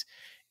that he's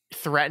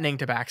threatening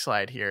to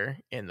backslide here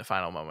in the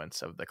final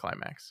moments of the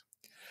climax.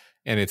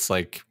 And it's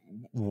like,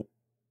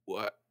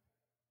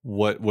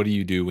 what do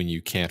you do when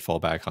you can't fall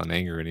back on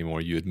anger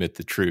anymore? You admit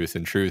the truth,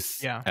 and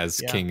truth,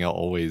 as King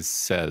always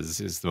says,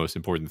 is the most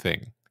important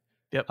thing.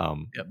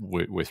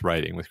 With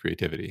writing, with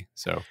creativity.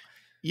 So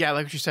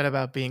like what you said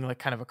about being like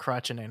kind of a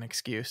crutch and an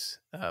excuse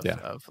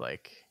of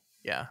like,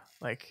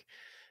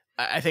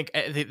 I think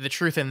the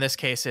truth in this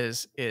case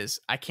is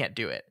I can't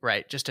do it,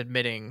 right? Just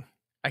admitting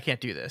I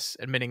can't do this,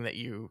 admitting that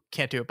you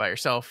can't do it by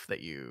yourself, that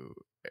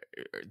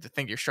the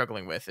thing you're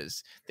struggling with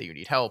is that you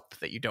need help,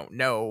 that you don't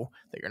know,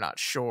 that you're not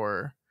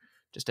sure.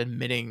 Just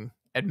admitting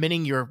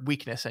your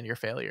weakness and your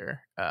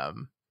failure,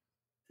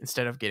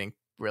 instead of getting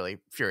really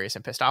furious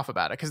and pissed off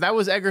about it. Because that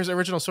was Edgar's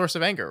original source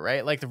of anger,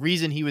 right? Like the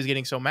reason he was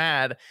getting so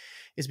mad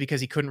is because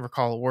he couldn't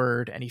recall a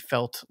word, and he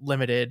felt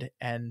limited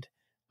and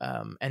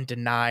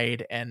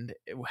denied, and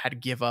had to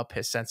give up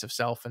his sense of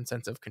self and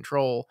sense of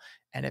control,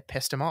 and it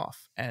pissed him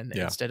off. And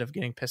instead of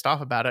getting pissed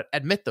off about it,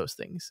 admit those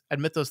things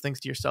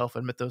to yourself,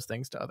 admit those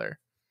things to other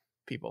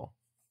people.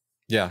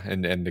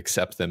 And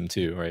accept them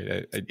too,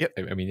 right?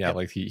 I mean,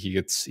 like he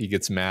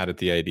gets mad at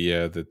the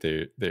idea that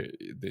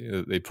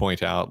they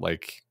point out,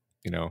 like,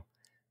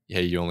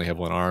 hey, you only have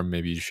one arm,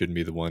 maybe you shouldn't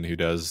be the one who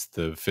does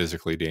the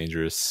physically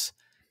dangerous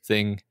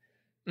thing.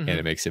 And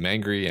it makes him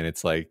angry, and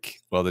it's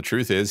like, well, the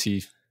truth is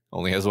he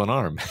only has one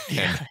arm.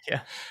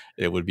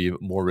 It would be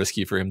more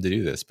risky for him to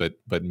do this, but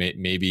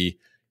maybe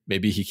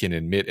he can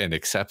admit and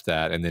accept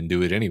that, and then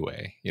do it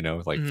anyway.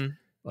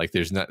 Like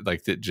there's not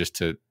like that, just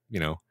to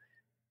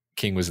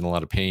King was in a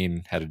lot of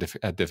pain, had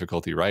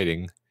difficulty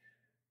writing.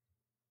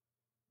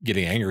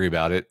 Getting angry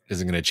about it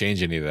isn't going to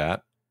change any of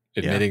that.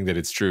 Admitting that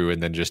it's true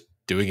and then just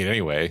doing it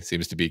anyway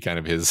seems to be kind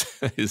of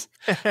his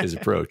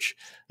approach.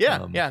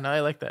 No,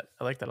 I like that.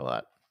 I like that a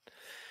lot.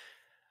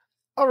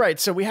 All right,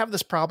 so we have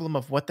this problem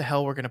of what the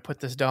hell we're going to put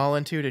this doll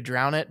into to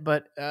drown it,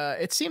 but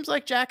it seems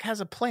like Jack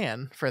has a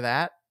plan for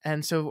that,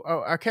 and so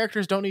our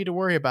characters don't need to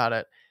worry about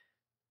it.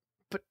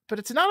 But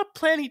it's not a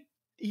plan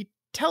he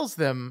tells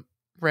them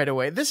right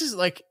away. This is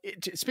like,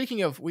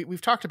 speaking of,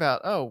 we've talked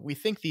about, we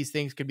think these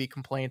things could be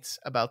complaints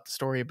about the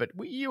story, but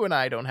you and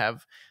I don't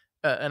have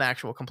an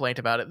actual complaint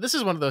about it. This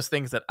is one of those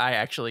things that I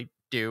actually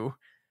do.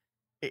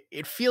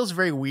 It feels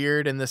very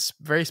weird in this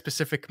very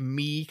specific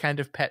me kind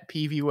of pet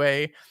peevey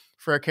way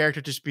for a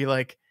character to just be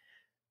like,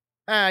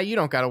 you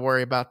don't got to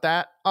worry about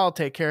that. I'll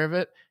take care of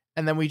it.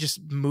 And then we just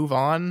move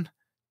on.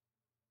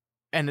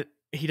 And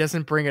he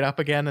doesn't bring it up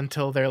again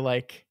until they're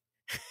like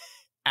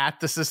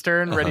at the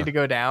cistern ready to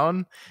go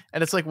down.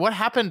 And it's like, what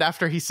happened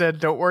after he said,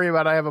 don't worry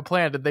about it, I have a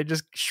plan? Did they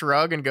just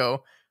shrug and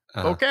go,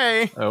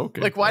 okay.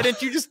 Like, why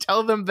didn't you just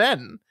tell them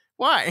then?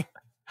 Why?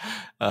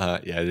 Yeah,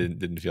 it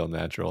didn't feel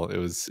natural.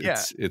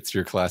 It's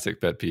your classic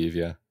pet peeve.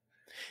 Yeah.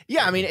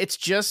 I mean, it's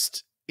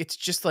just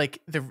like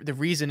the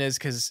reason is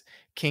because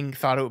King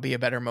thought it would be a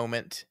better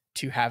moment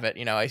to have it,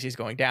 as he's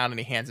going down and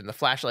he hands him the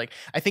flashlight.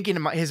 I think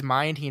in his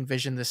mind he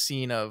envisioned the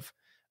scene of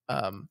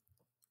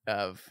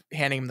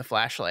handing him the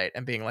flashlight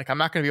and being like, I'm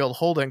not going to be able to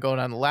hold it and go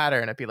down the ladder.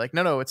 And it'd be like,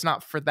 no, it's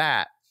not for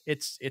that.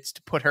 It's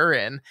to put her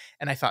in.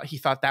 And he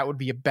thought that would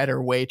be a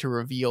better way to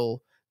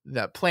reveal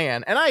that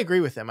plan. And I agree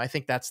with him. I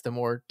think that's the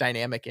more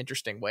dynamic,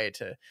 interesting way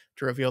to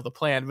reveal the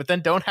plan. But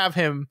then don't have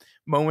him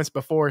moments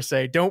before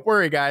say, don't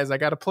worry, guys, I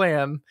got a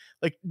plan.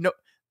 Like, no,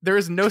 there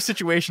is no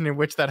situation in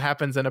which that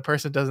happens and a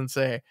person doesn't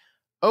say,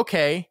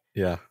 okay,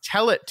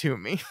 tell it to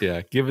me.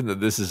 Yeah, given that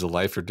this is a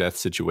life or death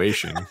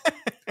situation,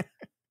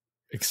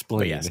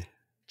 explain. Yes,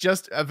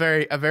 just a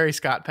very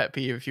Scott pet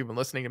peeve. If you've been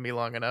listening to me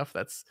long enough,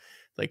 that's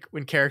like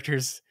when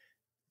characters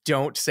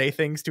don't say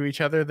things to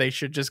each other, they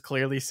should just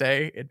clearly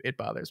say. It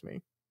bothers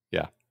me.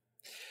 Yeah,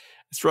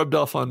 it's rubbed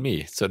off on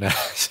me, so now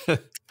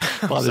it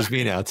bothers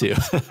me now too.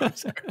 I'm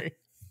sorry.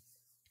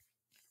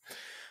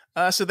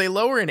 So they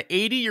lower an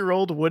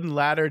 80-year-old wooden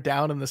ladder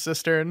down in the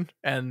cistern,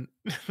 and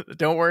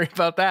don't worry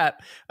about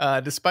that.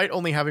 Despite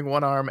only having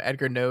one arm,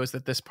 Edgar knows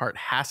that this part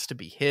has to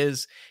be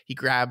his. He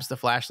grabs the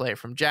flashlight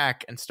from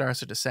Jack and starts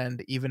to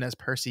descend, even as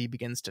Percy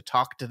begins to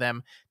talk to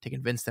them to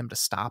convince them to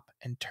stop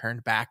and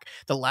turn back.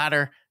 The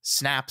ladder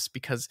snaps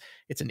because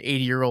it's an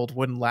 80-year-old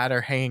wooden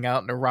ladder hanging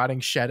out in a rotting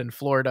shed in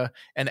Florida,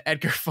 and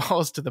Edgar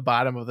falls to the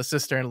bottom of the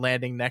cistern,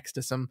 landing next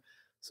to some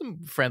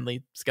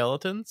friendly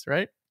skeletons,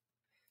 right?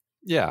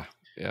 Yeah.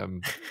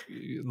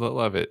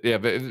 Love it. Yeah,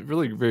 but it's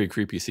really very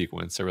creepy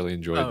sequence. I really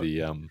enjoyed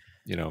the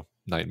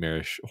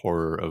nightmarish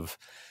horror of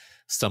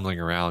stumbling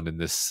around in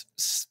this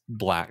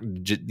black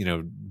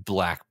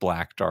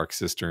dark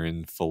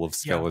cistern full of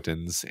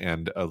skeletons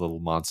and a little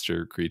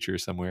monster creature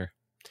somewhere.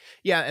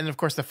 Yeah, and of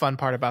course the fun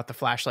part about the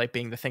flashlight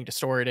being the thing to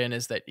store it in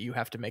is that you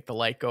have to make the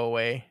light go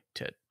away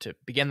to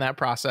begin that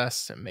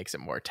process. It makes it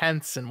more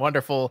tense and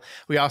wonderful.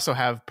 We also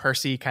have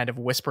Percy kind of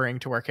whispering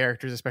to our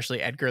characters, especially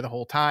Edgar, the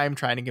whole time,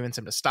 trying to convince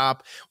him to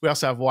stop. We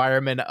also have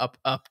Wireman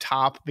up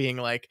top being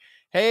like,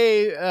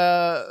 hey,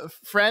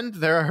 friend,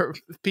 there are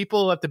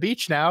people at the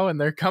beach now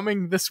and they're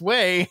coming this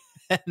way.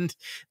 And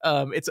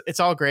it's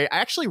all great. I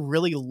actually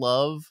really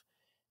love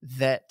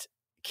that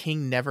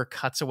King never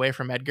cuts away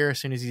from Edgar as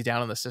soon as he's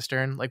down in the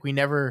cistern. Like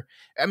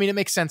it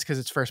makes sense because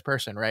it's first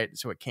person, right?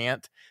 So it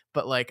can't,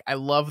 but like, I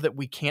love that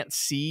we can't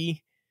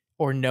see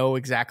or know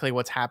exactly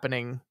what's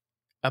happening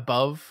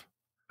above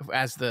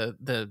as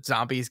the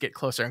zombies get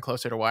closer and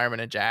closer to Wireman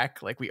and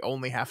Jack. Like, we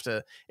only have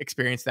to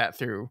experience that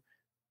through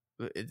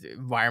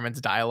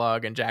Wireman's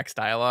dialogue and Jack's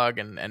dialogue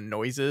and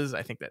noises.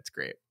 I think that's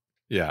great.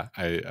 Yeah,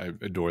 I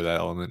adore that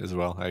element as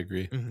well. I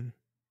agree. Mm-hmm.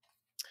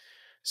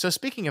 So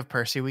speaking of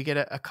Percy, we get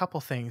a couple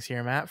things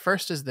here, Matt.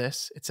 First is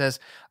this. It says,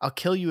 I'll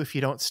kill you if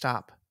you don't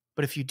stop.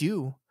 But if you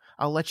do,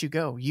 I'll let you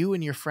go. You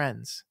and your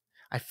friends.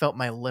 I felt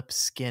my lips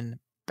skin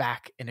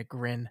back in a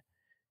grin.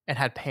 And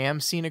had Pam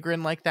seen a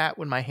grin like that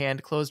when my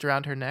hand closed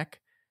around her neck?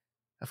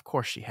 Of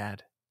course she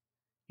had.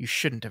 You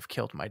shouldn't have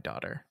killed my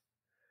daughter.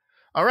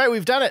 All right,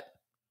 we've done it.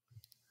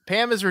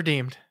 Pam is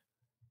redeemed.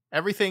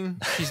 Everything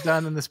she's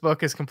done in this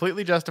book is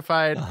completely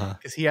justified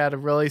because he had a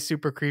really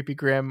super creepy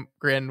grin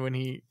when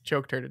he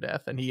choked her to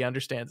death, and he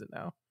understands it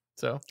now.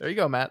 So there you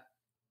go, Matt.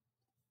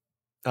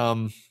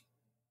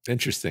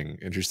 Interesting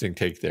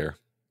take there.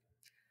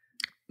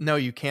 No,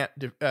 you can't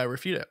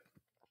refute it.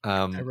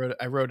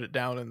 I wrote it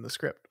down in the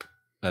script.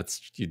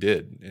 You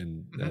did,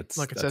 and that's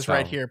look. It says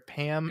right here,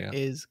 Pam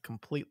is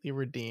completely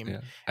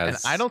redeemed, and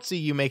I don't see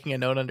you making a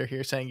note under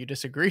here saying you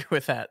disagree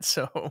with that.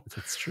 So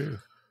that's true.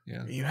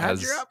 Yeah, you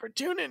had your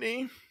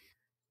opportunity.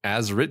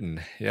 As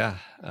written, yeah.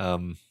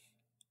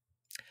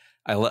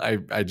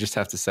 I just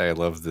have to say I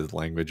love the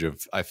language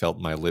of I felt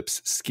my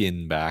lips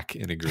skin back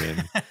in a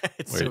grin.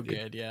 It's so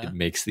good, yeah. It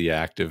makes the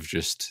act of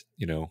just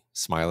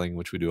smiling,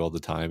 which we do all the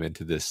time,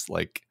 into this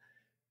like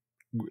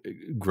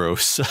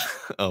gross,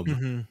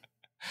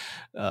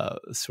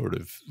 sort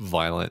of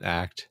violent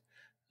act.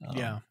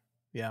 Yeah.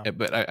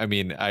 But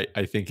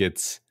I think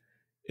it's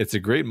a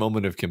great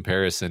moment of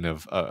comparison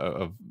of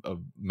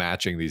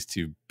matching these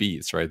two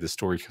beats, right? The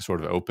story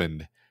sort of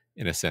opened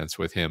in a sense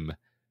with him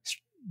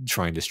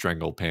trying to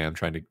strangle Pam,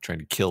 trying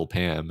to kill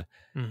Pam,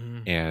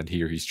 and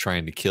here he's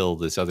trying to kill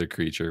this other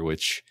creature,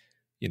 which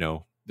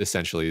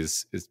essentially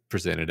is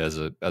presented as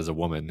a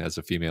woman, as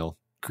a female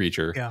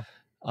creature. Yeah.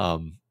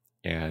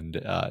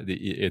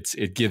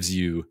 It gives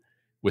you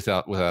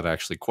without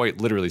actually quite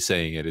literally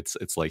saying it,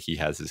 it's like he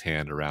has his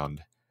hand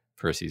around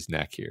Percy's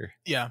neck here.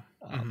 Yeah.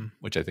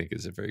 which I think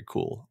is a very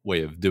cool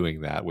way of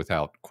doing that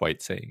without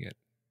quite saying it.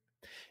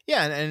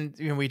 Yeah,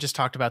 and we just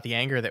talked about the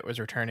anger that was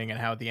returning and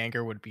how the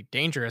anger would be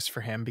dangerous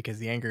for him because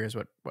the anger is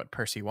what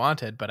Percy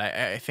wanted. But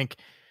I think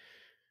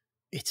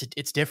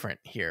it's different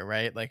here,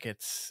 right? Like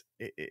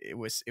it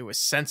was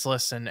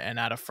senseless and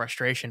out of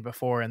frustration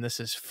before, and this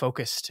is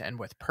focused and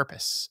with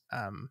purpose.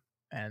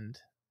 And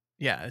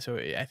yeah, so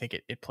I think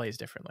it plays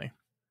differently.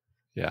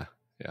 Yeah.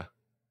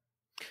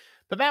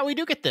 But Matt, we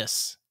do get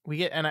this. We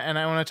get, and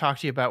I want to talk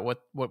to you about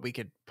what we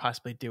could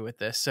possibly do with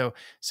this. So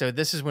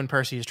this is when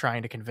Percy is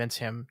trying to convince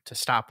him to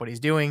stop what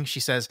he's doing. She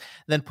says,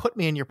 "Then put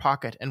me in your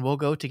pocket and we'll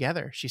go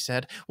together." She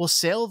said, "We'll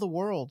sail the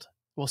world.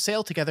 We'll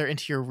sail together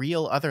into your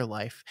real other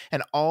life,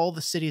 and all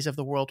the cities of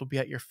the world will be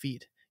at your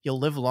feet. You'll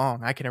live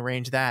long. I can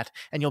arrange that.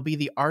 And you'll be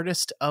the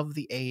artist of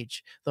the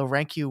age. They'll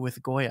rank you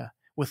with Goya,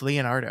 with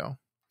Leonardo."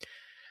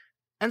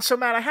 And so,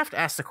 Matt, I have to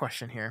ask the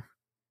question here.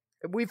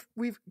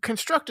 We've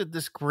constructed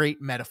this great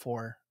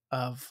metaphor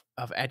of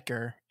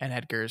Edgar and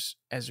Edgar's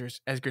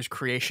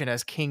creation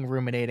as king,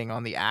 ruminating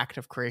on the act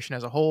of creation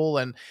as a whole,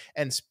 and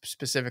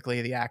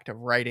specifically the act of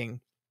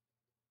writing.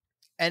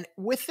 And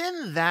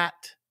within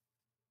that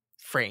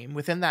frame,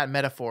 within that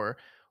metaphor,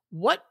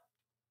 what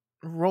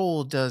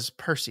role does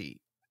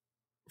Percy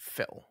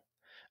fill?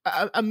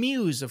 A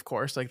muse, of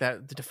course, like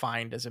that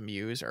defined as a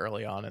muse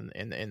early on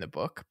in the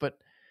book, but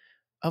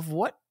of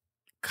what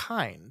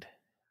kind?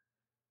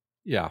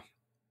 Yeah,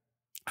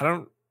 I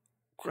don't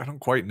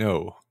quite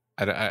know.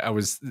 I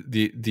was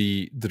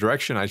the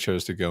direction I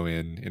chose to go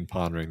in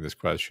pondering this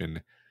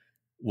question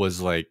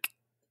was like,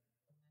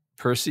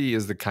 Percy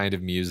is the kind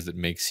of muse that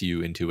makes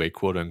you into a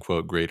quote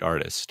unquote great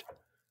artist,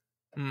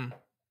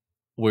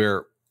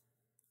 where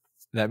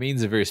that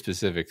means a very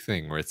specific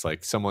thing, where it's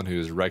like someone who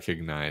is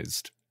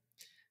recognized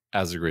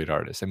as a great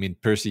artist. I mean,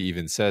 Percy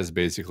even says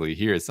basically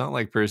here, it's not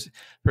like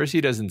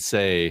Percy doesn't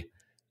say,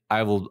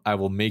 I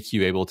will make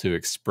you able to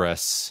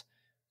express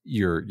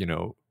your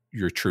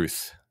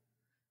truth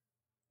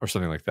or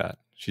something like that.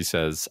 She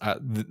says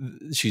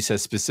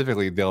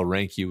specifically, they'll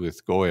rank you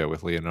with Goya,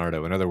 with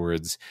Leonardo. In other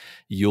words,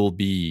 you'll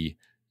be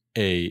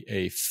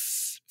a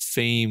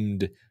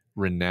famed,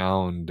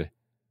 renowned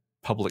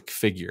public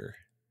figure.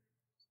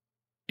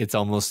 It's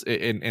almost,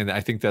 and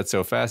I think that's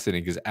so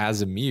fascinating because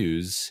as a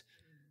muse,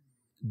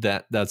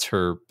 that's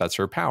her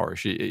power.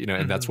 She,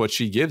 and that's what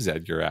she gives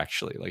Edgar,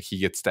 actually. Like, he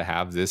gets to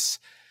have this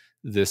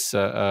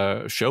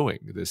showing,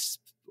 this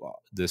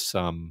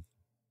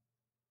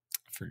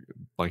for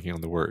blanking on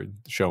the word,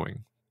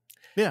 showing,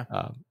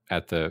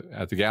 at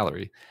the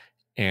gallery,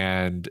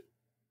 and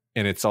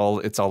it's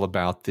all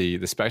about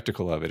the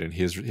spectacle of it, and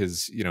his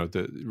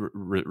the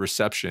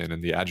reception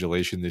and the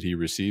adulation that he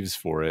receives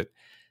for it.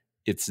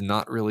 It's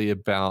not really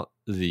about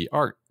the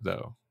art,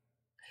 though.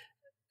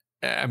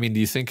 I mean, do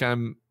you think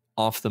I'm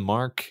off the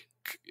mark?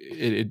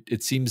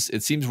 It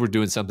seems we're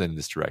doing something in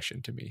this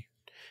direction to me.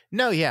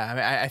 No, yeah, I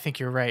mean, I think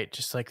you're right.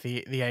 Just like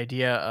the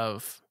idea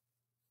of,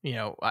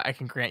 I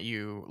can grant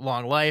you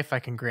long life, I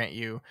can grant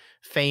you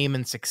fame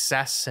and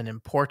success and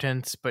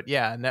importance, but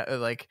yeah,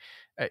 like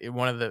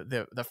one of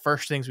the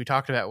first things we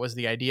talked about was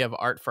the idea of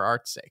art for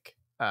art's sake,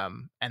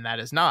 and that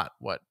is not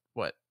what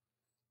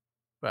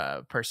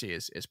Percy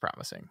is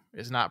promising.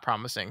 Is not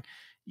promising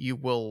you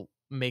will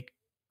make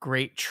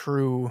great,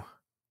 true,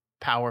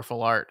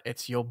 powerful art.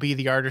 It's you'll be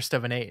the artist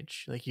of an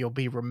age. Like, you'll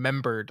be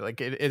remembered. Like,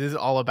 it is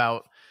all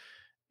about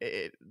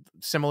it,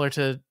 similar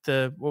to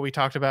what we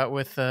talked about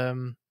with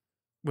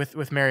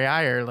Mary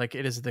Eyre. Like,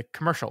 it is the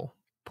commercial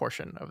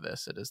portion of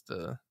this. It is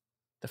the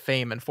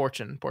fame and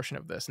fortune portion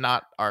of this,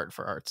 not art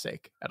for art's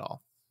sake at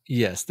all.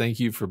 Yes, thank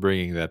you for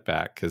bringing that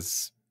back,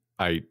 because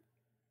I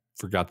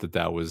forgot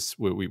that was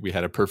we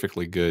had a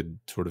perfectly good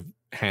sort of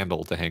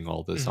handle to hang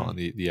all this on,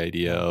 the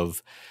idea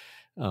of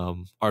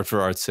art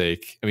for art's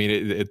sake. I mean,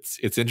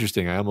 it's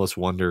interesting. I almost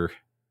wonder,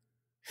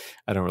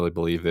 I don't really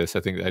believe this. I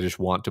think I just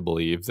want to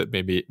believe that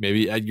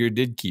maybe Edgar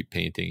did keep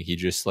painting. He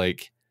just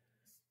like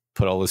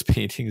put all his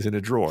paintings in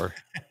a drawer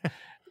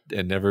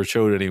and never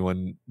showed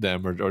anyone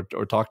them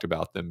or talked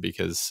about them,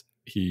 because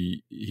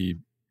he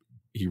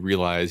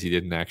realized he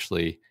didn't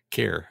actually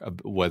care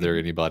whether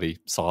anybody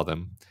saw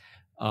them.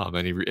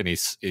 And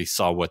he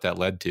saw what that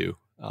led to.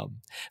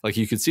 Like,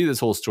 you could see this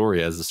whole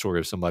story as the story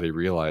of somebody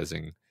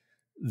realizing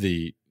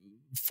the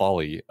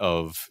folly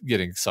of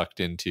getting sucked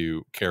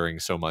into caring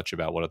so much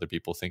about what other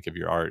people think of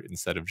your art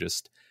instead of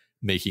just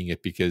making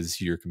it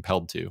because you're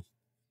compelled to.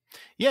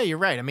 Yeah, you're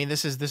right. I mean,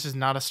 this is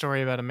not a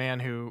story about a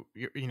man who,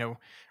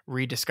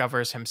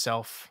 rediscovers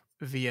himself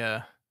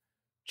via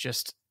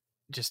just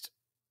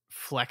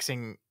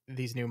flexing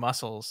these new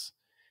muscles.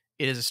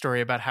 It is a story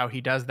about how he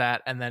does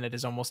that, and then it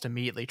is almost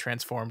immediately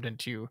transformed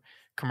into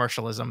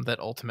commercialism that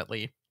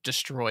ultimately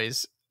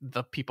destroys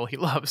the people he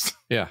loves.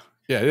 Yeah.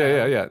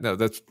 No,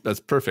 that's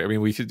perfect. I mean,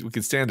 we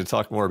could stand to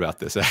talk more about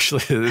this,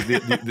 actually.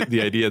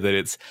 the idea that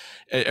it's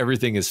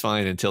everything is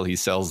fine until he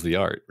sells the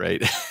art,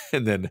 right?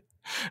 and then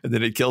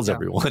it kills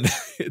everyone.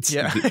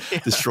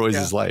 It destroys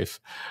his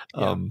life.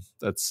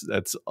 It's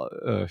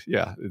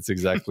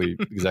exactly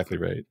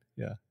right.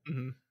 Yeah.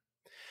 Mm-hmm.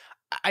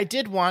 I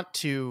did want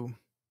to,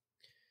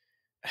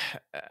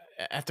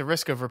 at the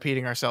risk of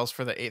repeating ourselves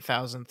for the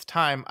 8,000th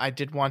time, I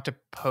did want to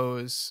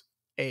pose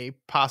a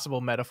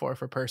possible metaphor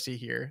for Percy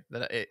here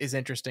that is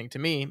interesting to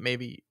me.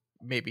 Maybe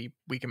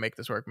we can make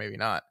this work, maybe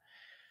not.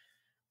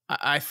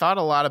 I thought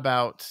a lot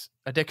about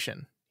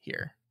addiction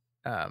here.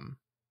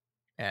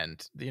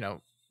 And,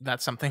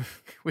 that's something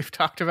we've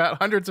talked about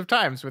hundreds of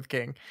times with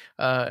King.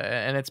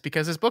 And it's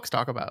because his books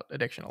talk about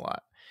addiction a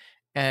lot.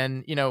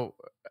 And,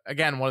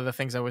 again, one of the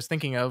things I was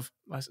thinking of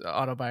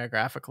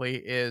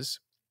autobiographically is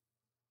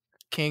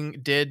King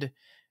did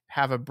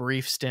have a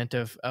brief stint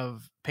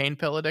of pain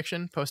pill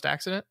addiction post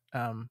accident.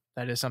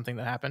 That is something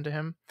that happened to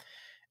him.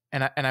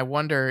 And I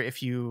wonder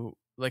if you,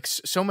 like,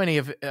 so many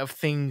of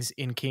things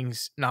in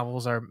King's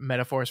novels are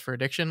metaphors for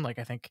addiction. Like,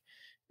 I think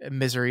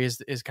Misery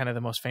is kind of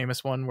the most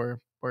famous one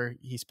where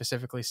he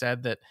specifically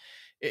said that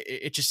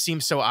it just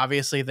seems so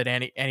obviously that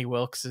Annie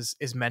Wilkes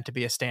is meant to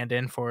be a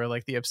stand-in for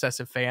like the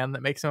obsessive fan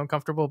that makes him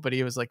uncomfortable. But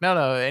he was like,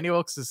 no, Annie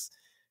Wilkes is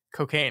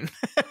cocaine.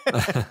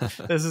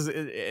 This is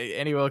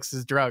Annie Wilkes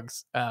is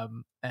drugs.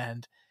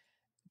 And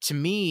to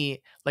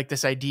me, like,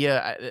 this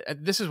idea,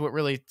 this is what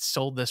really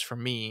sold this for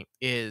me,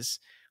 is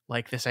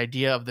like this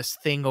idea of this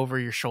thing over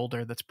your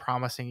shoulder that's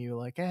promising you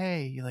like,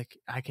 hey, like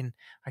I can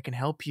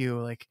help you,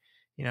 like,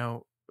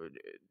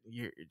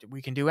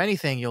 we can do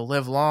anything. You'll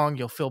live long.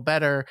 You'll feel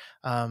better.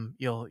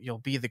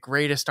 You'll be the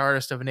greatest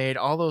artist of an age.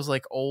 All those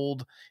like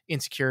old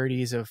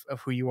insecurities of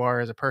who you are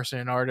as a person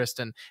and artist,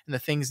 and the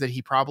things that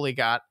he probably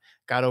got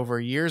over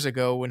years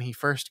ago when he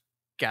first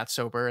got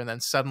sober, and then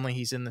suddenly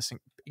he's in this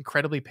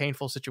incredibly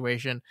painful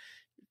situation.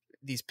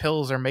 These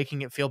pills are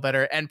making it feel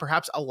better and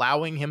perhaps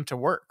allowing him to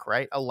work,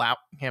 right? Allow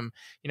him,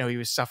 he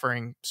was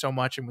suffering so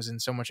much and was in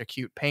so much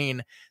acute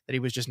pain that he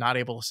was just not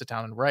able to sit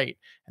down and write.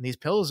 And these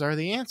pills are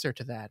the answer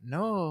to that.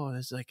 No,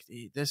 it's like,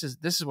 this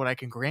is what I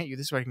can grant you.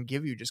 This is what I can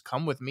give you. Just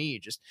come with me.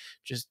 Just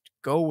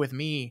go with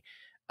me.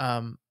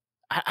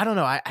 I don't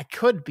know. I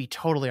could be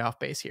totally off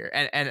base here.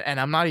 And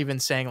I'm not even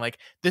saying like,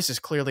 this is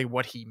clearly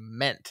what he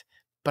meant,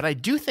 but I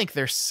do think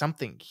there's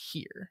something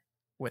here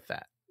with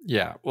that.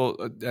 Yeah. Well,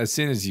 as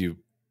soon as you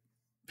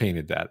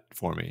painted that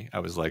for me, I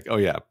was like, oh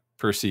yeah,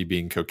 Percy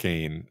being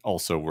cocaine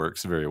also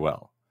works very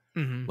well.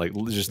 Mm-hmm. Like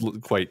just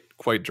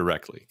quite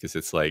directly, because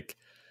it's like,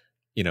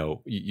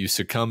 you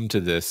succumb to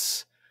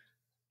this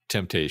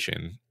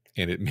temptation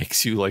and it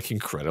makes you like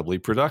incredibly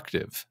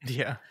productive.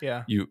 Yeah.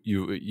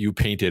 You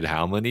painted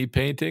how many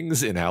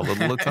paintings in how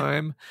little a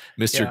time?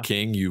 Mr. Yeah.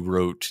 King, you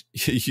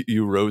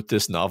wrote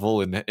this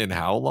novel in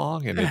how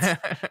long? And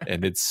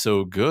it's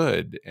so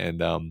good.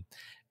 And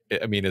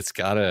I mean, it's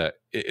gotta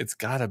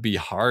be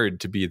hard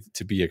to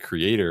be a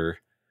creator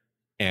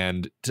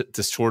and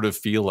to sort of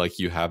feel like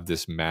you have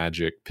this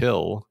magic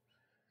pill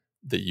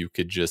that you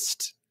could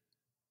just,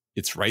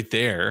 it's right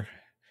there.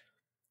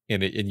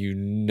 And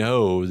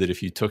that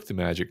if you took the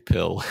magic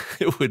pill,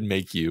 it would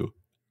make you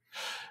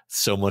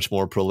so much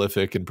more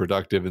prolific and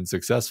productive and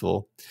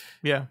successful.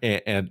 Yeah.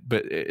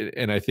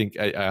 And I think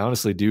I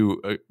honestly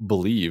do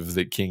believe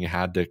that King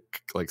had to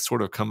like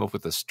sort of come up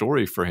with a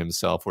story for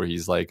himself where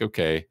he's like,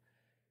 okay,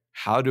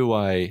 how do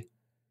I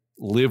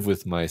live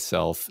with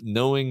myself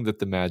knowing that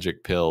the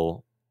magic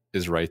pill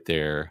is right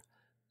there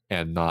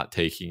and not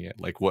taking it?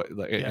 Like what?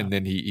 Like, yeah. And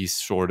then he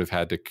sort of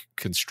had to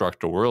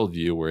construct a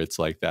worldview where it's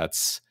like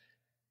that's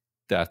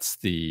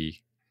the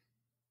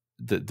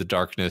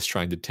darkness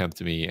trying to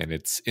tempt me, and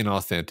it's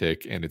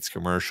inauthentic and it's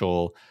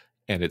commercial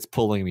and it's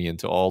pulling me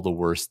into all the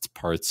worst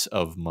parts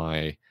of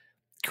my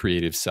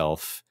creative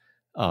self.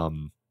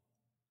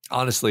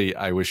 Honestly,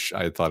 I wish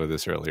I had thought of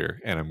this earlier,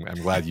 and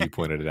I'm glad you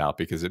pointed it out,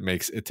 because it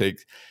makes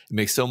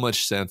so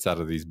much sense out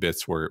of these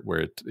bits where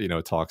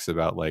it talks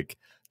about like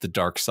the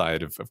dark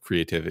side of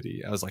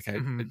creativity. I was like,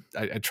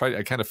 I tried,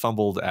 I kind of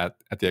fumbled at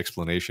the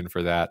explanation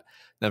for that.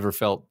 Never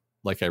felt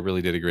like I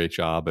really did a great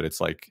job, but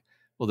it's like,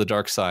 well, the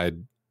dark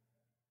side,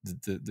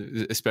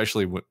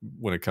 especially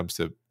when it comes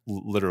to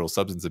literal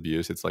substance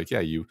abuse, it's like, yeah,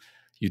 you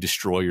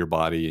destroy your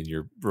body and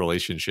your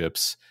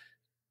relationships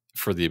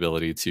for the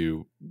ability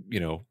to,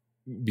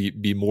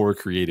 be more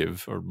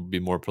creative or be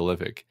more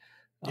prolific.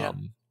 Yeah.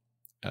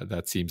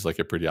 That seems like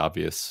a pretty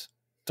obvious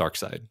dark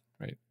side,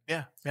 right?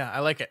 Yeah, I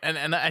like it,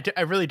 and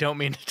I really don't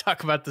mean to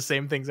talk about the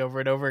same things over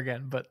and over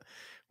again, but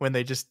when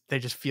they just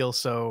feel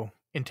so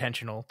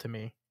intentional to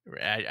me,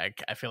 I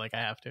feel like I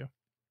have to.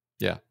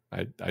 Yeah,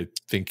 I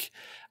think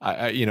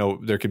I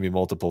there can be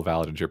multiple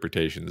valid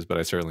interpretations, but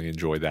I certainly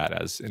enjoy that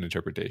as an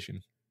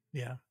interpretation.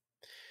 Yeah.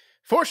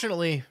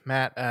 Fortunately,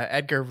 Matt,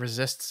 Edgar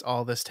resists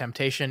all this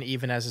temptation,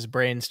 even as his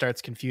brain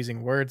starts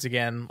confusing words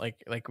again.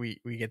 Like we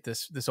get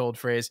this old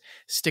phrase,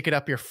 "Stick it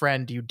up your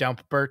friend, you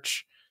dump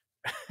birch."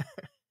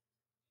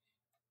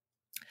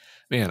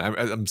 Man,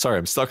 I'm sorry,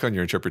 I'm stuck on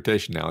your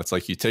interpretation now. It's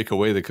like you take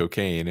away the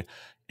cocaine,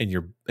 and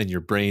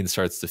your brain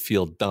starts to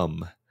feel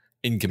dumb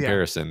in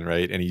comparison,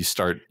 right? And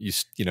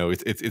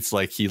it's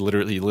like he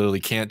literally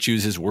can't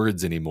choose his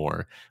words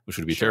anymore, which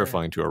would be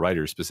terrifying to a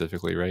writer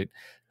specifically, right?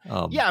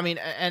 Yeah, I mean,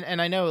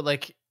 and I know,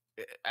 like,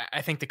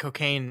 I think the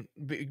cocaine,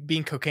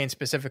 being cocaine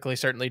specifically,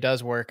 certainly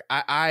does work.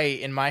 I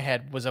in my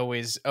head was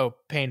always,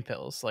 pain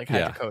pills, like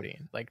Yeah.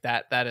 hydrocodone, like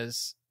that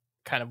is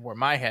kind of where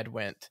my head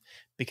went,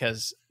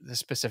 because the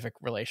specific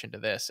relation to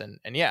this,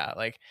 and yeah,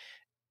 like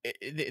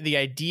the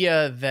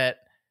idea that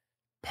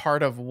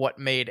part of what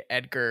made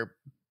Edgar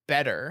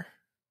better,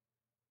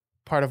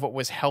 part of what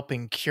was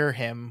helping cure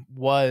him,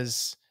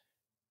 was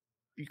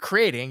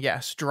creating,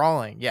 yes,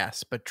 drawing,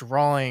 yes, but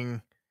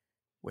drawing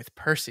with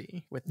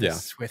Percy, with Yeah.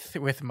 this,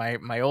 with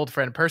my old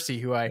friend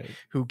Percy, Right.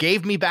 who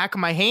gave me back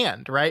my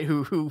hand, right?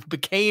 Who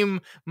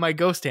became my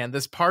ghost hand.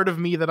 This part of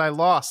me that I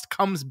lost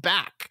comes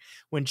back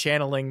when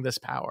channeling this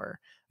power.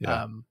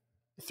 Yeah.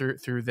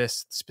 Through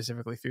this,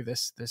 specifically through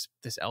this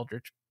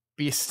eldritch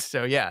beast.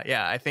 So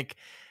yeah, I think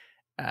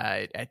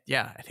I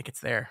think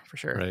it's there for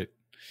sure. Right.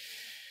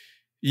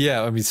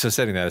 Yeah, I mean, so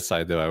setting that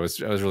aside, though, I was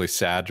really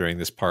sad during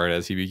this part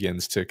as he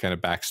begins to kind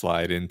of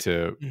backslide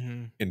into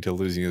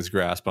losing his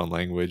grasp on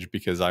language,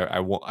 because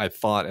I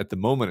thought at the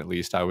moment, at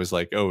least, I was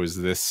like, oh,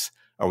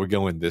 are we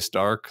going this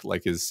dark?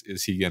 Like, is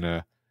he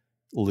gonna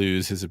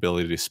lose his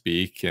ability to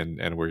speak,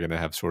 and we're gonna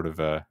have sort of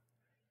a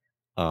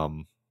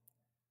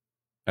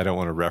I don't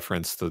want to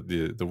reference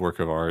the work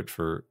of art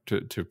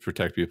to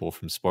protect people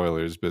from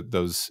spoilers, but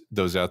those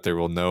out there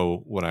will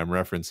know what I'm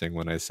referencing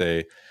when I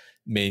say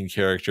main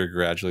character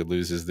gradually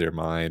loses their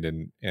mind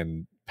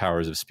and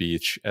powers of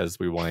speech as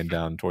we wind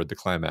down toward the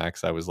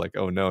climax. I was like,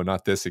 oh no,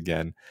 not this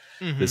again.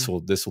 This will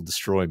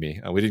destroy me.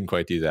 We didn't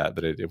quite do that,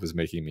 but it was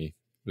making me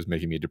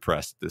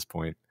depressed at this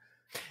point.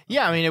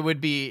 Yeah, I mean, it would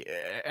be,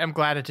 I'm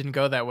glad it didn't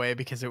go that way,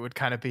 because it would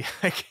kind of be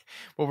like,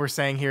 what we're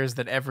saying here is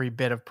that every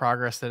bit of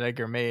progress that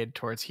Edgar made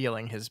towards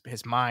healing his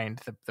mind,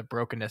 the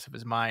brokenness of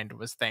his mind,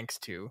 was thanks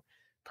to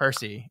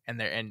Percy,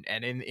 and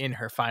in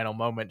her final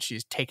moment,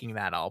 she's taking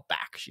that all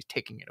back. She's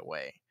taking it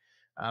away.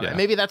 And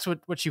maybe that's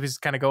what she was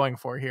kind of going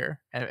for here.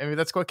 And maybe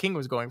that's what King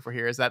was going for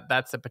here, is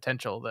that's the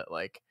potential that,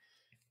 like,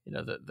 you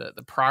know,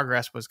 the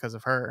progress was because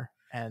of her,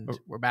 and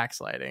we're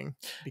backsliding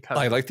because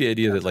I like the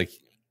idea that, like,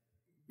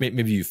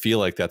 maybe you feel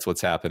like that's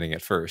what's happening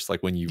at first.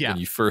 Like when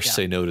you first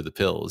say no to the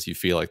pills, you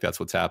feel like that's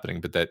what's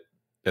happening, but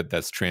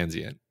that's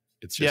transient.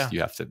 It's just you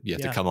have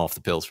to come off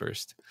the pills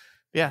first.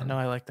 Yeah, no,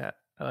 I like that.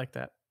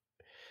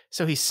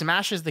 So he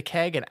smashes the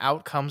keg, and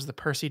out comes the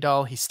Percy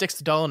doll. He sticks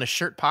the doll in his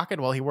shirt pocket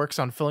while he works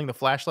on filling the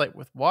flashlight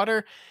with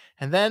water.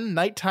 And then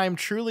nighttime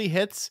truly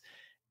hits,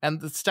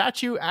 and the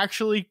statue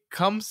actually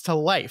comes to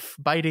life,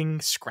 biting,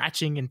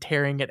 scratching, and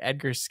tearing at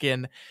Edgar's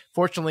skin.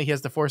 Fortunately, he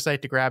has the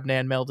foresight to grab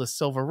Nan Melda's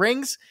silver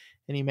rings,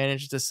 and he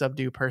manages to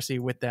subdue Percy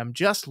with them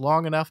just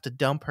long enough to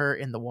dump her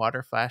in the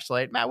water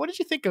flashlight. Matt, what did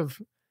you think of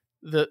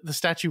the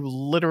statue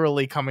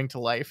literally coming to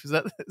life? Is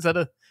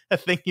that a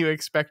thing you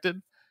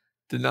expected?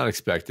 Did not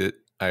expect it.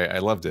 I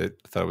loved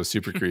it. I thought it was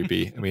super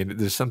creepy. I mean,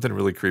 there's something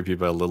really creepy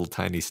about a little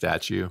tiny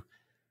statue.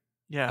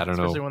 Yeah, I don't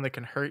know. Especially one that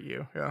can hurt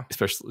you. Yeah,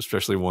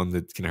 especially one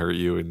that can hurt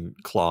you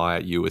and claw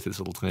at you with its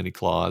little tiny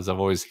claws. I've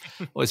always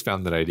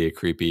found that idea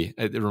creepy.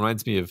 It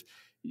reminds me of,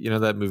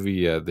 that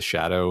movie, The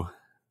Shadow.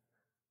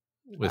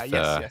 With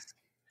yes.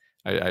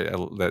 I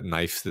that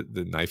knife,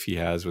 the knife he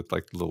has with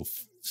like the little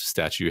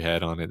statue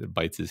head on it that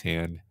bites his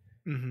hand.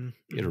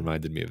 It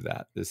reminded me of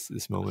that.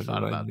 This moment I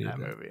thought reminded about me that of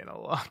that movie in a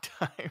long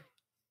time.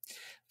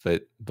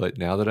 But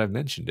now that I've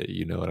mentioned it,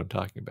 you know what I'm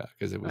talking about,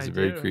 because it was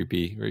very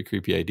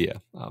creepy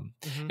idea.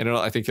 And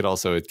I think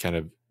it kind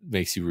of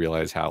makes you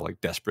realize how,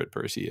 like, desperate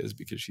Percy is,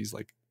 because she's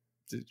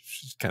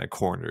kind of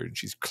cornered and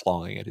she's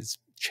clawing at his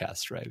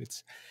chest. Right?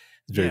 It's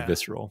very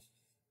visceral.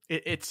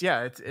 It's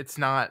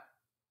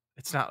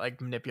not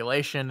like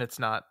manipulation. It's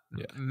not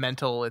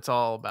mental. It's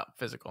all about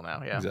physical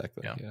now. Yeah,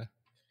 exactly. Yeah.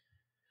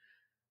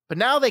 But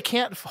now they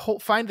can't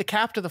find the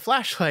cap to the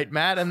flashlight,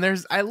 Matt. And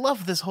I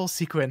love this whole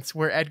sequence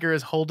where Edgar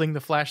is holding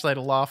the flashlight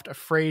aloft,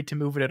 afraid to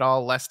move it at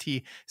all, lest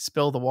he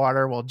spill the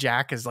water, while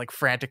Jack is like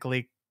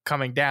frantically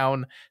coming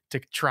down to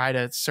try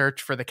to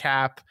search for the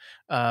cap.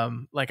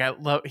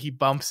 He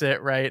bumps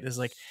it, right? Is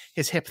like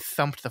his hip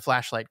thumped the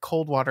flashlight.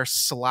 Cold water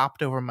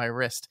slopped over my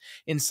wrist.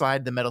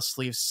 Inside the metal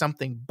sleeve,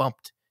 something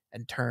bumped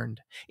and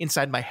turned.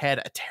 Inside my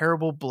head, a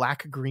terrible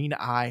black-green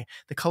eye,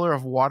 the color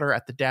of water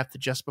at the depth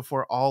just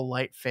before all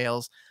light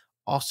fails,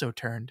 also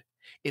turned.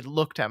 It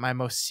looked at my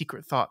most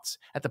secret thoughts,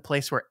 at the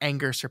place where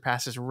anger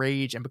surpasses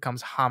rage and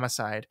becomes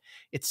homicide.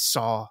 It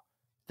saw,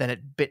 then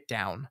it bit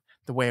down,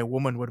 the way a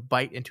woman would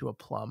bite into a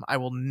plum. I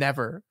will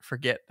never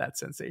forget that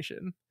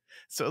sensation.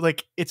 So,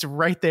 like, it's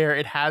right there.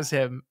 It has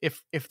him.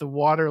 If the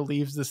water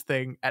leaves this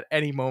thing at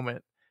any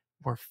moment,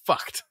 we're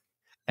fucked.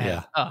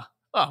 And,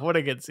 what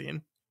a good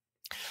scene.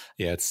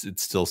 Yeah,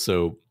 it's still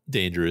so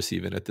dangerous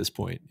even at this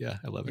point. Yeah,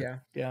 I love it.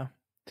 Yeah.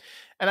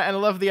 And I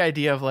love the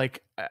idea of,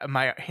 like,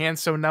 my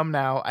hand's so numb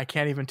now, I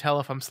can't even tell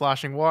if I'm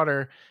sloshing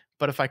water.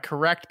 But if I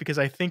correct because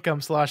I think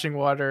I'm sloshing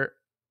water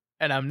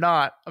and I'm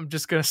not, I'm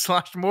just going to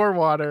slosh more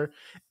water.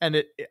 And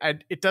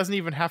it doesn't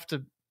even have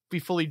to be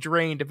fully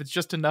drained. If it's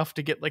just enough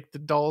to get, like, the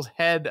doll's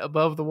head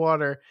above the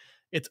water,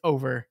 it's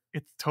over.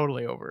 It's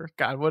totally over.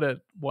 God, what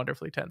a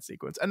wonderfully tense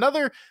sequence.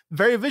 Another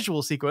very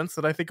visual sequence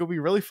that I think will be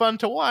really fun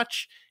to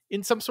watch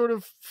in some sort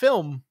of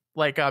film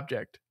like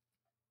object.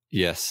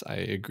 Yes, I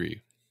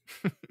agree.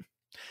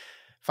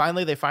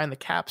 Finally, they find the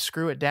cap,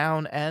 screw it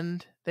down,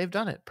 and they've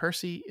done it.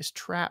 Percy is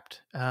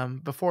trapped.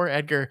 Before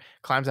Edgar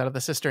climbs out of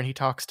the cistern, he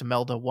talks to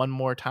Melda one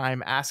more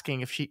time,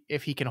 asking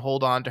if he can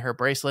hold on to her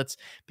bracelets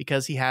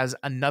because he has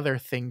another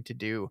thing to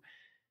do.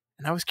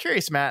 And I was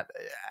curious, Matt,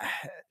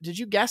 did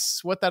you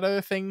guess what that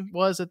other thing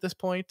was at this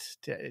point?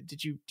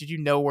 Did you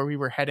know where we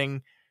were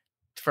heading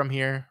from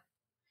here?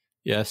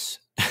 Yes.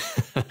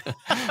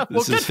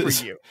 Well, good for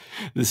you.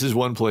 This is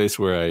one place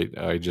where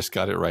I just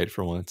got it right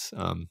for once.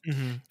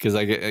 Because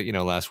I get,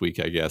 last week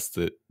I guessed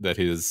that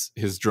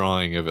his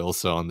drawing of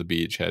Ilsa on the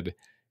beach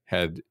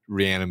had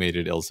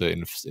reanimated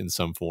Ilsa in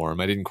some form.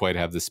 I didn't quite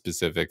have the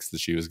specifics that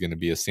she was going to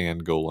be a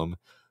sand golem,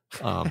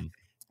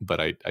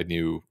 but I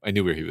knew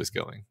where he was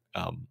going.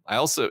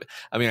 I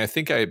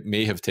think I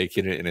may have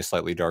taken it in a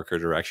slightly darker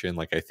direction.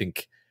 Like I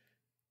think.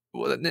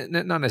 Well,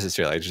 not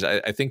necessarily.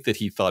 I think that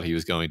he thought he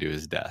was going to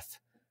his death,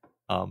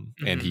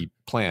 and he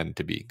planned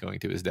to be going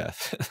to his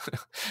death,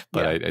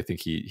 but I think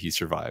he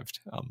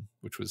survived,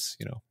 which was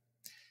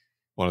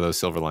one of those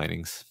silver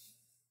linings.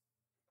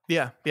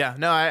 Yeah.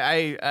 No,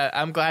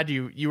 I'm glad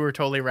you were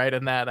totally right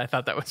in that. I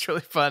thought that was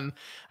really fun.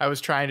 I was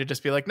trying to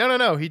just be like,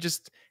 no, he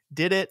just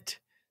did it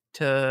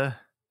to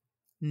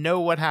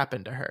know what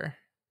happened to her.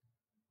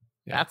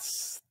 Yeah.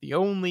 That's the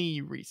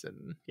only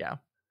reason. Yeah,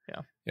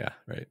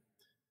 right.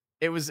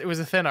 It was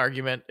a thin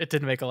argument. It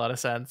didn't make a lot of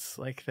sense.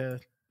 Like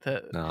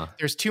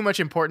there's too much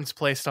importance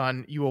placed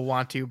on you will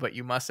want to, but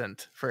you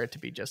mustn't for it to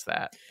be just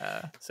that.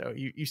 So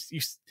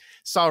you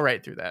saw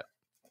right through that.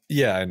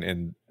 Yeah,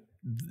 and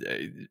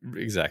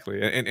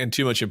exactly, and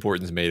too much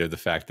importance made of the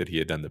fact that he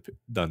had done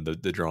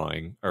the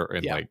drawing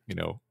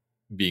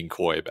being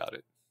coy about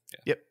it. Yeah.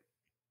 Yep.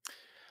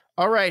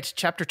 All right,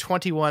 chapter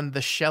 21,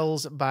 The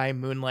Shells by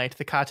Moonlight.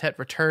 The quartet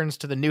returns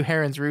to the New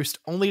Heron's Roost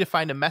only to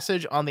find a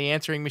message on the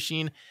answering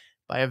machine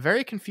by a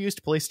very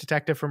confused police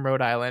detective from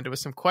Rhode Island with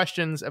some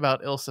questions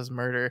about Ilsa's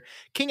murder.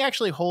 King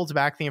actually holds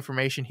back the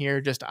information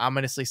here, just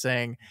ominously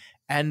saying,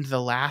 and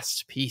the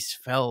last piece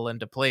fell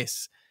into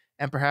place.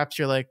 And perhaps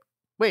you're like,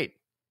 wait,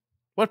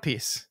 what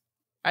piece?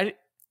 I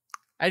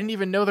didn't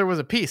even know there was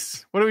a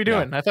piece. What are we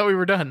doing? Yeah. I thought we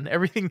were done.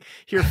 Everything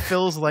here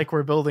feels like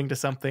we're building to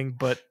something,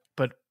 but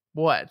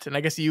what? And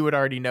I guess you had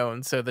already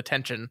known, so the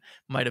tension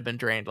might have been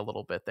drained a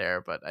little bit there,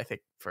 but I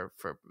think for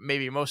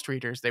maybe most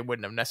readers, they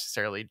wouldn't have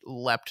necessarily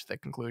leapt the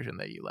conclusion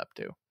that you leapt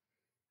to.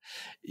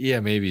 Yeah,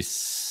 maybe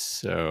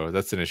so.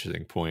 That's an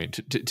interesting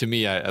point. To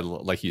me, I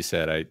like you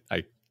said,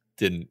 I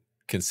didn't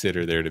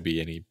consider there to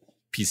be any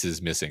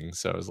pieces missing,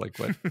 so I was like,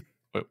 what?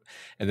 What?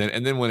 And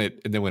then when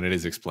it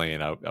is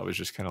explained, I was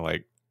just kind of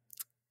like,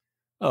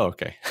 oh,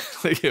 okay.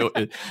 Like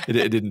it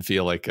didn't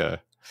feel like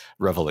a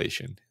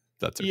revelation.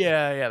 That's okay.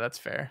 Yeah, that's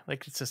fair.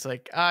 Like it's just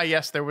like,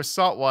 yes, there was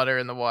salt water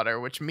in the water,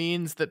 which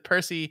means that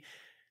Percy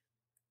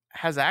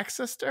has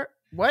access to her.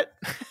 What?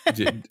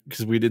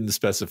 Because we didn't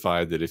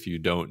specify that if you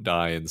don't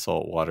die in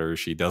salt water,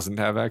 she doesn't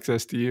have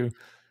access to you.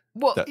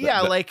 Well,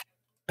 like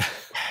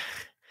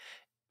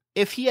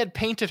if he had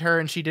painted her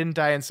and she didn't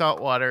die in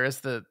salt water,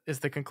 is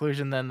the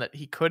conclusion then that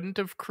he couldn't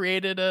have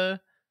created an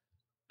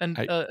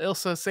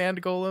Ilsa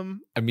sand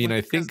golem? I mean,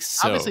 I think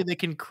so. Obviously, they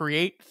can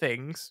create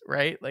things,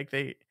 right? Like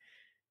they.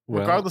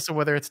 Regardless of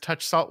whether it's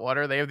touch salt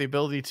water, they have the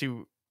ability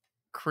to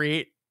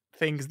create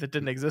things that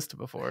didn't exist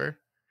before.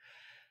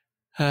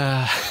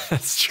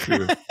 That's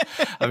true.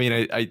 I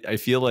mean, I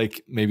feel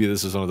like maybe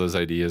this is one of those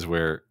ideas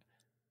where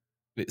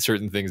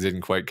certain things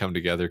didn't quite come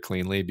together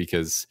cleanly,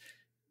 because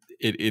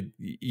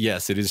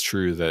yes, it is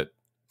true that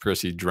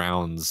Percy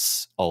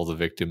drowns all the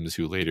victims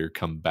who later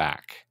come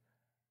back.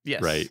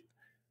 Yes. Right.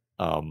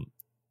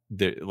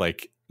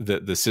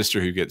 The sister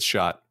who gets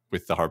shot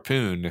with the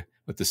harpoon,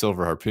 with the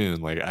silver harpoon,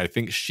 like I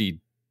think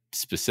she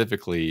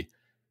specifically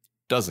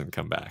doesn't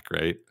come back,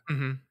 right?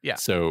 Mm-hmm. Yeah.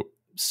 So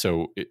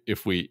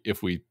if we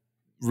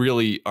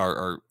really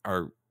are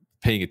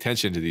paying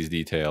attention to these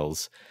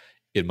details,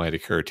 it might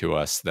occur to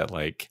us that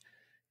like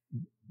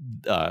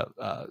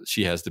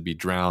she has to be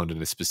drowned in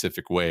a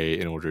specific way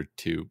in order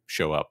to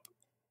show up.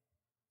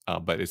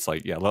 But it's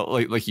like, yeah,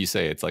 like you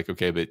say, it's like,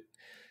 okay, but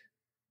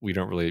we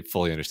don't really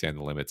fully understand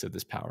the limits of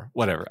this power.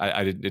 Whatever.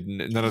 I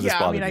didn't. None of this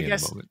bothered me in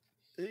the moment.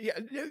 Yeah,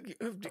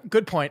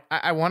 good point.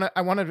 I want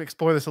to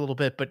explore this a little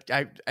bit, but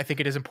I think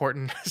it is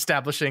important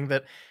establishing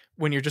that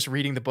when you're just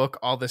reading the book,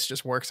 all this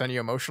just works on you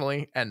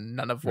emotionally, and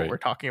none of what we're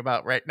talking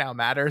about right now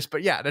matters.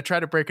 But yeah, to try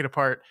to break it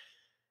apart,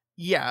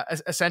 yeah,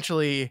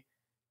 essentially,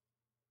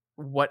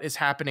 what is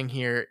happening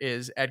here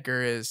is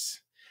Edgar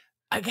is,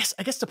 I guess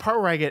the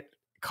part where I get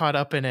caught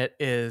up in it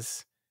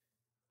is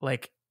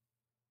like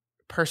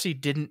Percy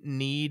didn't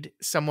need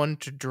someone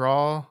to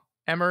draw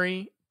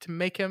Emery to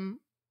make him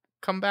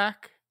come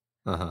back.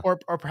 Uh-huh. Or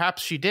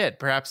perhaps she did.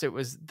 Perhaps it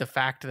was the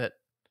fact that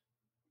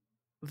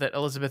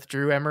Elizabeth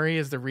drew Emery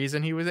is the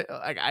reason he was.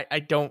 I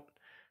don't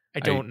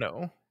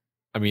know.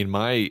 I mean,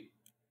 my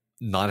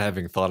not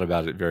having thought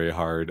about it very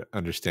hard,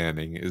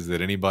 understanding is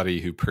that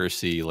anybody who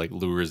Percy like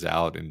lures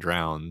out and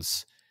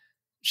drowns,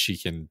 she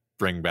can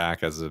bring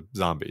back as a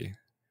zombie.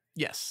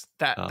 Yes,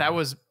 that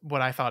was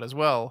what I thought as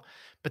well.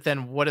 But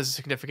then, what is the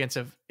significance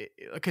of?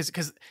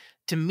 Because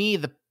to me,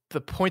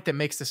 the point that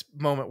makes this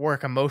moment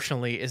work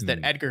emotionally is that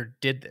Edgar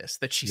did this.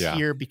 That she's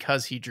here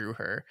because he drew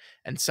her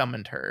and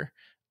summoned her.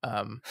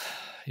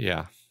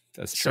 Yeah,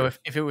 that's true. So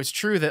if it was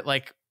true that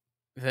like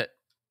that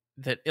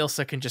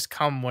Ilsa can just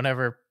come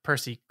whenever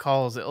Percy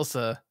calls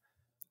Ilsa,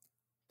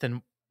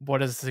 then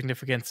what is the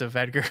significance of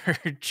Edgar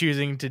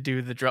choosing to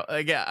do the draw?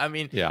 Yeah, I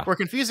mean, we're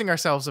confusing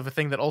ourselves of a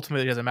thing that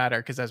ultimately doesn't matter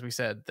because, as we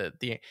said,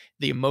 the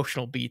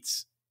emotional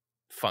beats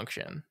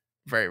function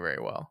very,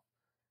 very well.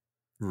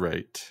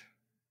 Right.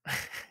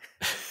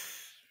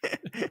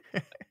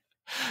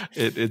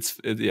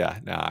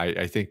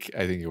 I think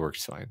it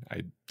works fine.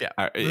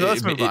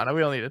 Let's move on.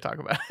 We don't need to talk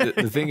about it.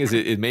 The thing is,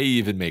 it may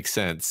even make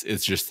sense.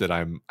 It's just that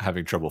I'm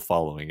having trouble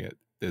following it.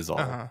 Is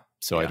all.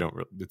 So I don't.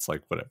 It's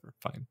like whatever.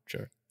 Fine.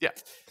 Sure. Yeah.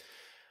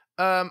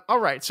 All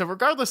right. So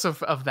regardless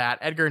of that,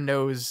 Edgar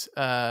knows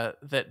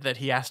that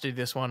he has to do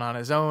this one on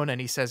his own,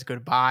 and he says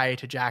goodbye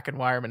to Jack and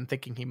Wireman,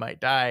 thinking he might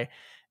die.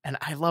 And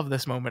I love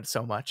this moment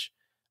so much.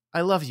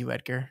 I love you,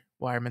 Edgar,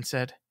 Wireman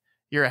said.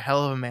 You're a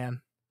hell of a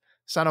man.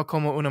 Sano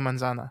como una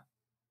manzana.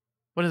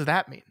 What does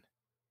that mean?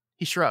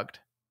 He shrugged.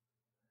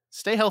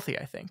 Stay healthy,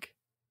 I think.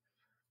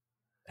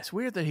 It's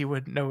weird that he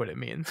would know what it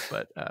means,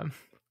 but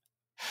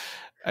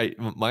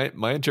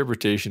my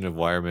interpretation of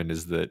Wireman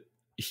is that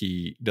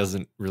he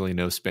doesn't really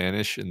know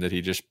Spanish and that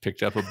he just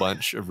picked up a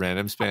bunch of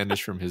random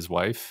Spanish from his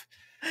wife.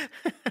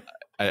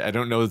 I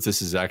don't know if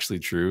this is actually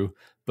true,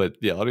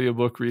 but the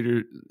audiobook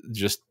reader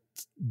just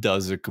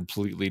does a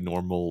completely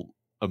normal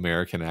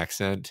American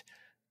accent,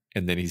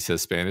 and then he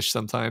says Spanish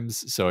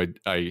sometimes. So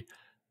I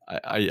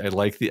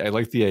like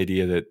the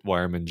idea that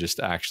Wireman just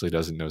actually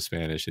doesn't know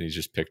Spanish and he's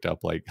just picked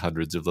up like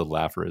hundreds of little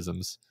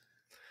aphorisms.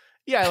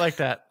 Yeah, I like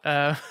that.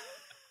 That's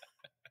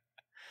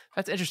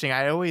interesting.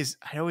 I always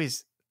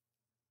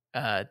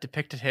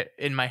depicted it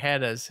in my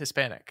head as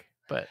Hispanic,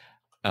 but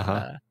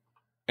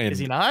is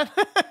he not?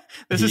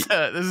 This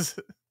is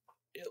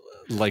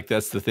like,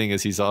 that's the thing,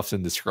 is he's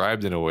often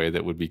described in a way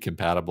that would be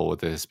compatible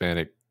with a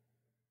Hispanic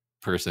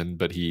person,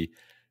 but the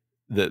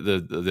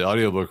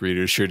audiobook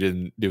reader sure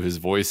didn't do his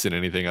voice in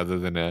anything other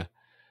than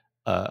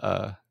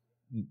the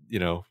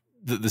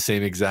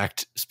same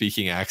exact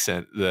speaking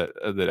accent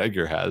that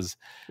Edgar has.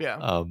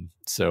 Yeah.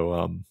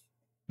 So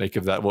make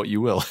of that what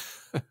you will.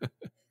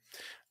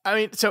 I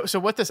mean, so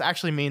what this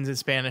actually means in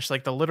Spanish,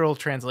 like the literal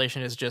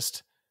translation is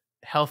just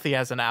healthy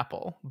as an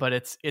apple, but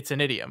it's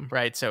an idiom,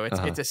 right? So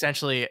it's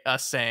essentially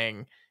us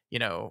saying,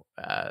 fit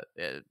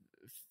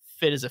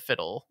as a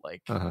fiddle,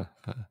 like,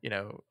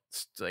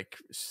 like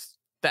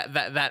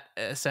that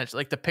essentially,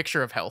 like the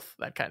picture of health,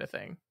 that kind of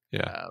thing.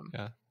 Yeah.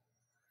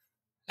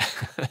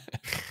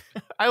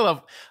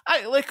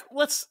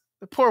 Let's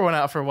pour one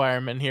out for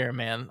Wireman here,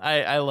 man.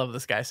 I love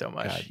this guy so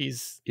much. God.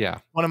 He's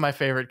one of my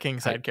favorite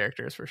Kingside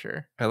characters for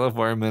sure. I love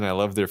Wireman. I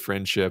love their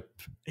friendship.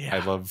 I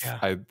love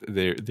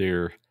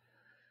their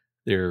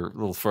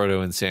little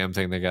Frodo and Sam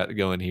thing they got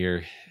going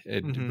here.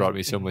 It brought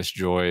me so much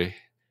joy.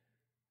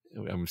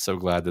 I'm so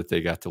glad that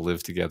they got to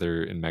live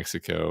together in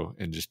Mexico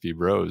and just be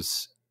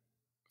bros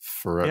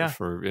for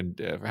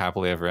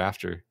happily ever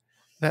after.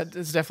 That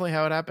is definitely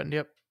how it happened.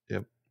 Yep.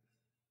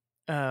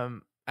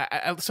 So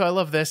I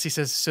love this. He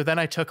says, so then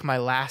I took my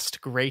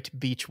last great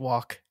beach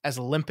walk, as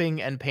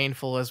limping and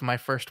painful as my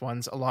first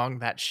ones, along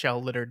that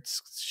shell-littered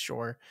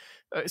shore.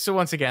 So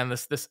once again,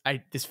 this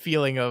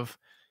feeling of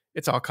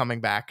it's all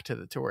coming back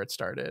to where it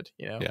started.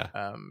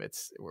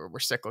 We're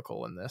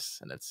cyclical in this,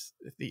 and it's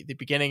the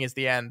beginning is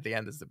the end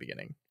is the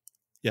beginning.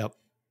 Yep.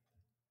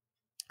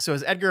 So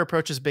as Edgar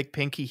approaches Big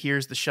Pink, he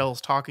hears the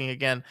shells talking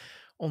again,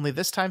 only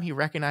this time he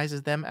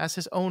recognizes them as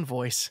his own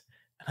voice.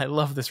 And I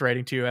love this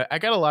writing too. I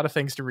got a lot of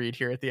things to read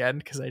here at the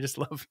end because I just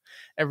love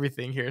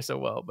everything here so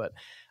well. But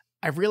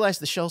I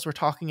realized the shells were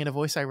talking in a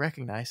voice I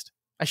recognized.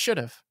 I should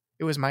have.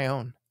 It was my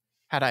own.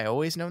 Had I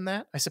always known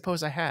that? I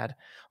suppose I had.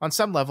 On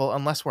some level,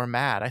 unless we're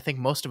mad, I think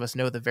most of us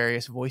know the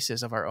various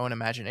voices of our own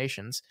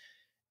imaginations.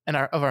 And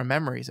of our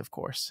memories, of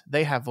course.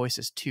 They have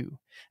voices too.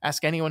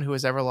 Ask anyone who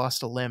has ever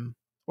lost a limb,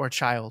 or a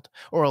child,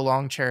 or a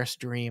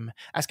long-cherished dream.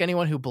 Ask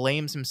anyone who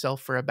blames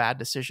himself for a bad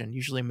decision,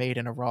 usually made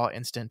in a raw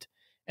instant,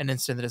 an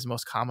instant that is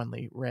most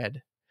commonly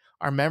read.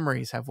 Our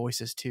memories have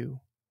voices too,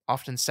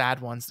 often sad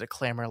ones that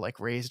clamor like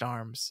raised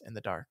arms in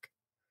the dark.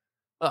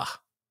 Ugh,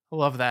 I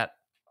love that.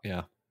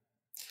 Yeah.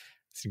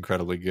 It's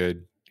incredibly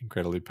good,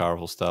 incredibly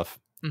powerful stuff.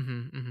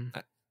 I'm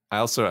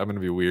going to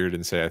be weird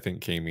and say I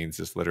think King means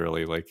this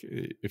literally. Like,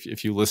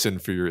 if you listen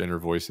for your inner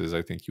voices,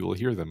 I think you will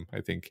hear them.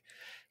 I think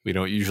we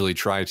don't usually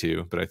try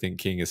to, but I think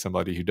King is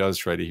somebody who does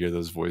try to hear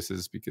those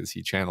voices because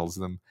he channels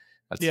them.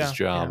 That's his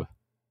job. Yeah.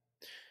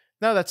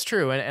 No, that's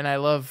true. And I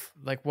love,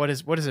 like, what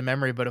is a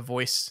memory but a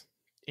voice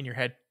in your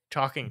head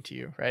talking to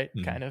you, right?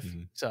 Kind of.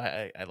 So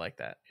I like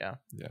that. Yeah.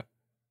 Yeah.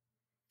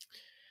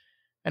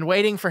 And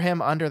waiting for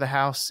him under the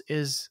house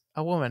is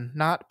a woman,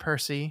 not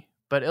Percy,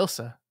 but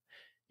Ilsa.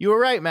 You were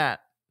right,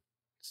 Matt.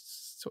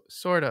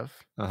 Sort of.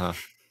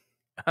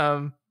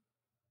 Uh-huh.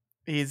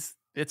 It's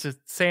a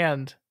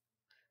sand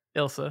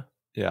Ilsa.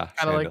 Yeah,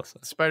 Kind of like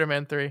Ilsa.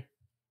 Spider-Man 3.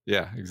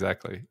 Yeah,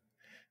 exactly.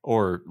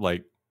 Or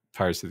like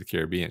Pirates of the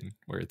Caribbean,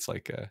 where it's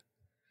like an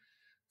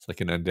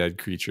undead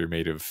creature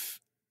made of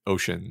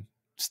ocean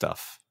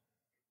stuff.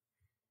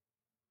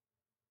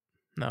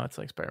 No, it's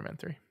like Spider-Man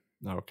 3.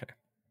 Okay.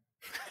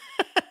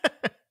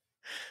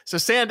 So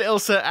Sand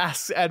Ilsa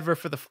asks Edgar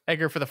for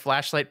the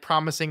flashlight,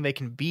 promising they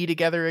can be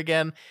together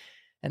again.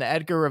 And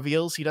Edgar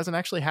reveals he doesn't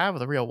actually have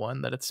the real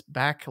one, that it's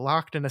back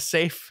locked in a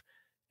safe.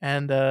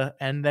 And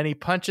then he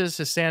punches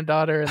his sand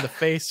daughter in the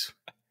face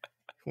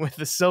with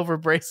the silver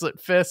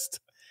bracelet fist,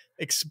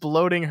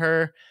 exploding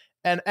her.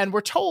 And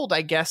we're told,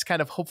 I guess,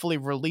 kind of hopefully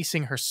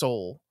releasing her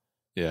soul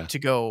to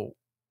go,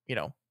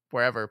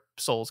 wherever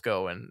souls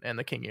go in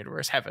the King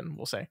universe, heaven,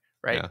 we'll say,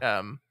 right?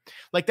 Yeah.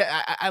 Like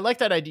that. I like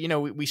that idea.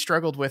 We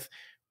struggled with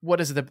what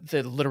is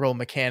the literal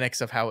mechanics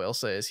of how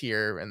Ilsa is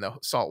here and the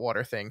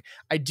saltwater thing.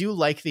 I do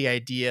like the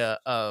idea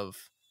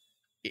of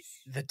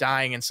the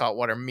dying in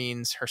saltwater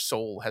means her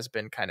soul has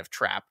been kind of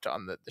trapped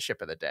on the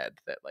ship of the dead,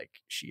 that like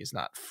she is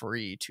not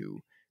free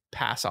to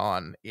pass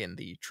on in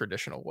the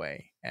traditional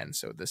way. And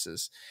so this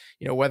is,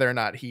 whether or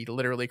not he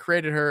literally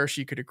created her,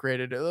 she could have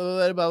created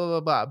blah, blah, blah,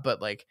 blah.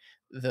 But like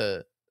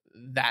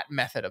that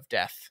method of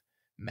death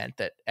meant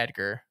that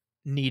Edgar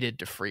needed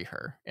to free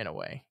her in a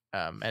way.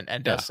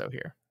 And does so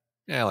here.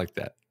 Yeah, I like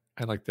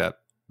that.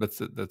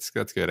 That's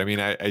good. I mean,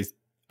 I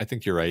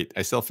think you're right.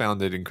 I still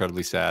found it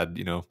incredibly sad.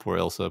 Poor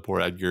Ilsa, poor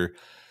Edgar.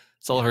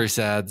 It's all very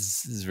sad.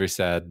 This is a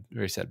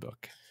very sad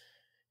book.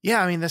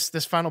 Yeah, I mean,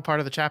 this final part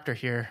of the chapter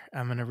here,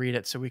 I'm going to read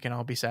it so we can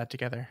all be sad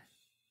together.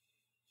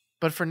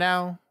 But for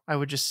now, I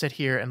would just sit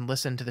here and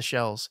listen to the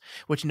shells,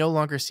 which no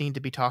longer seemed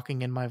to be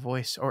talking in my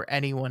voice or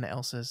anyone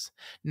else's.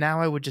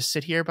 Now I would just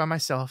sit here by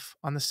myself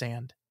on the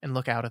sand and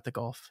look out at the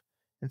Gulf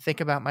and think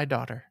about my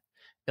daughter,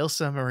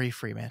 Ilsa Marie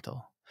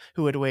Fremantle,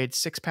 who had weighed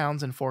 6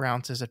 pounds and 4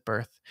 ounces at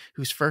birth,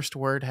 whose first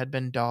word had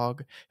been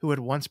dog, who had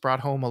once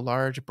brought home a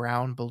large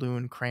brown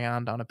balloon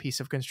crayoned on a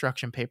piece of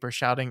construction paper,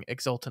 shouting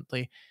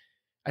exultantly,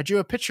 "I drew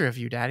a picture of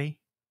you, Daddy."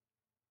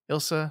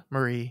 Ilsa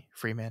Marie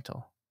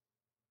Fremantle.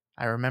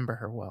 I remember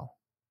her well.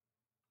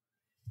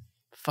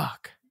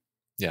 Fuck.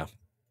 Yeah.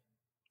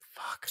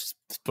 Fuck.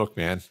 This book,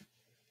 man.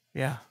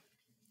 Yeah.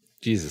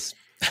 Jesus.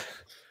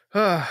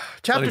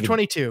 Chapter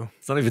 22.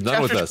 It's not even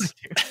done with us.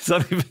 It's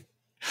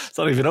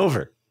not even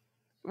over.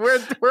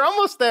 We're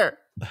almost there.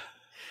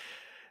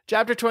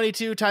 Chapter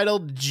 22,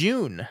 titled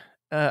June.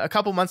 A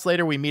couple months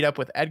later, we meet up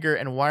with Edgar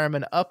and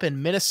Wireman up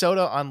in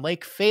Minnesota on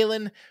Lake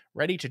Phelan,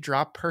 ready to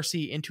drop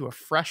Percy into a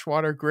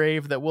freshwater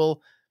grave that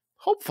will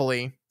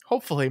hopefully,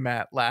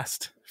 Matt,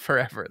 last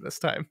forever this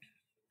time.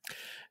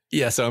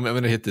 Yeah, so I'm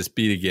going to hit this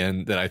beat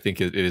again, that I think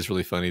it is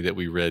really funny that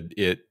we read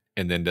it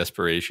and then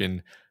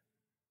Desperation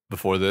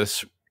before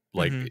this,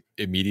 like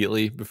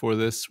immediately before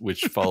this,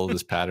 which follow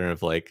this pattern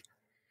of like,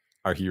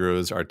 our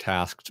heroes are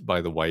tasked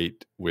by the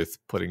White with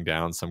putting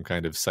down some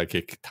kind of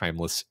psychic,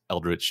 timeless,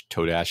 eldritch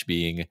Todash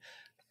being,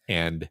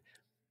 and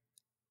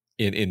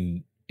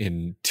in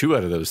 2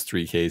 out of those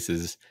 3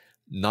 cases,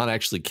 not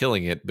actually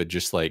killing it, but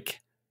just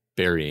like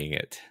burying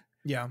it.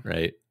 Yeah.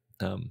 Right.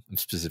 I'm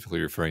specifically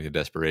referring to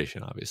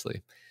Desperation,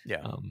 obviously.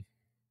 Yeah.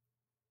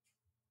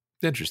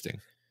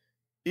 Interesting.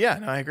 Yeah,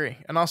 no, I agree.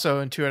 And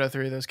also in 2 out of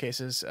 3 of those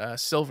cases,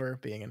 silver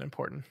being an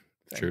important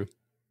thing. True.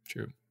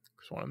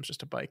 Because one of them's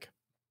just a bike.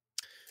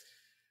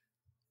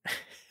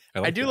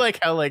 I do like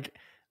how like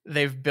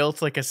they've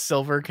built like a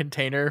silver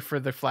container for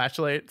the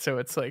flashlight, so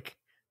it's like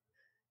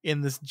in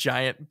this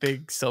giant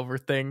big silver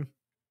thing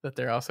that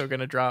they're also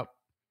going to drop.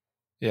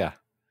 Yeah.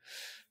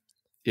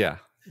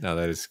 No,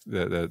 that's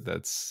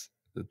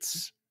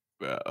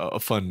a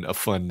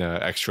fun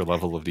extra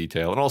level of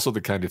detail, and also the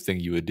kind of thing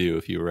you would do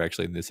if you were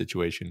actually in this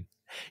situation.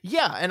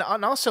 Yeah, and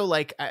also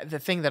like the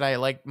thing that I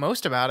like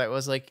most about it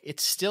was like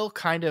it's still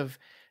kind of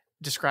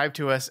described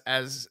to us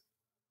as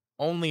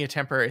only a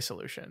temporary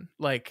solution.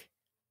 Like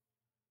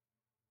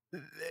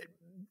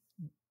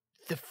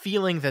the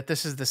feeling that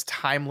this is this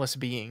timeless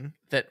being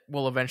that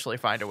will eventually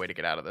find a way to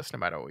get out of this no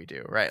matter what we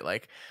do, right?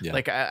 Like,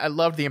 like I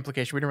love the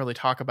implication. We didn't really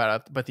talk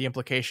about it, but the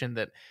implication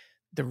that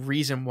the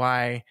reason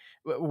why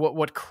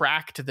what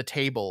cracked the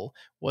table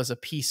was a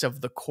piece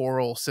of the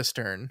coral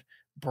cistern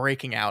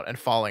breaking out and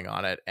falling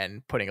on it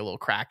and putting a little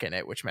crack in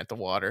it, which meant the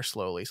water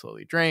slowly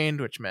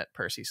drained, which meant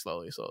Percy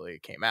slowly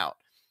came out.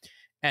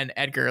 And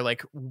Edgar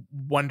like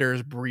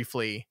wonders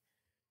briefly,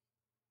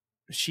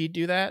 she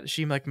do that?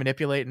 She like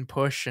manipulate and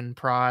push and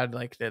prod,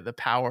 like the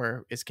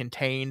power is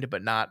contained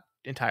but not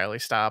entirely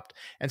stopped.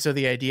 And so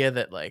the idea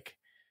that like,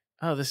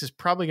 oh, this is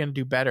probably going to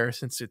do better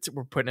since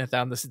we're putting it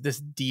down this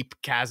deep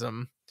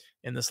chasm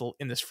in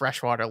this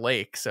freshwater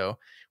lake, so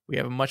we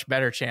have a much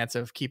better chance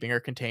of keeping her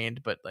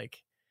contained. But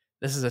like,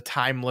 this is a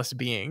timeless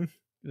being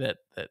that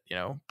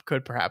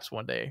could perhaps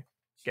one day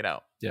get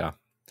out. Yeah.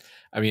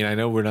 I mean, I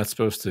know we're not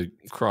supposed to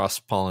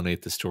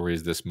cross-pollinate the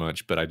stories this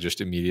much, but I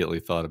just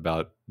immediately thought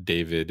about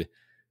David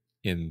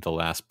in the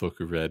last book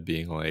we read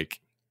being like,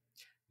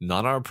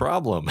 not our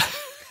problem.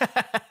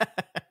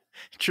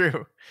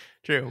 True.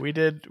 We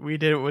did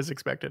what was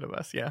expected of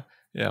us. Yeah.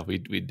 Yeah, we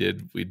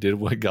did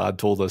what God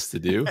told us to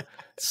do.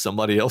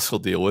 Somebody else will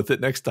deal with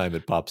it next time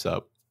it pops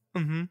up.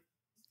 Mm-hmm.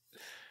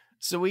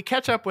 So we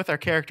catch up with our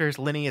characters.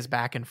 Linny is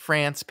back in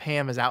France.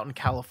 Pam is out in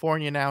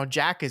California now.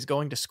 Jack is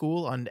going to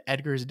school on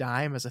Edgar's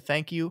dime as a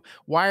thank you.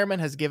 Wireman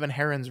has given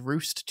Heron's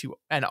Roost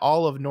and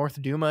all of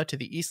North Duma to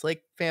the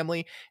Eastlake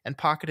family and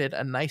pocketed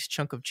a nice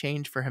chunk of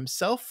change for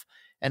himself.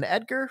 And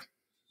Edgar,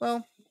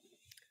 well,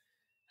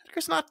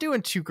 Edgar's not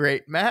doing too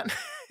great, Matt.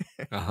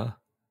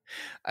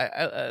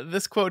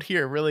 This quote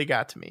here really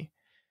got to me.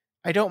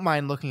 I don't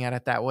mind looking at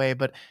it that way,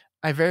 but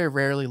I very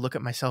rarely look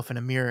at myself in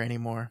a mirror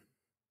anymore.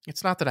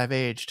 It's not that I've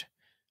aged.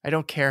 I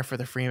don't care for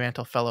the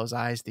Fremantle Fellows'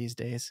 eyes these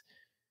days.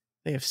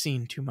 They have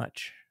seen too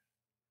much.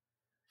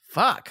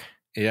 Fuck.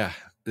 Yeah,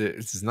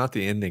 this is not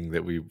the ending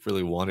that we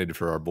really wanted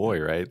for our boy,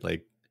 right?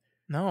 Like,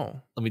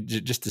 no. I mean,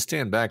 just to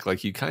stand back,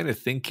 like you kind of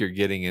think you're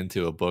getting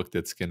into a book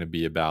that's going to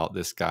be about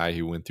this guy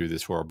who went through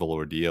this horrible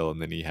ordeal,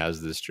 and then he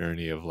has this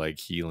journey of like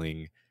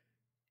healing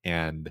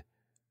and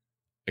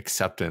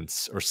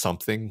acceptance or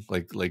something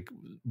like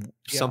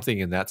something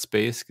in that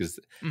space, because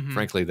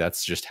frankly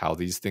that's just how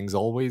these things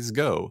always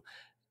go,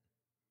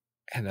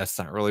 and that's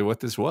not really what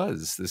this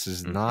was. This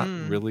is not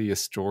really a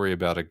story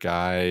about a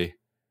guy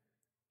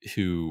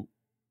who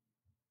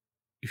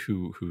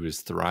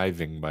is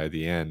thriving by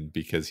the end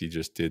because he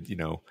just did,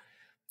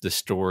 the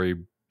story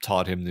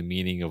taught him the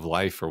meaning of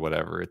life or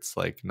whatever. It's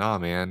like, nah,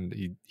 man,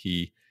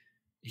 he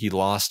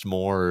lost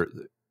more.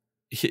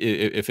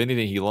 If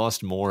anything, he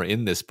lost more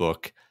in this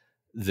book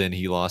than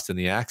he lost in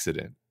the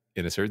accident,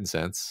 in a certain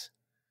sense.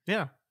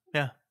 Yeah.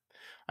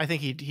 I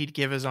think he'd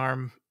give his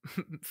arm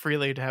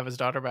freely to have his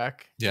daughter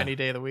back any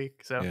day of the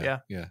week. So yeah,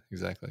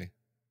 exactly.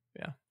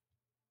 Yeah.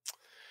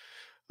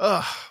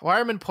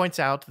 Wireman points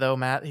out, though,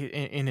 Matt,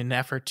 in an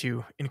effort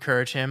to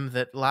encourage him,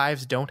 that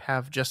lives don't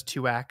have just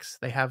 2 acts;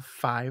 they have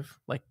 5,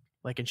 like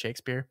in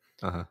Shakespeare.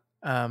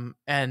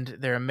 And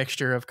they're a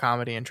mixture of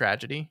comedy and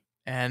tragedy.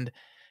 And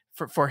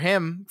for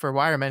him, for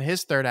Wireman,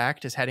 his 3rd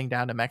act is heading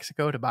down to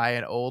Mexico to buy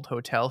an old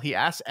hotel. He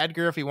asks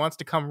Edgar if he wants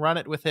to come run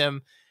it with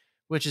him,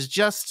 which is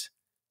just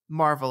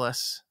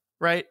marvelous,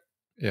 right?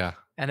 Yeah.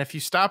 And if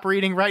you stop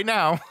reading right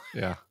now,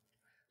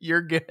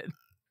 you're good.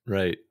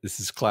 Right.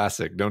 This is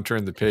classic. Don't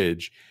turn the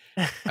page.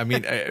 I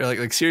mean,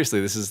 like seriously,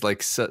 this is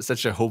like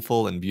such a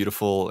hopeful and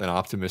beautiful and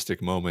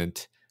optimistic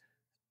moment.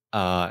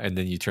 And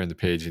then you turn the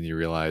page and you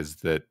realize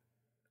that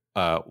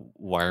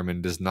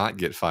Wireman does not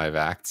get 5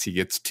 acts. He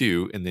gets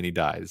 2 and then he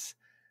dies.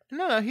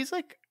 No, he gets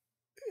like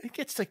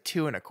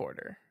 2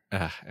 1/4.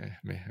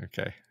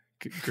 Okay.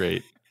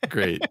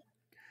 Great.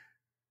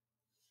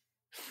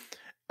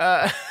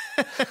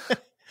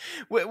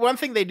 One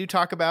thing they do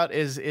talk about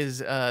is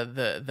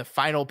the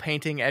final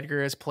painting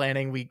Edgar is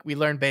planning. We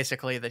learn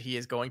basically that he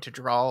is going to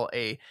draw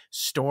a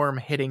storm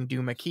hitting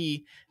Duma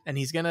Key, and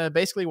he's going to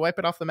basically wipe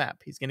it off the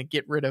map. He's going to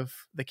get rid of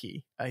the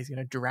key. He's going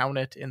to drown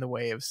it in the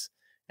waves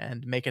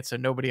and make it so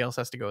nobody else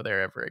has to go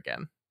there ever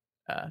again.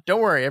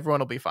 Don't worry, everyone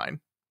will be fine.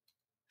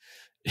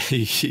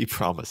 He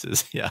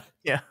promises. Yeah.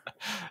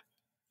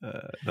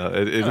 No,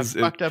 it is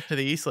fucked up to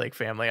the Eastlake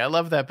family. I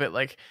love that bit.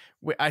 Like,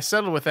 I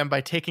settled with them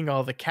by taking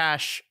all the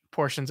cash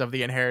portions of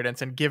the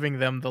inheritance and giving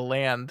them the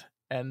land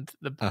and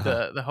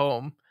the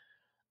home.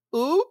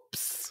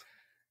 Oops.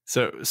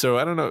 So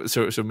I don't know.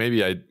 So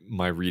maybe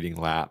my reading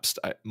lapsed.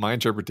 My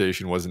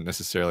interpretation wasn't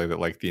necessarily that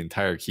like the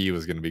entire key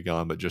was going to be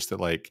gone, but just that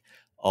like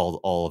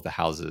all of the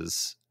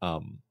houses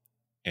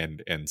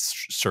and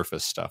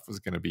surface stuff was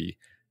going to be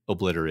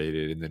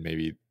obliterated, and then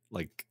maybe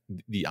like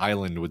the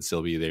island would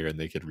still be there and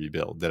they could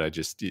rebuild. Do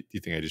you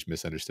think I just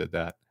misunderstood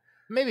that?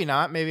 Maybe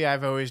not. Maybe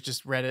I've always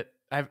just read it.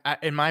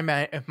 In my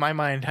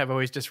mind, I've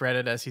always just read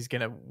it as he's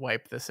going to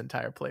wipe this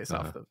entire place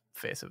off the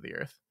face of the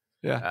earth.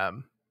 Yeah.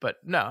 But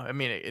no, I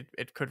mean,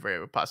 it could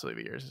very possibly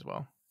be yours as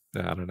well.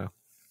 Yeah, I don't know.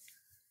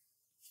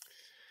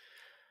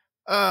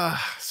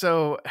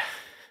 So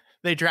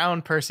they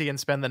drown Percy and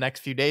spend the next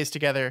few days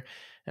together.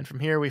 And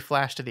from here, we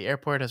flash to the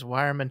airport as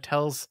Wireman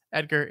tells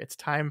Edgar it's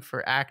time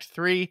for Act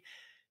 3.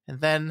 And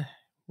then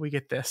we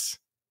get this.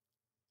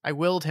 I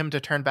willed him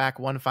to turn back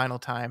one final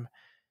time.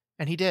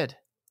 And he did.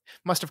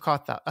 Must have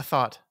caught a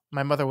thought,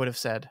 my mother would have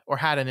said, or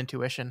had an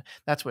intuition.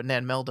 That's what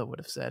Nan Melda would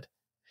have said.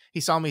 He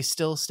saw me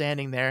still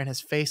standing there, and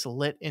his face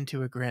lit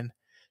into a grin.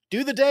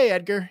 Do the day,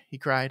 Edgar, he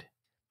cried.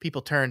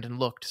 People turned and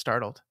looked,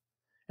 startled.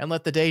 And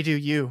let the day do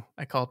you,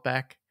 I called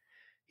back.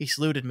 He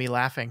saluted me,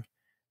 laughing,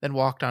 then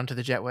walked onto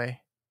the jetway.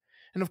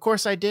 And of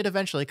course I did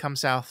eventually come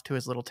south to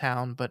his little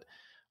town, but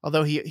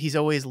although he's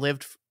always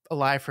lived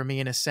alive for me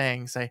in his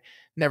sayings, I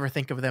never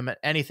think of them at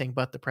anything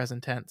but the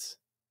present tense.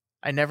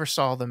 I never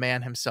saw the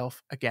man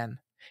himself again.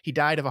 He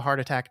died of a heart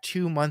attack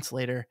 2 months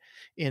later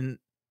in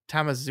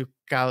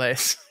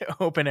Tamazunchale's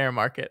open air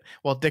market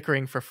while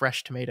dickering for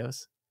fresh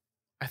tomatoes.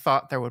 I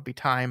thought there would be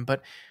time,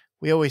 but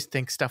we always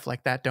think stuff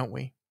like that, don't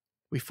we?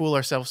 We fool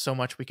ourselves so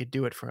much we could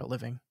do it for a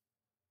living.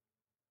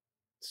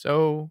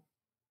 So,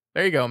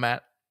 there you go,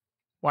 Matt.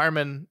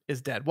 Wireman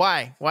is dead.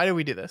 Why? Why do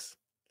we do this?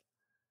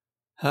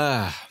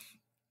 I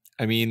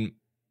mean,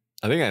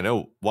 I think I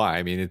know why.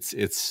 I mean, it's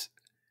this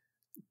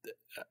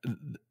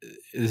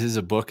is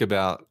a book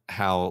about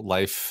how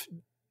life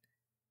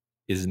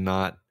is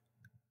not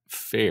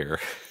fair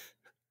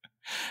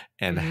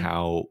and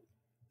how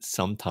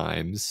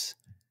sometimes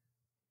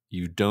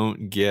you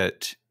don't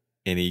get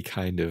any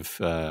kind of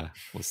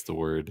what's the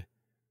word,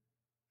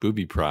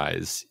 booby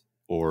prize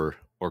or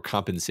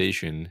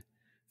compensation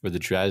for the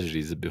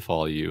tragedies that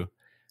befall you.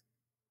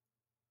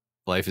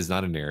 Life is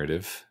not a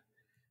narrative.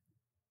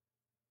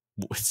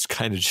 It's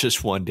kind of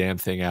just one damn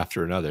thing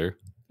after another,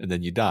 and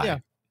then you die. Yeah.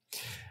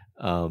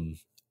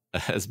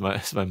 As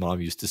my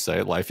mom used to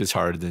say, life is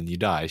harder than you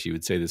die. She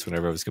would say this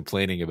whenever I was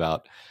complaining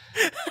about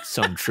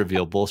some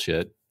trivial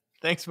bullshit.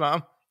 Thanks,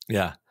 Mom.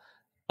 Yeah.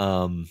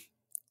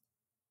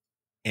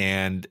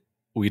 And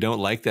we don't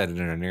like that in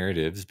our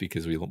narratives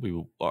because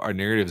our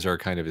narratives are a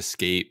kind of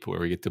escape where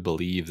we get to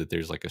believe that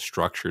there's like a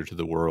structure to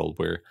the world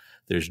where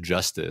there's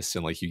justice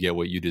and like you get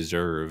what you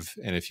deserve.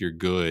 And if you're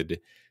good,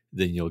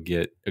 then you'll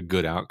get a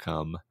good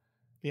outcome.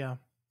 Yeah.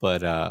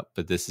 But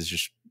this is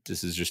just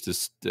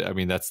this. I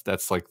mean,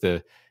 that's like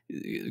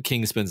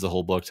King spends the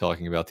whole book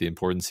talking about the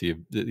importance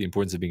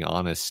of being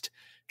honest,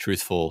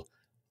 truthful,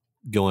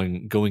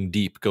 going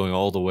deep, going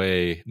all the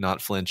way,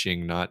 not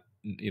flinching, not,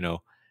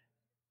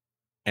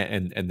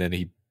 and then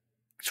he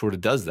sort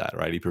of does that,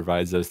 right? He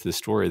provides us this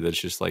story that's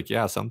just like,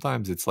 yeah,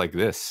 sometimes it's like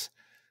this.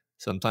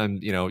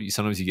 Sometimes,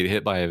 sometimes you get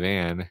hit by a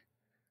van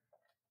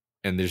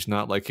and there's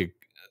not like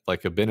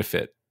a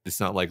benefit. It's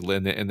not like,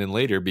 and then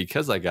later,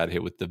 because I got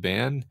hit with the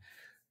van,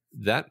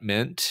 that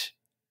meant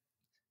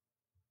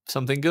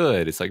something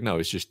good. It's like, no,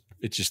 it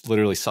just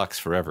literally sucks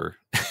forever.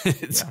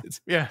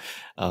 Yeah.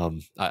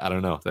 I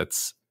don't know.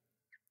 That's.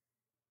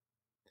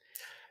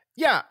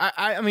 Yeah,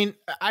 I mean,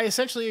 I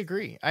essentially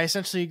agree.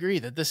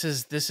 That this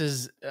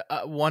is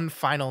one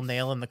final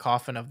nail in the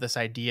coffin of this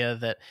idea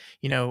that,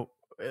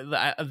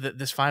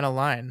 this final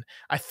line.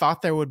 I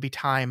thought there would be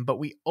time, but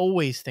we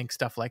always think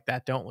stuff like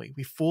that, don't we?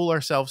 We fool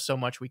ourselves so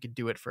much we could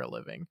do it for a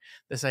living.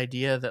 This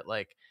idea that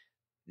like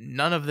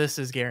none of this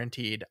is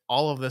guaranteed.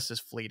 All of this is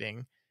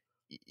fleeting.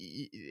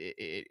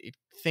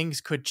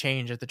 Things could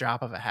change at the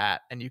drop of a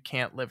hat, and you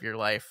can't live your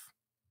life,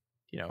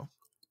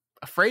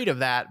 afraid of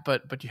that,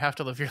 but you have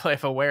to live your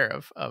life aware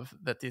of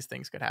that these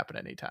things could happen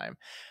anytime.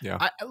 Yeah.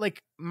 I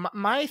like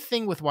my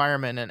thing with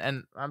Wireman,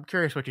 and I'm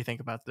curious what you think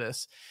about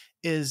this,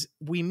 is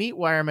we meet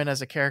Wireman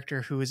as a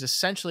character who is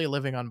essentially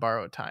living on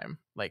borrowed time.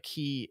 Like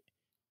he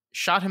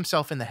shot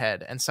himself in the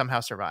head and somehow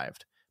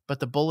survived,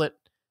 but the bullet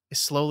is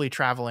slowly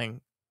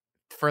traveling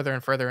further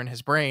and further in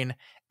his brain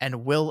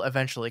and will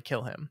eventually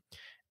kill him.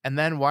 And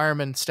then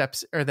then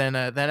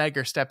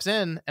Edgar steps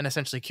in and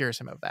essentially cures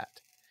him of that.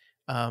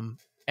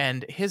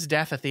 And his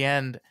death at the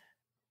end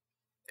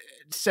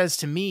says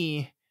to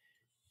me,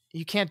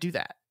 you can't do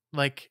that.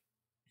 Like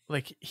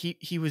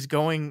he was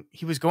going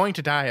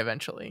to die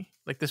eventually.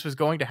 Like this was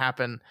going to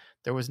happen.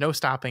 There was no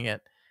stopping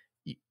it.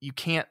 You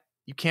can't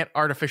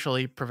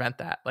artificially prevent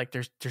that. Like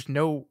there's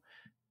no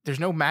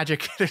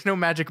magic there's no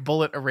magic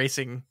bullet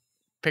erasing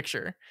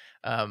picture.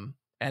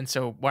 And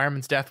so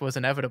Wireman's death was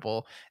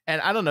inevitable.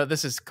 And I don't know,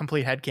 this is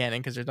complete headcanon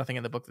because there's nothing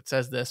in the book that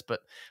says this, but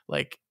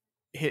like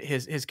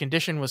his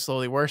condition was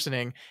slowly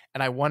worsening,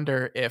 and I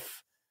wonder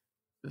if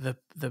the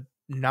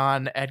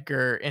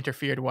non-Edgar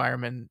interfered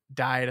Wireman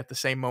died at the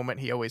same moment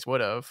he always would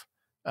have,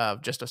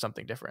 just of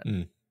something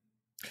different.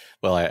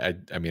 Well,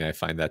 I mean, I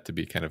find that to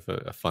be kind of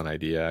a fun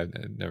idea.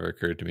 It never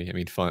occurred to me. I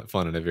mean, fun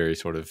in a very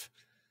sort of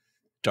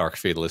dark,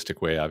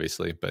 fatalistic way,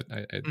 obviously, but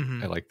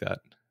I like that.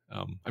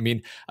 I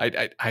mean,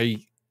 I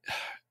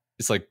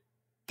it's like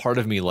part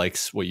of me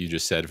likes what you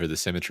just said for the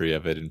symmetry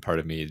of it, and part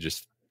of me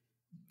just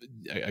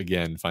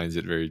again finds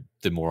it very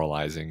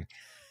demoralizing.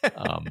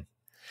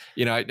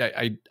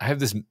 I have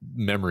this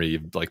memory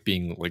of like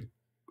being like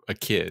a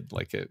kid,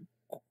 like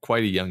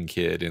quite a young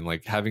kid, and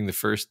like having the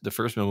first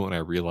moment when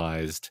I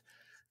realized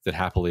that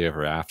happily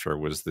ever after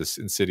was this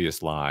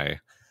insidious lie,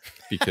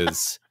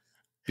 because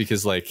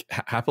like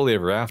happily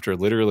ever after,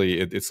 literally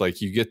it's like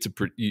you get to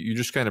you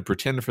just kind of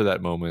pretend for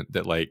that moment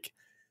that like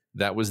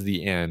that was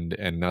the end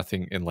and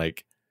nothing, and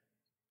like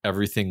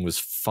everything was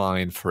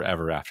fine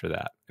forever after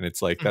that. And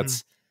it's like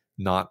that's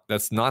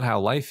not how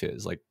life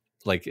is. Like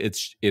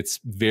it's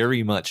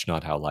very much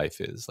not how life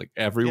is. Like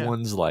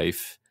everyone's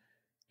life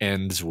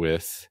ends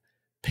with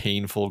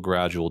painful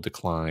gradual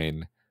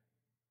decline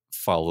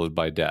followed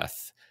by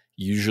death,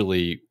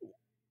 usually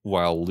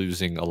while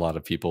losing a lot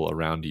of people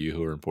around you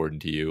who are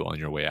important to you on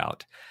your way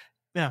out.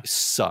 Yeah. It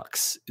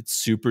sucks. It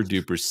super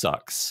duper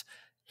sucks.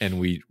 And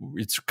we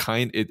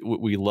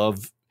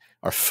love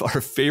our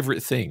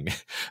favorite thing.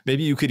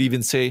 Maybe you could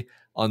even say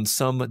on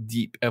some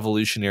deep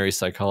evolutionary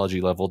psychology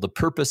level, the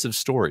purpose of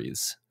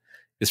stories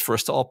is for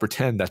us to all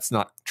pretend that's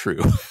not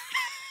true.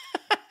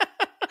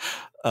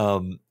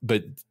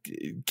 But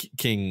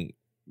King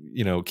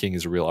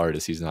is a real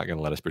artist. He's not going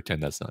to let us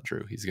pretend that's not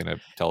true. He's going to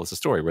tell us a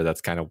story where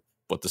that's kind of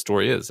what the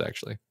story is,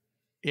 actually.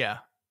 Yeah.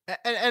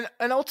 And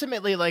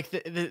ultimately, like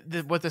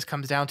the what this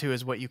comes down to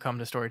is what you come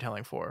to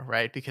storytelling for,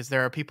 right? Because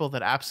there are people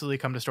that absolutely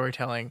come to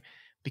storytelling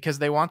because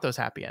they want those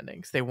happy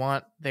endings. They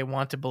want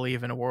to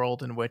believe in a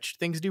world in which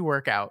things do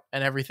work out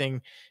and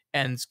everything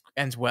ends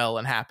well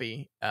and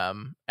happy.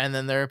 And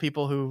then there are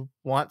people who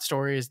want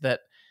stories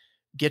that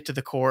get to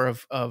the core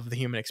of the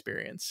human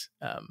experience.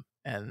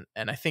 And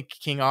I think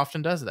King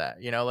often does that.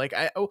 Like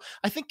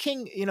I think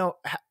King,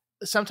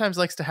 sometimes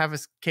likes to have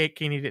his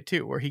cake and eat it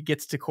too, where he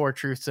gets to core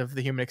truths of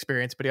the human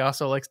experience, but he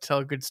also likes to tell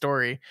a good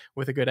story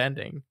with a good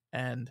ending.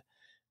 And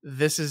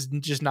this is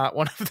just not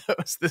one of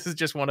those. This is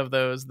just one of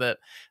those that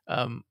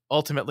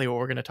ultimately what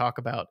we're going to talk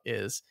about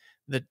is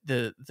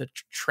the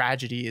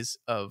tragedies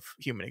of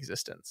human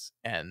existence.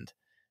 And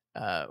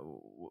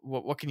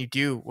what can you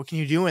do? What can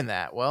you do in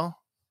that? Well,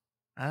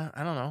 I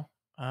don't know.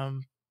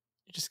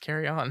 You just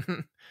carry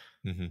on.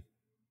 Mm-hmm.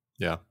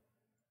 Yeah.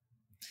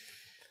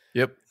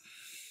 Yep.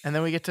 And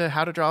then we get to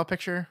how to draw a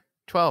picture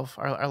 12,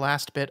 our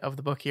last bit of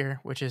the book here,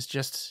 which is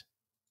just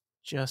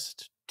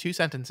 2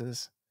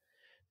 sentences.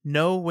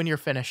 Know when you're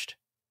finished,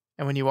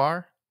 and when you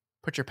are,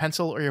 put your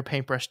pencil or your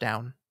paintbrush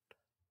down.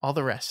 All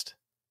the rest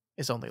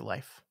is only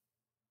life.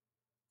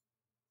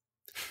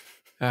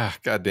 Ah,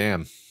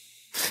 goddamn.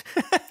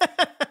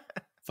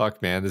 Fuck,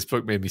 man, this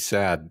book made me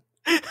sad.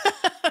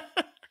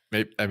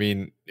 I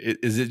mean,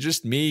 is it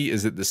just me?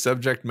 Is it the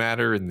subject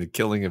matter and the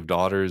killing of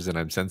daughters, and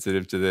I'm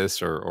sensitive to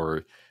this,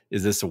 or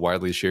is this a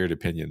widely shared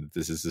opinion that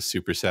this is a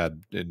super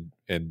sad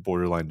and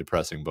borderline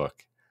depressing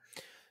book?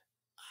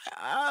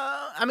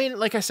 I mean,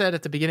 like I said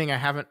at the beginning, I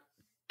haven't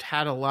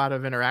had a lot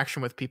of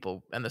interaction with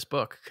people in this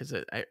book because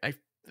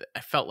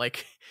I felt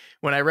like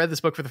when I read this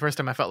book for the first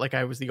time, I felt like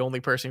I was the only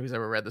person who's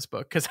ever read this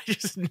book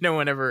because no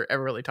one ever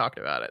really talked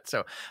about it.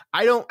 So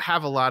I don't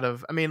have a lot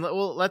of. I mean,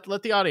 let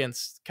the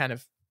audience kind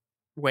of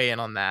weigh in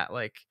on that.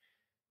 Like,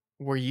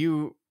 were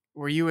you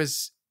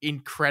as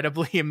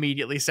incredibly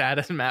immediately sad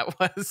as Matt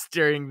was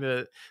during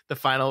the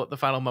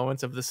final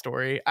moments of the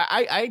story?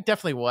 I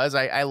definitely was.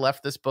 I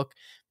left this book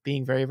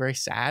being very, very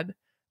sad.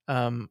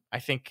 I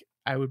think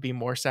I would be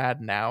more sad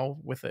now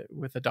with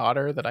a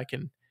daughter that I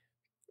can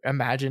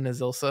imagine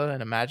as Ilsa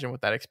and imagine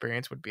what that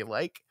experience would be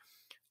like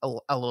a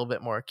little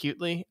bit more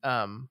acutely.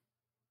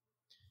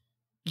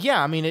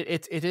 Yeah, I mean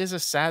it is a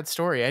sad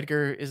story.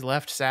 Edgar is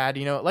left sad.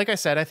 Like I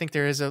said, I think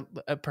there is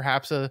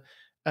perhaps a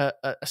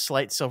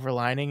slight silver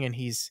lining, and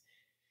he's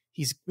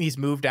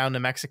moved down to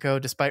Mexico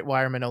despite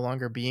Wireman no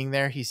longer being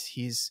there.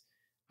 He's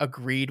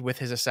agreed with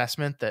his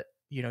assessment that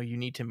you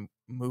need to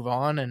move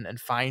on and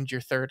find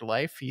your third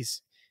life.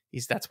 He's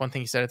that's one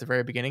thing he said at the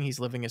very beginning. He's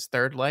living his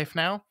third life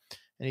now,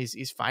 and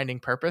he's finding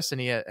purpose, and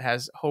he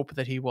has hope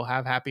that he will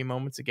have happy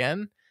moments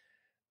again.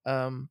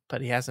 But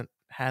he hasn't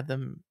had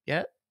them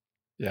yet.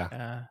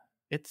 Yeah.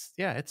 It's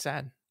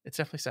sad. It's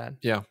definitely sad.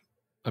 Yeah.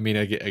 I mean,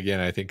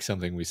 again, I think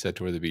something we said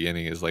toward the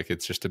beginning is like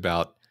it's just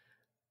about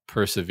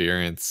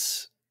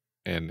perseverance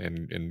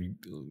and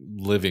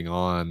living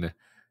on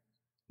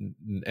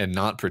and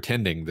not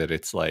pretending that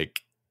it's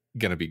like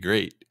gonna be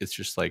great. It's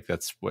just like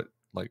that's what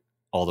like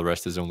all the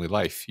rest is only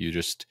life. You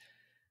just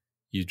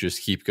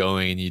keep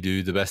going and you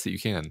do the best that you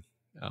can.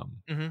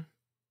 Mm-hmm.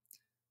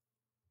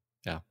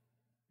 Yeah.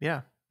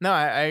 Yeah. No,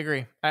 I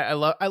agree. I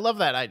love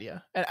that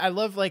idea. And I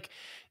love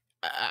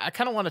I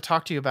kind of want to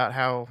talk to you about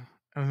how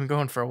I've been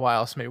going for a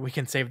while, so maybe we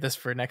can save this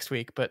for next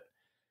week. But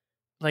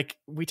like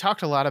we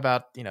talked a lot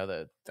about,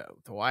 the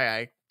why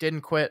I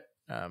didn't quit,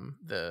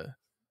 the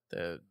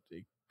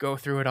go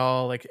through it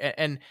all, like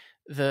and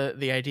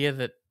the idea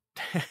that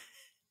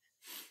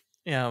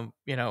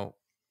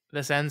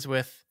this ends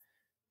with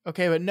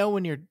okay, but know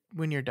when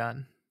you're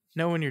done.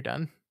 Know when you're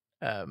done.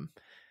 And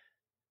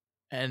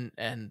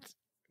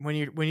when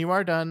you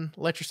are done,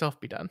 let yourself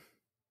be done.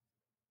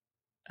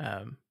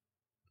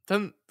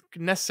 Doesn't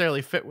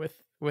necessarily fit with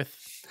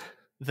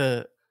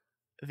the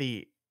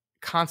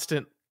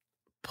constant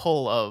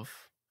pull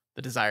of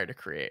the desire to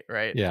create,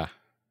 right? Yeah.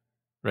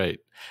 Right.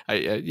 I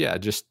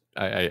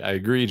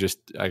agree. Just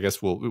I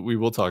guess we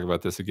will talk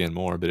about this again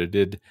more, but it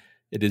did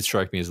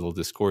strike me as a little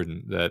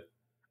discordant that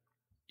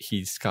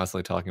he's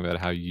constantly talking about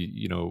how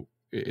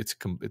it's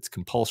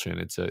compulsion.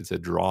 It's a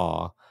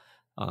draw.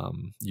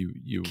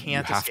 You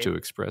Can't have escape, to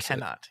express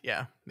cannot. it.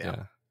 Yeah.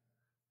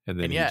 And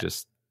then And he yet,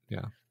 just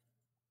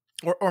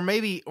or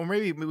maybe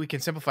we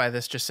can simplify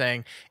this just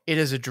saying it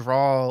is a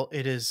draw.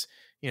 It is,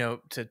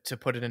 to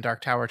put it in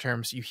Dark Tower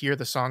terms, you hear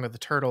the song of the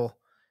turtle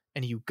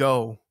and you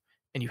go,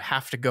 and you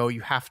have to go, you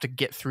have to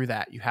get through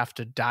that, you have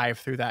to dive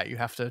through that, you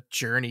have to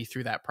journey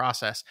through that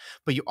process,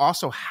 but you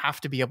also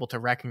have to be able to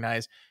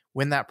recognize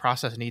when that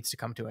process needs to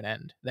come to an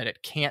end, that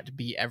it can't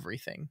be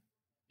everything.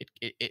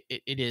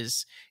 It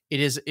is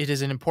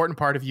an important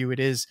part of you. It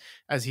is,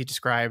 as he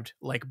described,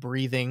 like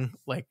breathing,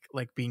 like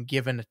being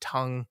given a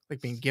tongue, like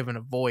being given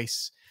a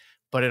voice,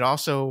 but it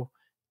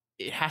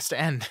has to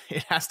end.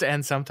 It has to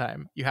end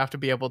sometime. You have to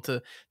be able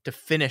to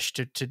finish,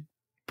 to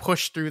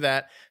push through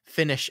that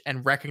finish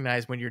and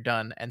recognize when you're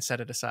done and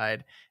set it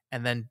aside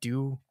and then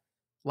do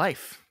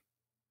life.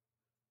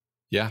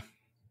 Yeah.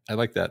 I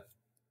like that.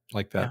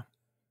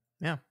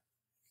 Yeah.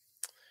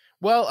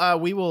 Well,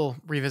 we will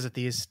revisit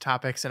these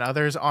topics and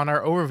others on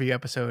our overview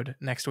episode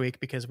next week,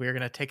 because we're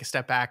going to take a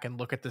step back and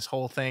look at this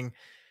whole thing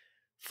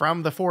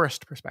from the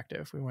forest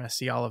perspective. We want to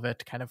see all of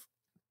it, kind of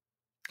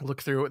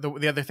look through.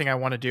 The other thing I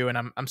want to do, and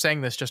I'm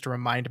saying this just to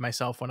remind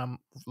myself when I'm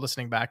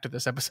listening back to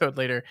this episode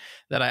later,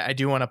 that I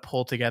do want to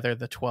pull together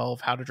the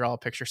 12 how to draw a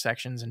picture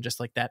sections, and just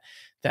like that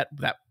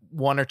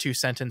 1 or 2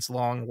 sentence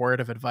long word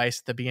of advice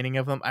at the beginning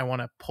of them, I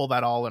want to pull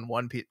that all in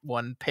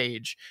one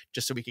page,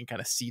 just so we can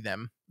kind of see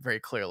them very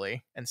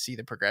clearly and see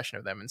the progression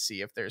of them, and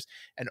see if there's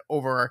an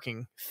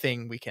overarching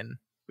thing we can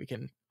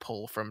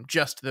pull from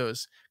just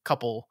those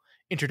couple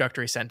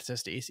introductory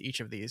sentences to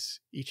each of these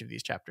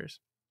chapters.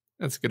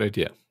 That's a good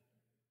idea.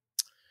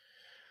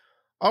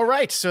 All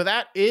right, so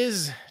that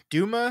is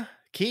Duma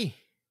Key.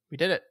 We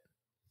did it.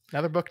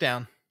 Another book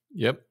down.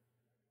 Yep.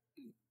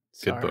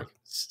 Good book.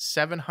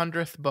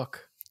 700th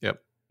book.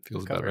 Yep.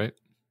 Feels about right.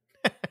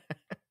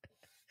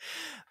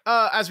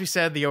 As we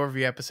said, the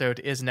overview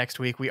episode is next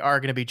week. We are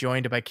going to be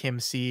joined by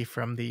Kim C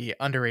from the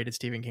Underrated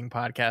Stephen King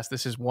podcast.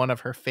 This is one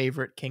of her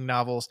favorite King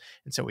novels,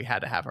 and so we had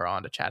to have her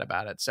on to chat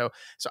about it. So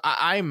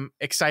I'm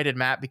excited,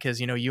 Matt,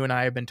 because you and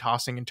I have been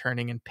tossing and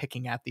turning and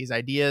picking at these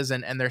ideas,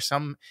 and there's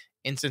some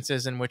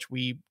instances in which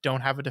we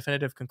don't have a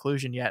definitive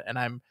conclusion yet, and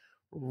I'm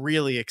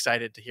really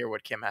excited to hear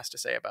what Kim has to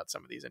say about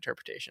some of these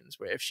interpretations,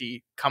 if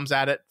she comes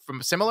at it from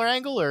a similar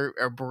angle or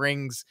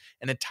brings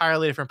an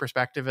entirely different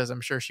perspective, as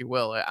I'm sure she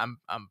will.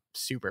 I'm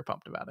super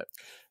pumped about it.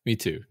 Me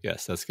too.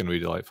 Yes, that's going to be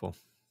delightful.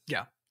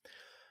 Yeah.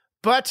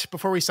 But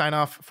before we sign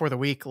off for the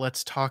week,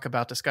 let's talk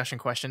about discussion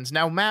questions.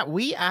 Now, Matt,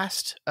 we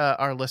asked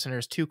our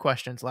listeners 2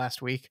 questions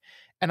last week,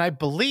 and I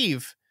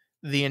believe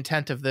the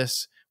intent of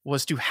this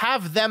was to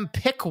have them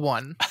pick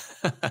one.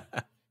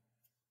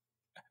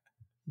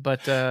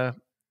 But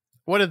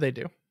what did they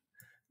do?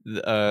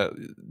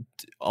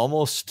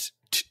 Almost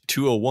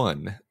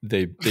 201.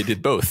 They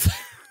did both.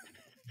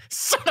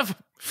 Son of a...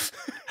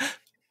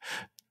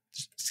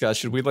 Scott,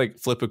 should we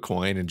flip a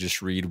coin and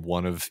just read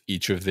one of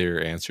each of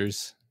their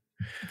answers?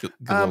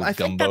 I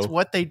think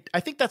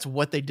that's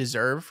what they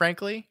deserve,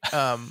 frankly.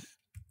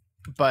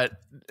 But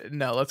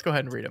no, let's go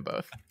ahead and read them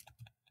both.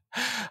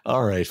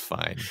 All right,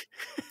 fine.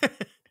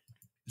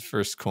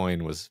 First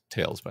coin was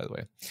tails, by the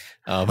way.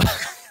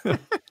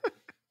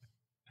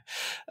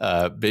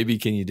 Baby,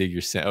 can you dig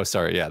your sand? Oh,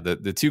 sorry. Yeah.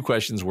 The 2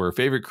 questions were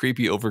favorite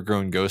creepy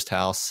overgrown ghost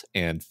house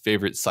and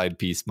favorite side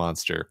piece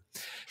monster,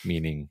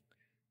 meaning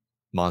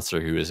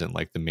monster who isn't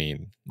the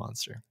main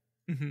monster.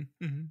 Mm-hmm,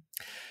 mm-hmm.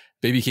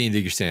 Baby, can you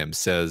dig your Sam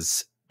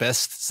says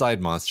best side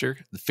monster,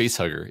 the face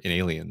hugger in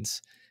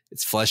Aliens.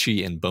 It's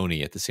fleshy and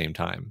bony at the same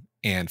time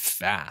and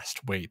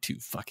fast, way too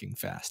fucking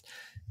fast.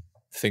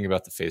 The thing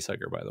about the face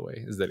hugger, by the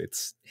way, is that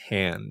it's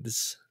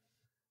hands.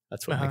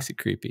 That's what makes it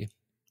creepy.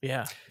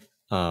 Yeah.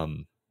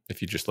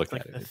 If you just look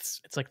at it,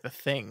 it's like the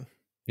Thing,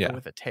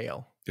 with a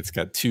tail. It's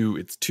got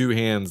 2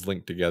 hands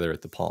linked together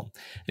at the palm.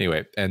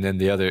 Anyway, and then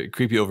the other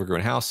creepy overgrown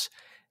house,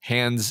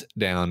 hands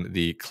down,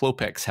 the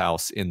Klopex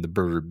house in the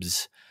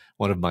Burbs.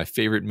 One of my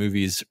favorite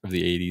movies of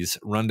the 80s.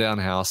 Rundown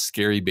house,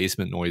 scary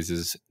basement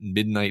noises,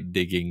 midnight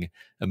digging,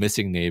 a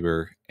missing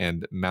neighbor,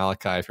 and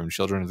Malachi from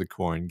Children of the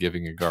Corn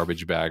giving a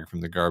garbage bag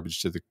from the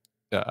garbage to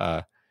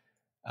the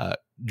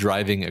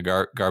driving a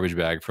garbage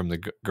bag from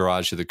the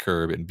garage to the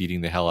curb and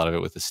beating the hell out of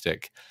it with a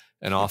stick.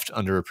 An oft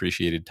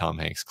underappreciated Tom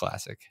Hanks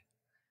classic.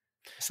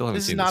 Still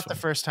haven't seen this. This is not the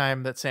first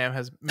time that Sam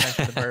has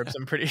mentioned the Burbs,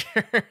 I'm pretty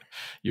sure.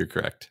 You're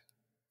correct.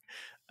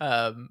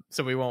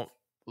 So we won't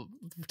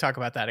talk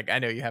about that. I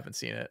know you haven't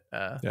seen it.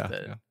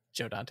 The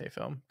Joe Dante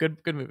film. Good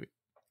movie.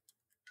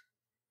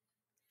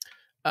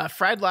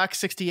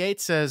 Friedlock68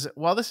 says,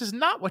 while this is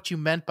not what you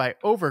meant by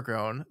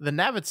overgrown, the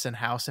Navidson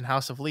house in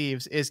House of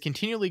Leaves is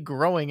continually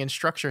growing in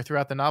structure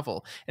throughout the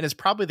novel and is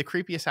probably the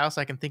creepiest house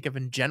I can think of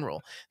in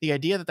general. The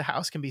idea that the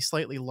house can be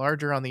slightly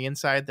larger on the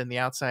inside than the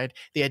outside,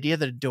 the idea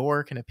that a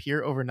door can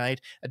appear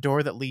overnight, a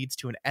door that leads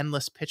to an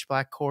endless pitch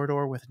black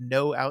corridor with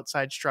no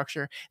outside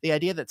structure, the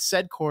idea that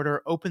said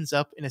corridor opens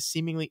up in a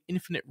seemingly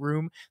infinite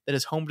room that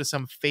is home to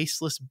some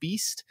faceless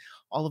beast.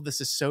 All of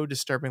this is so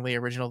disturbingly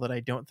original that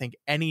I don't think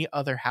any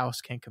other house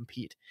can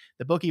compete.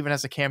 The book even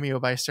has a cameo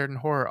by a certain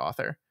horror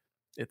author.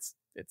 It's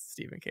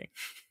Stephen King.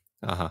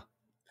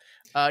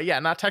 Yeah,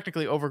 not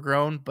technically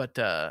overgrown, but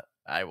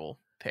I will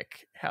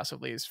pick House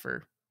of Leaves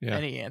for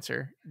any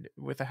answer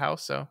with a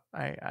house, so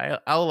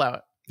I'll allow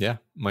it. Yeah,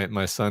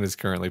 my son is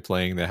currently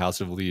playing the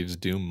House of Leaves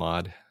Doom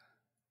mod.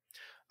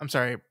 I'm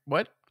sorry,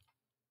 what?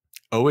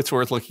 Oh, it's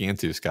worth looking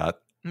into,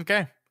 Scott.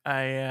 Okay,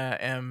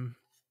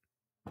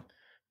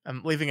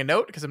 I'm leaving a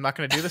note because I'm not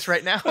going to do this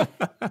right now.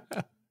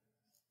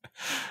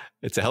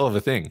 It's a hell of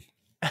a thing.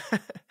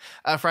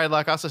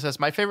 Friedlock also says,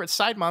 my favorite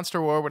side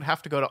monster war would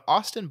have to go to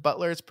Austin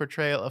Butler's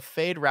portrayal of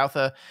Fade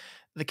Routha.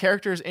 The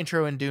character's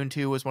intro in Dune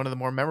 2 was one of the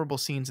more memorable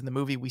scenes in the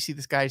movie. We see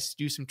this guy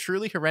do some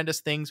truly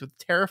horrendous things with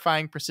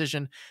terrifying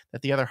precision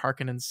that the other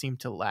Harkonnens seem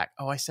to lack.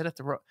 Oh, I said it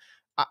the wrong...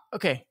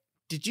 okay,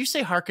 did you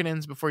say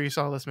Harkonnens before you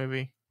saw this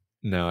movie?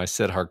 No, I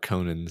said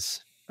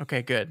Harkonnens.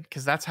 Okay, good,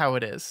 because that's how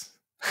it is.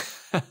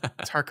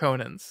 It's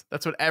Harkonnens.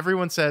 That's what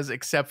everyone says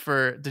except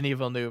for Denis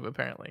Villeneuve,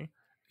 apparently.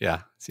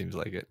 Yeah, seems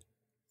like it.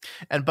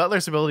 And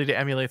Butler's ability to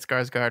emulate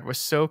Skarsgård was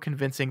so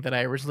convincing that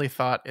I originally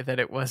thought that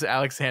it was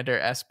Alexander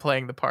S.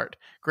 playing the part.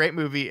 Great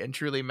movie and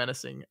truly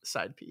menacing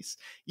side piece.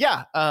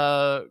 Yeah,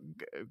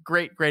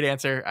 great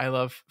answer. I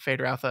love Fade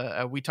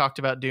Routha. We talked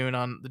about Dune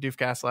on the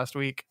Doofcast last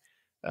week.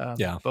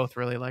 Both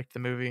really liked the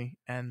movie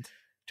and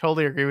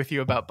totally agree with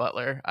you about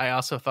Butler. I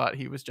also thought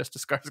he was just a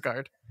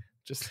Skarsgård,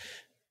 just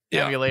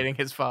emulating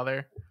his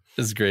father.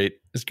 It's great.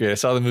 I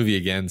saw the movie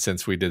again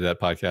since we did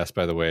that podcast,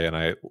 by the way, and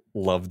I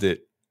loved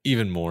it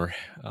even more.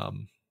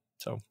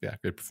 So yeah,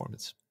 good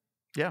performance.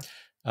 Yeah.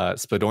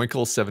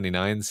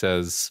 Spadoinkle79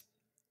 says,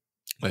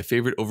 my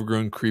favorite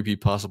overgrown, creepy,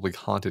 possibly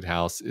haunted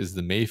house is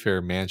the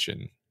Mayfair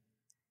Mansion.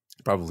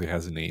 Probably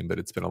has a name, but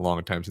it's been a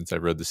long time since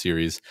I've read the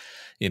series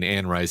in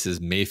Anne Rice's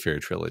Mayfair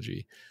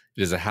trilogy.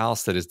 It is a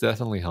house that is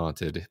definitely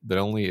haunted, but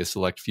only a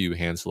select few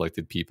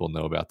hand-selected people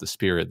know about the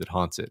spirit that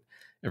haunts it.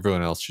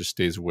 Everyone else just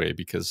stays away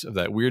because of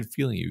that weird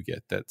feeling you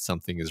get that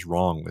something is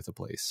wrong with a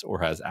place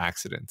or has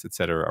accidents,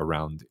 etc.,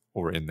 around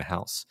or in the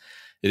house.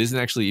 It isn't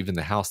actually even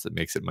the house that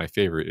makes it my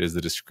favorite. It is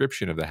the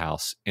description of the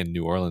house and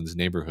New Orleans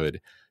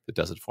neighborhood that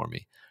does it for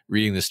me.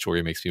 Reading this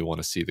story makes me want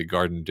to see the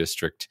Garden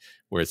District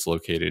where it's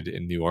located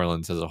in New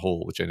Orleans as a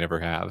whole, which I never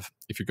have.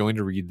 If you're going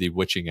to read The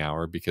Witching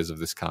Hour because of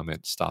this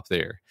comment, stop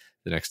there.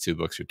 The next two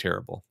books are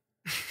terrible.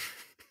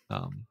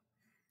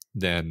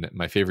 Then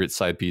my favorite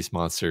side piece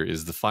monster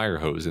is the fire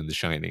hose in The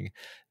Shining.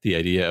 The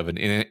idea of an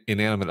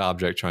inanimate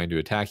object trying to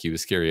attack you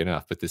is scary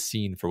enough, but the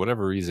scene, for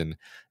whatever reason,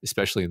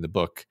 especially in the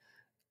book,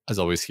 has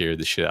always scared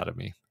the shit out of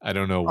me. I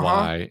don't know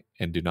why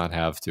and do not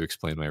have to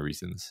explain my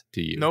reasons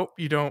to you. Nope,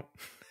 you don't.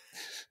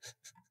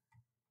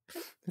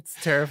 It's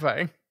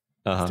terrifying.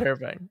 It's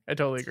terrifying. I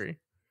totally agree.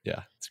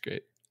 Yeah, it's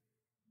great.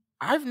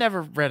 I've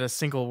never read a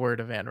single word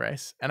of Anne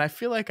Rice, and I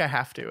feel like I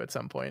have to at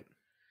some point.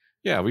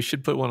 Yeah, we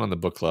should put one on the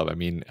book club. I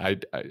mean, I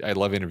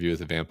love Interview with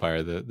the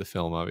Vampire, the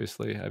film,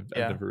 obviously. I've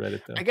never read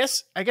it, though. I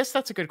guess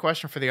that's a good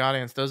question for the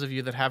audience. Those of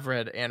you that have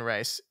read Anne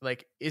Rice,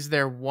 like, if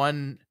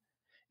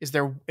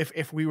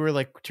we were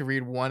like to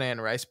read one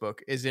Anne Rice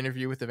book, is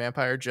Interview with the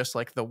Vampire just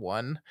like the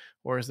one,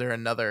 or is there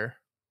another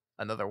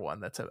one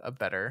that's a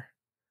better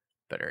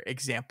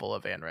example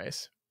of Anne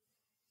Rice?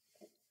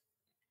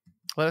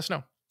 Let us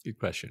know. Good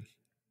question.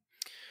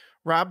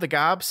 Rob the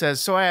Gob says,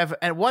 so I have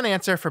one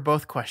answer for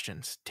both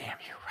questions. Damn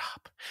you,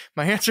 Rob.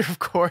 My answer, of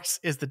course,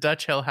 is the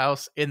Dutch Hill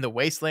house in the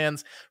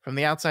Wastelands. From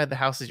the outside, the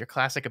house is your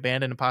classic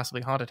abandoned and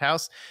possibly haunted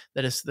house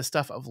that is the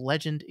stuff of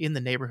legend in the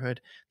neighborhood.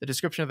 The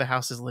description of the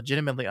house is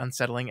legitimately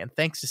unsettling, and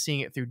thanks to seeing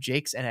it through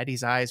Jake's and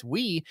Eddie's eyes,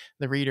 we,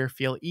 the reader,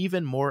 feel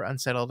even more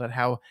unsettled at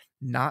how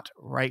not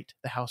right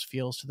the house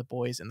feels to the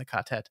boys in the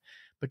quartet.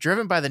 But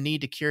driven by the need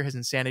to cure his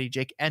insanity,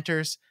 Jake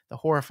enters the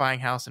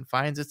horrifying house and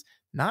finds it's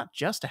not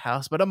just a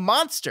house, but a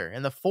monster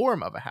in the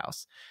form of a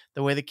house.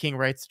 The way the king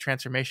writes the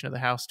transformation of the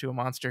house to a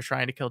monster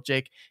trying to kill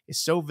Jake is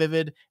so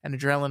vivid and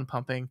adrenaline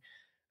pumping.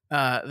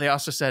 They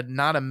also said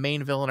not a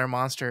main villain or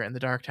monster in the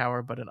Dark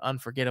Tower, but an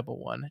unforgettable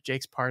one.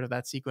 Jake's part of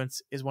that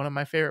sequence is one of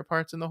my favorite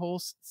parts in the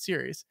whole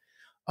series.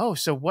 Oh,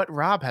 so what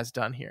Rob has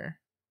done here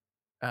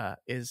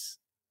is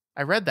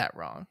I read that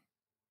wrong.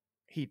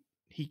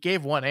 He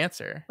gave one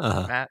answer,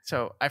 Matt,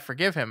 so I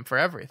forgive him for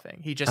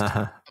everything. He just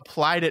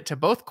applied it to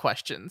both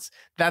questions.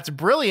 That's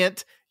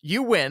brilliant.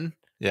 You win.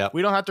 Yeah,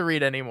 we don't have to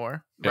read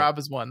anymore. Yep. Rob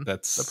has won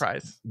the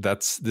prize.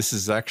 This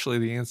is actually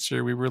the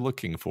answer we were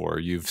looking for.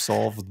 You've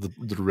solved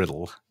the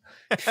riddle.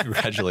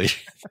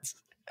 Congratulations.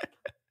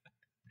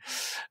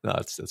 No,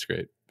 that's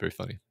great. Very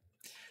funny.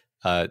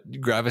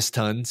 Gravis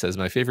Tun says,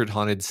 my favorite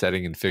haunted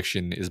setting in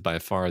fiction is by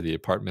far the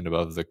apartment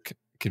above the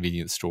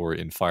convenience store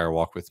in Fire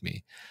Walk with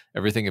Me.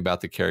 Everything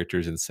about the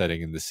characters and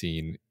setting in the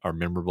scene are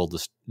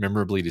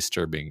memorably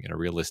disturbing in a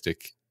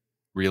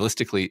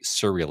realistically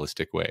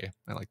surrealistic way.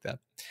 I like that.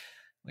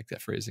 I like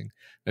that phrasing.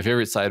 My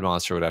favorite side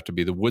monster would have to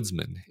be the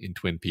woodsman in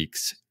Twin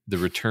Peaks. The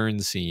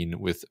return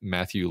scene with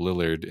Matthew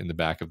Lillard in the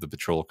back of the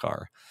patrol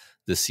car.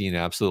 The scene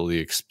absolutely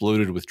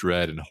exploded with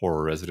dread and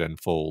horror as it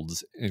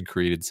unfolds and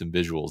created some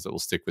visuals that will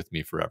stick with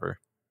me forever.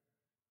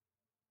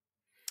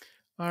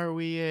 Are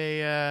we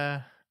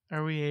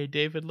a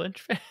David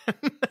Lynch fan?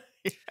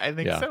 I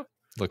think so.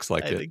 Looks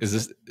like it.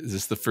 Is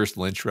this the first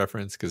Lynch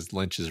reference? Because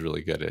Lynch is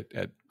really good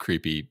at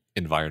creepy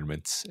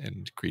environments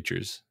and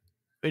creatures.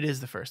 It is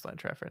the first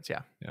Lynch reference,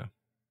 yeah. Yeah.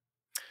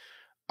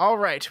 All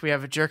right, we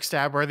have a Jerk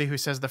Stabworthy who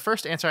says, the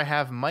first answer I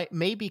have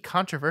may be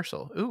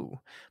controversial. Ooh,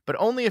 but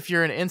only if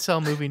you're an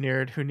incel movie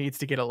nerd who needs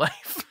to get a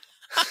life.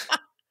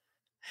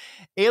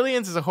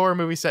 Aliens is a horror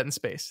movie set in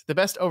space. The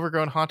best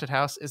overgrown haunted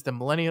house is the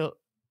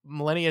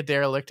millennia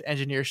derelict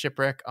engineer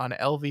shipwreck on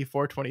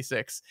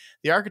LV-426.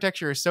 The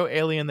architecture is so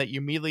alien that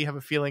you immediately have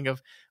a feeling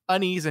of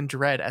unease and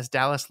dread as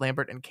Dallas,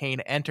 Lambert, and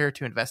Kane enter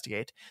to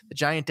investigate. The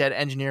giant dead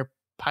engineer,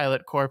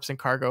 pilot, corpse, and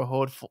cargo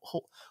hold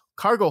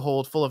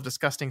full of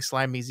disgusting,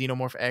 slimy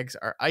xenomorph eggs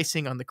are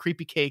icing on the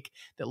creepy cake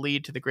that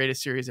lead to the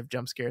greatest series of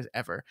jump scares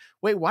ever.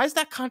 Wait, why is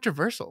that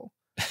controversial?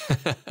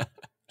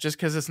 Just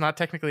because it's not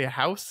technically a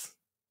house?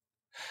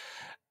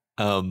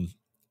 Um,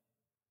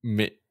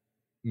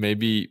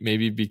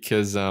 maybe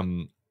because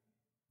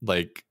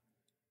like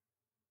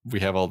we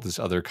have all this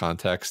other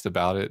context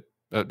about it.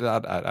 I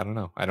don't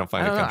know. I don't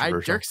find I it don't know.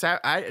 controversial.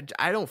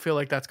 I don't feel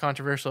like that's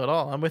controversial at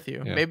all. I'm with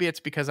you. Yeah, Maybe it's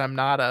because I'm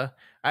not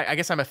I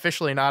guess I'm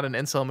officially not an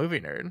incel movie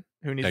nerd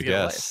who needs I to get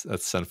a life. guess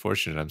that's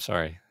unfortunate. I'm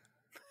sorry.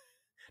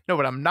 No,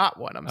 but I'm not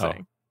one. I'm Oh,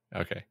 saying.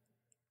 okay.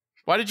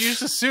 Why did you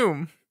just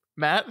assume,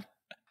 Matt?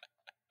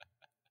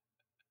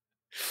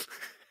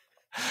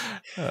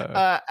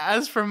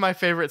 As for my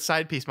favorite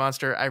side piece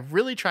monster, I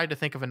really tried to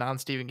think of a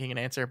non-Stephen King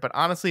answer, but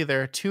honestly,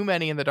 there are too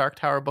many in the Dark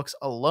Tower books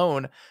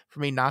alone for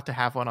me not to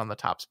have one on the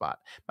top spot.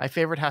 My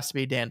favorite has to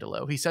be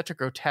Dandelo. He's such a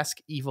grotesque,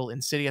 evil,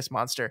 insidious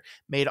monster,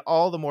 made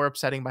all the more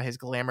upsetting by his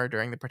glamour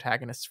during the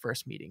protagonist's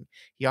first meeting.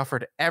 He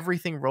offered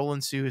everything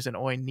Roland, Suze, and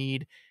Oin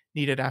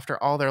needed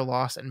after all their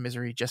loss and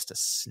misery just to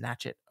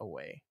snatch it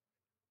away.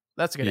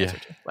 That's a good answer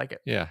too. Like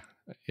it.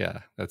 Yeah,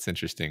 that's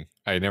interesting.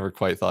 I never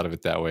quite thought of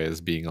it that way, as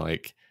being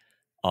like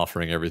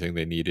offering everything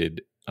they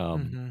needed,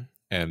 and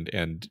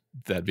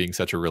that being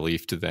such a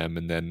relief to them,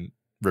 and then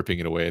ripping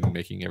it away and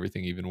making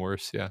everything even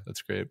worse. Yeah,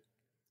 that's great.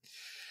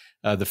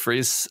 The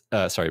phrase,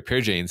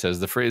 Pear Jane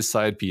says, the phrase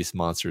 "side piece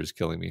monster" is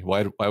killing me.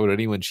 Why would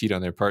anyone cheat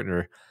on their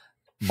partner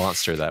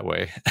monster that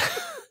way?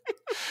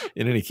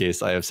 In any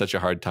case, I have such a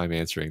hard time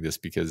answering this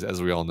because,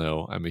 as we all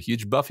know, I'm a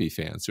huge Buffy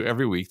fan. So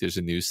every week there's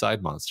a new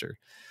side monster.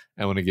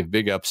 I want to give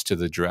big ups to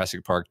the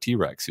Jurassic Park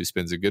T-Rex, who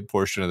spends a good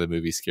portion of the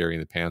movie scaring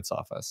the pants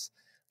off us,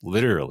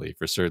 literally,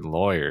 for certain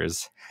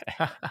lawyers,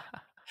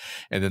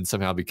 and then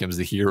somehow becomes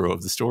the hero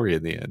of the story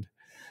in the end.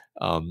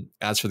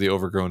 As for the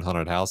overgrown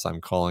haunted house,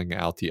 I'm calling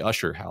out the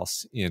Usher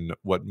house in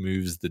What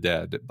Moves the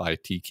Dead by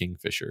T.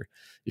 Kingfisher.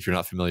 If you're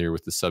not familiar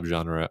with the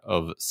subgenre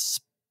of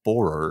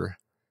sporer,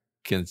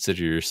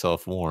 consider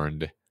yourself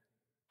warned.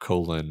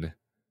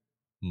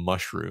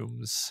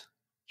 Mushrooms.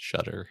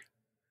 Shudder.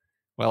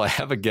 Well, I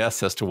have a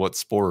guess as to what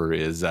sporer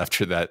is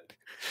after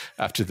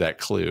that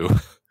clue.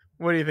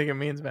 What do you think it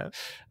means, Matt?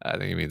 I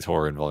think it means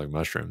horror involving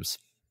mushrooms.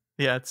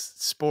 Yeah, it's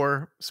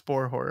spore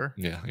horror.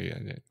 Yeah.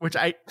 Which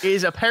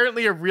is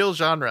apparently a real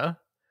genre.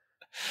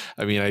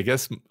 I mean, I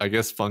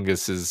guess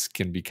funguses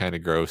can be kind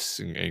of gross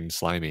and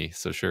slimy.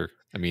 So sure.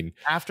 I mean,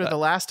 after The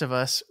Last of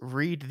Us,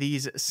 read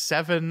these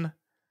 7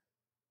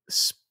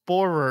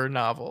 sporer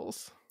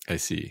novels. I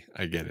see.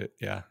 I get it.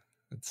 Yeah,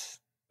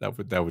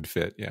 that would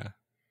fit. Yeah.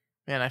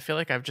 Man, I feel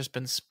like I've just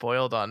been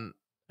spoiled on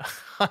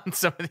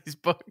some of these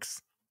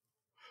books.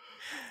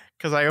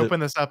 Because I open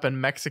this up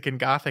and Mexican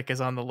Gothic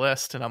is on the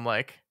list, and I'm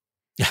like,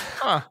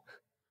 huh.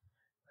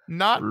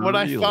 Not what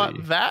I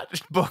thought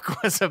that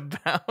book was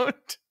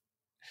about.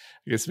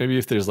 I guess maybe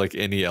if there's like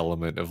any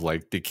element of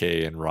like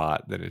decay and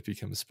rot, then it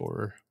becomes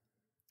sporer.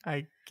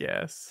 I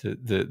guess.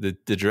 The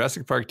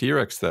Jurassic Park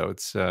T-Rex, though,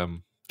 it's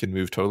can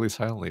move totally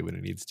silently when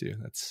it needs to.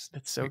 That's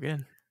so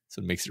good.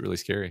 So it makes it really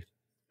scary.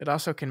 It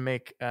also can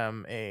make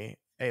a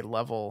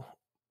level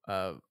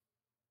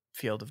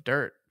field of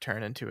dirt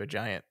turn into a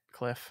giant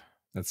cliff.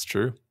 That's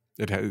true.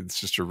 It's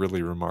just a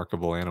really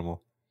remarkable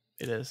animal.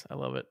 It is. I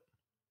love it.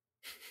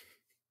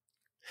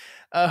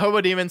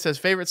 Hobo Demon says,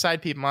 favorite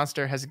side peep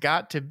monster has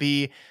got to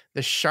be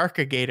the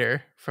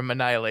Sharkagator from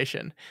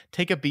Annihilation.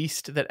 Take a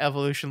beast that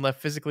evolution left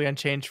physically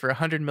unchanged for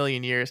 100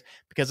 million years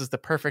because it's the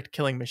perfect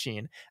killing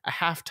machine. A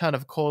half-ton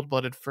of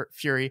cold-blooded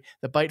fury,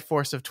 the bite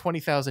force of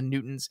 20,000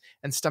 newtons,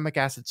 and stomach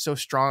acid so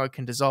strong it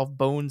can dissolve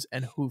bones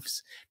and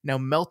hoofs. Now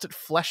melt it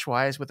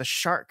flesh-wise with a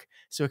shark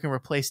so it can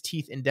replace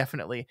teeth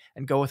indefinitely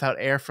and go without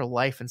air for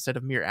life instead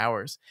of mere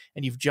hours.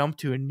 And you've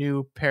jumped to a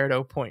new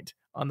Peridot point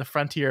on the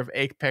frontier of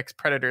apex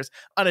predators,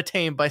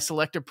 unattained by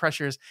selective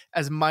pressures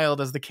as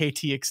mild as the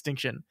KT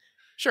extinction.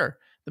 Sure,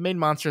 the main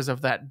monsters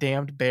of that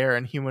damned bear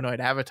and humanoid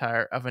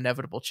avatar of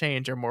inevitable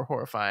change are more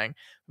horrifying,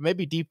 but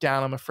maybe deep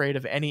down I'm afraid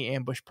of any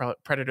ambush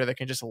predator that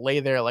can just lay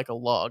there like a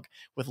log,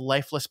 with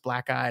lifeless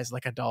black eyes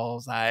like a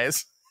doll's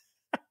eyes,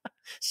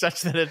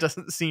 such that it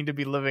doesn't seem to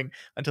be living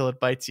until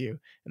it bites you,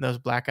 and those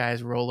black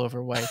eyes roll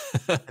over white.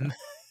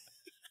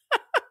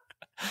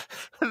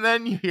 And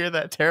then you hear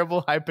that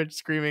terrible high-pitched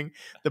screaming,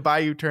 the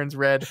bayou turns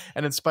red,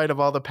 and in spite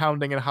of all the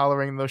pounding and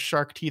hollering, those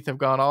shark teeth have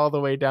gone all the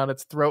way down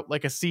its throat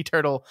like a sea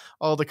turtle,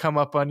 all to come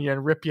up on you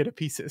and rip you to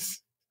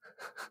pieces.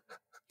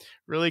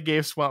 Really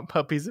gave swamp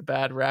puppies a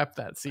bad rap,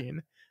 that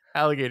scene.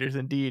 Alligators,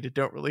 indeed,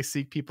 don't really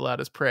seek people out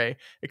as prey,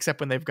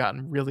 except when they've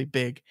gotten really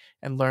big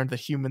and learned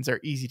that humans are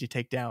easy to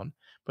take down.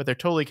 But they're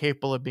totally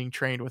capable of being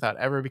trained without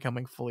ever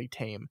becoming fully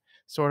tame.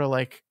 Sort of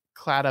like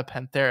Clada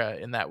panthera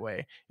in that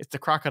way. It's the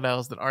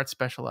crocodiles that aren't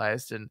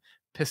specialized in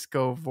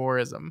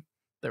piscivorism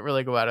that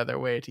really go out of their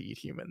way to eat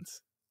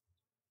humans.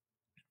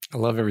 I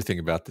love everything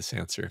about this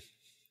answer.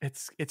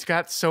 It's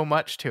got so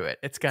much to it.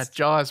 It's got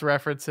Jaws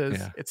references.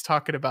 Yeah. It's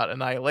talking about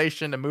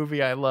Annihilation, a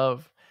movie I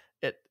love.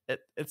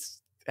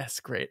 That's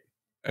great.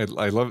 I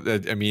love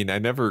that. I mean, I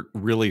never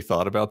really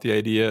thought about the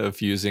idea of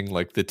fusing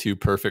like the two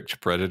perfect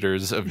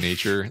predators of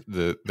nature,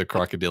 the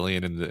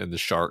crocodilian and the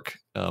shark,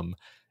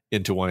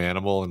 into one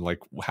animal, and like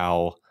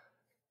how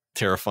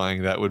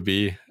terrifying that would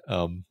be.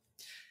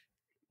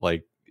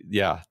 Like,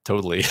 yeah,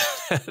 totally.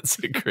 That's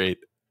a great.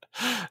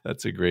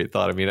 That's a great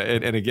thought. I mean,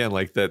 and again,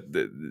 like that,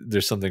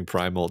 there's something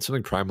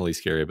primally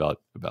scary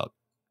about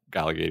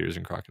alligators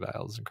and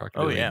crocodiles and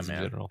Oh yeah, crocodilians in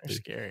man, general. they're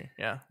scary.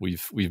 Yeah.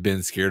 We've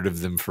been scared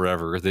of them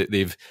forever.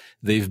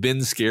 They've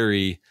been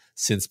scary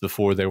since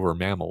before they were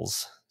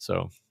mammals.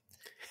 So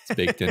it's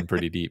baked in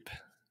pretty deep.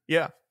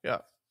 Yeah.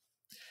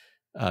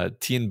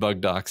 Teen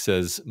Bug Doc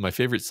says, my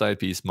favorite side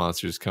piece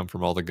monsters come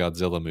from all the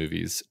Godzilla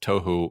movies,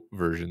 Toho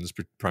versions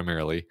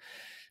primarily.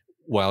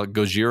 While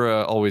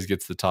Gojira always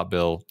gets the top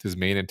bill, his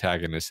main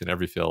antagonist in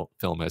every film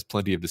has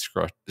plenty of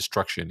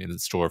destruction in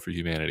store for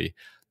humanity.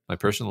 My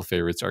personal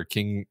favorites are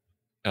King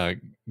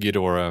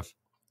Ghidorah,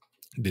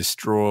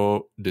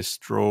 Destoroyah,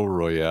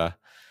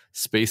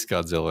 Space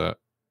Godzilla,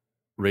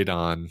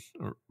 Radon.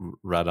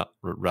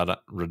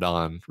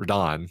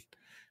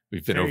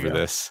 We've been over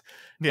this.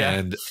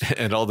 Yeah.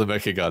 And all the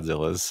Mecha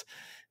Godzillas.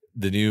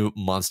 The new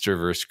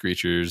MonsterVerse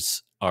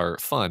creatures are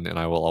fun, and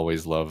I will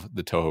always love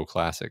the Toho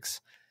classics.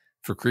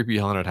 For creepy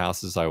haunted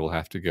houses, I will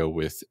have to go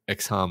with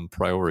Exham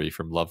Priori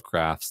from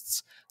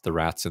Lovecraft's The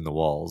Rats in the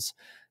Walls.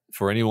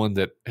 For anyone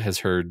that has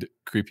heard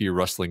creepy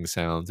rustling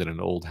sounds in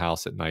an old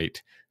house at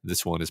night,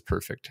 this one is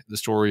perfect. The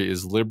story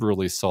is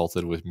liberally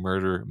salted with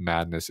murder,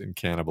 madness, and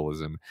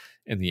cannibalism,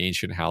 and the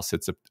ancient house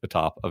sits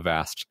atop a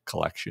vast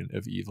collection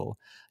of evil.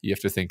 You have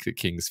to think that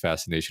King's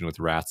fascination with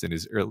rats in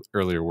his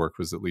earlier work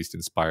was at least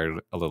inspired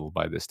a little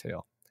by this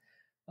tale.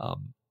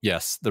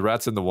 Yes, The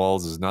Rats in the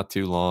Walls is not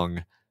too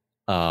long.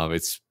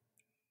 It's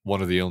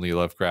one of the only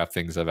Lovecraft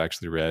things I've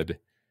actually read.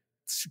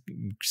 It's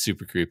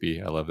super creepy.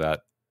 I love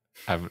that.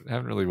 I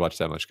haven't really watched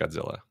that much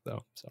Godzilla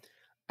though. So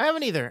I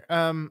haven't either.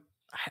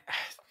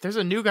 There's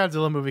a new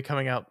Godzilla movie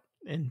coming out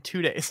in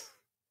 2 days,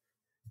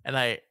 and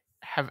I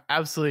have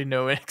absolutely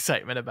no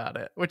excitement about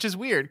it, which is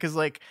weird because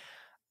like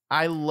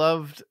I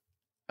loved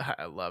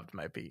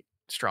might be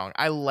strong.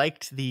 I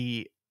liked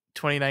the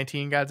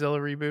 2019 Godzilla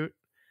reboot.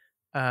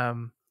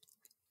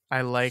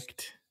 I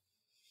liked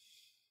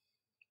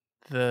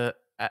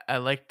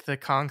the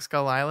Kong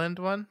Skull Island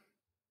one.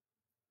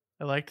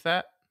 I liked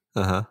that.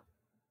 And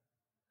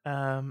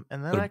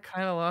then I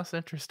kind of lost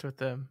interest with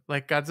them.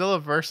 Like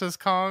Godzilla versus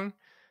Kong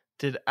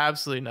did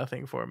absolutely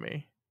nothing for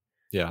me.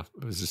 Yeah,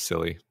 it was just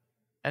silly.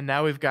 And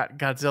now we've got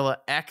Godzilla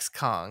X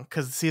Kong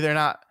because see they're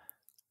not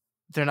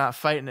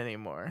fighting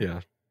anymore.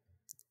 Yeah,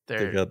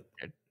 they're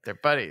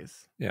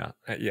buddies. Yeah,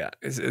 yeah.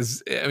 I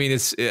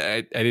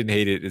didn't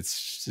hate it.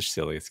 It's just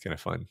silly. It's kind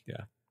of fun.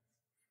 Yeah.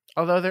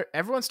 Although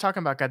everyone's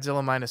talking about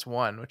Godzilla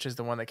 -1, which is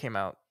the one that came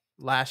out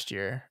last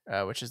year,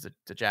 which is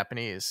the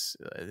Japanese.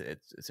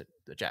 It's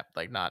the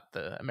like not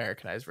the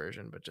Americanized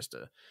version, but just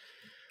a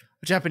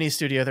Japanese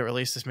studio that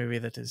released this movie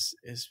that is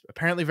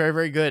apparently very,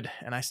 very good,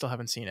 and I still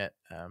haven't seen it.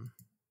 I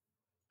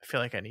feel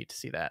like I need to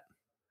see that.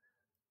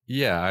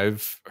 Yeah,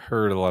 I've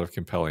heard a lot of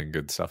compelling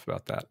good stuff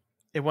about that.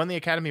 It won the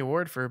Academy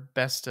Award for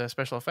Best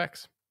Special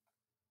Effects.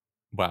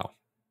 Wow.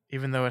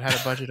 Even though it had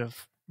a budget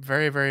of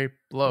very, very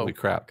low. Holy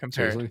crap.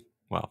 Compared. Seriously?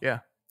 Wow. Yeah.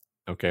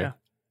 Okay. Yeah.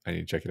 I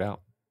need to check it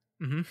out.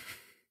 Mm-hmm.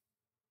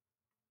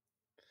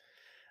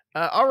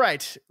 All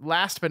right.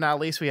 Last but not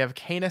least, we have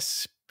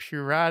Canis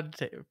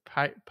Pyrade.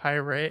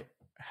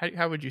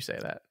 How would you say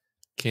that?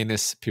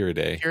 Canis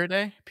Pyrade.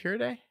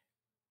 Pyrade?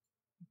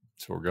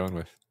 That's what we're going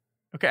with.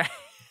 Okay.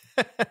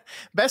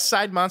 Best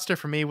side monster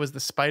for me was the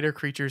spider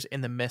creatures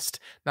in the mist.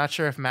 Not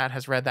sure if Matt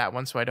has read that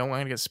one, so I don't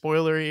want to get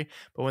spoilery,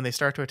 but when they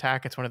start to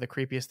attack, it's one of the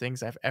creepiest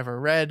things I've ever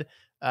read.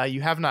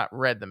 You have not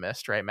read The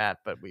Mist, right, Matt?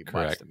 But we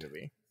watched the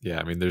movie. Yeah,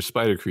 I mean, there's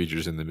spider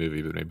creatures in the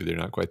movie, but maybe they're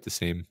not quite the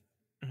same.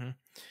 Mm-hmm.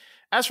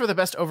 As for the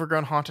best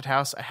overgrown haunted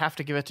house, I have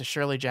to give it to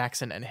Shirley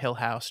Jackson and Hill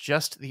House.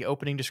 Just the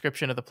opening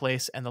description of the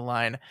place and the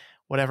line,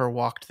 "Whatever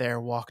walked there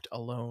walked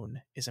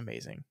alone," is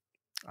amazing.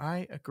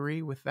 I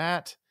agree with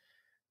that.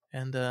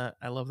 And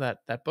I love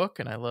that book,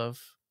 and I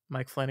love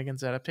Mike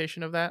Flanagan's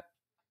adaptation of that.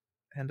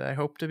 And I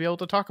hope to be able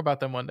to talk about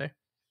them one day.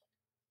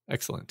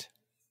 Excellent.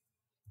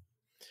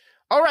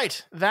 All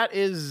right, that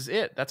is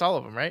it. That's all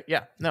of them, right?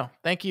 Yeah. No,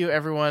 thank you,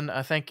 everyone.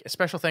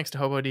 Special thanks to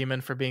Hobo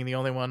Demon for being the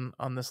only one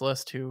on this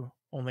list who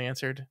only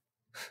answered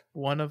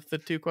one of the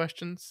two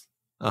questions.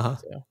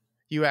 So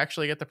you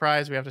actually get the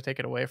prize. We have to take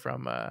it away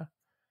from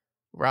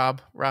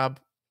Rob.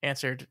 Rob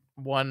answered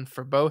one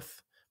for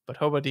both, but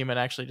Hobo Demon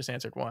actually just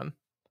answered one.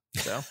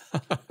 So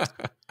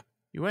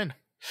you win.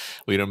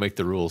 We don't make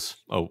the rules.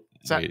 Oh,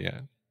 wait,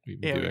 yeah, we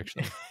do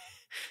actually.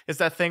 It's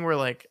that thing where,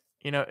 like,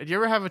 you know, do you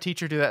ever have a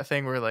teacher do that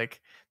thing where,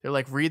 like, they're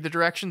like, read the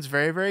directions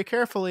very, very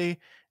carefully,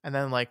 and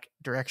then like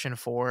direction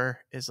 4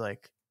 is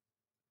like,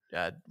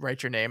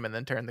 write your name and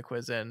then turn the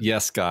quiz in.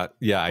 Yes, Scott.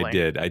 Yeah,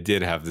 blank. I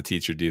did have the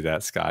teacher do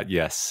that, Scott.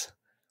 Yes.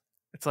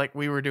 It's like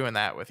we were doing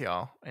that with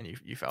y'all, and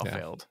you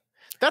failed.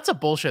 That's a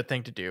bullshit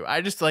thing to do. I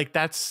just like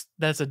that's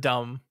a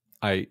dumb.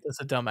 That's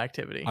a dumb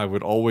activity. I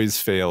would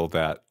always fail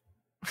that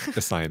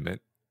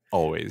assignment.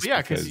 Always. Yeah,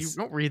 because you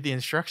don't read the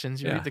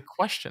instructions. You read the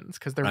questions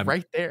because they're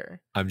right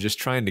there. I'm just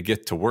trying to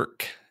get to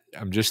work.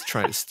 I'm just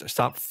trying to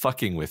stop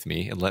fucking with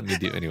me and let me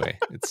do anyway.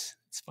 It's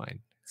fine.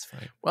 It's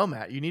fine. Well,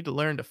 Matt, you need to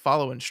learn to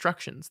follow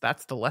instructions.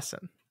 That's the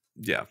lesson.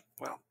 Yeah.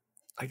 Well,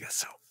 I guess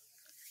so.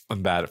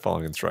 I'm bad at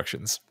following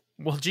instructions.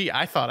 Well, gee,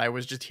 I thought I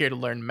was just here to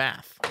learn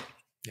math.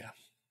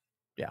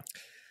 Yeah.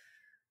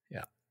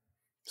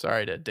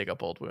 Sorry to dig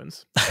up old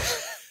wounds.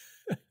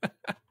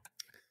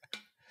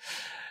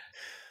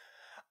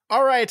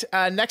 All right.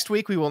 Next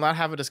week, we will not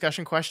have a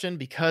discussion question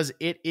because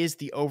it is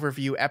the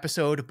overview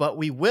episode, but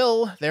we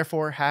will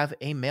therefore have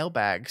a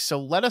mailbag. So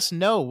let us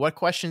know, what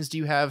questions do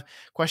you have?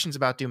 Questions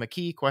about Duma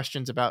Key,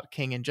 questions about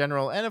King in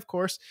general. And of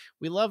course,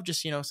 we love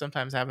just,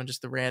 sometimes having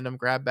just the random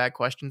grab bag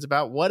questions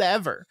about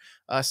whatever.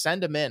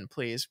 Send them in,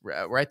 please.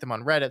 Write them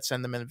on Reddit,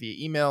 send them in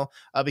via email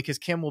because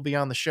Kim will be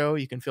on the show.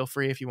 You can feel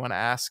free if you want to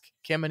ask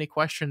Kim any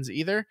questions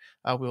either.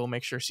 We will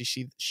make sure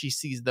she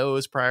sees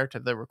those prior to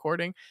the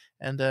recording.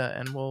 And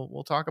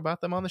we'll talk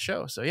about them on the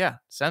show. So yeah,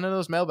 send in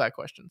those mailbag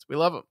questions. We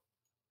love them.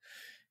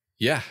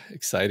 Yeah,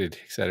 excited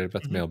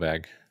about the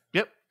mailbag.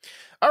 Yep.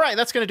 All right,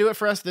 that's going to do it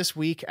for us this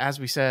week. As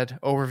we said,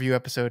 overview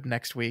episode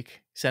next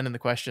week. Send in the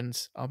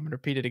questions. I'm going to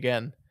repeat it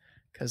again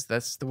because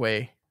that's the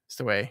way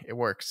it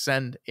works.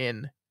 Send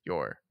in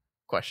your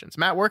questions.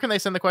 Matt, where can they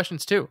send the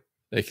questions to?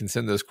 They can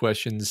send those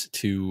questions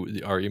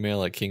to our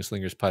email at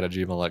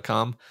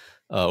kingslingerspod@gmail.com,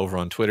 over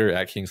on Twitter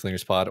at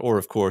kingslingerspod, or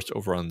of course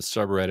over on the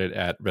subreddit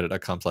at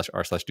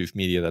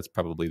reddit.com/r/doofmedia. That's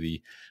probably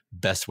the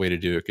best way to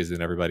do it because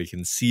then everybody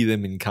can see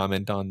them and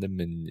comment on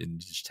them and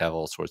just have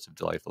all sorts of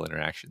delightful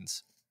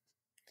interactions.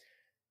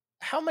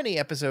 How many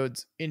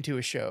episodes into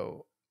a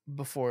show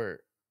before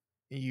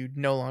you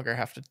no longer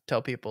have to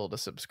tell people to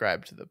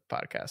subscribe to the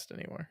podcast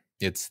anymore?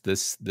 It's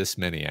this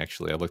many,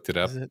 actually. I looked it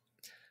up. Is it?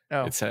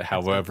 Oh, it's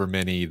however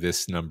many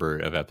this number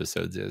of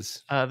episodes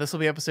is. This will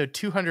be episode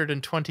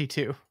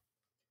 222.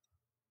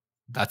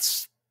 That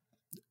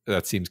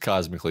seems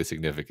cosmically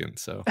significant.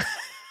 So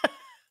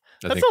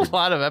that's a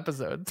lot of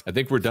episodes. I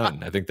think we're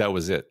done. I think that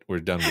was it. We're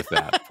done with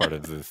that part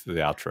of the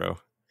outro.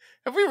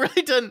 Have we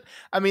really done?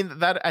 I mean,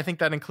 I think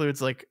that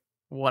includes like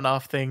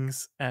one-off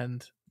things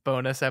and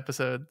bonus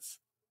episodes.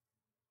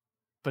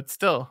 But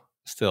still.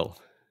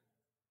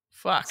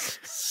 Fuck.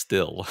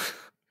 Still.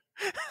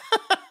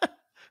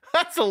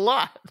 That's a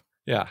lot.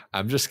 Yeah,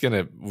 I'm just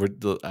gonna. We're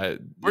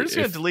just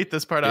gonna delete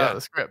this part out of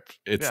the script.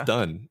 It's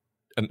done.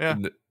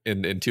 And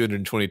in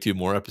 222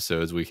 more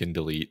episodes, we can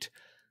delete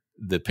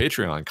the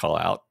Patreon call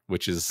out,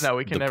 which is no,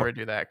 we can never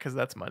do that because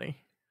that's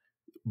money.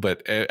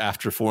 But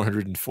after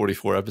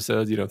 444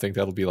 episodes, you don't think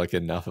that'll be like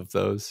enough of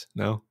those?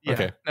 No. Yeah.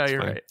 Okay. No, you're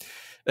right.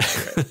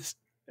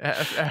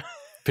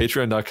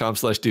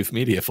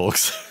 Patreon.com/doofmedia,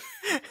 folks.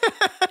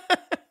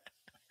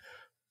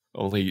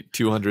 Only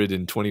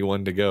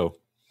 221 to go.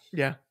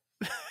 Yeah.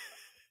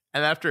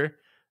 And after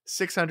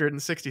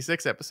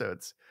 666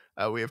 episodes,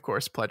 we, of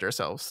course, pledge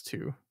ourselves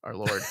to our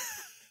Lord,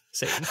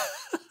 Satan.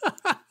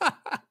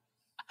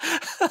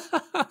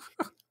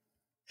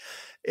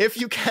 If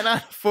you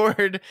cannot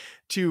afford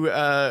to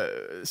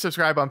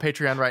subscribe on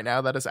Patreon right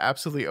now, that is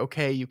absolutely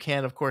okay. You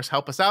can, of course,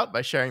 help us out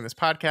by sharing this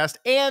podcast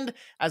and,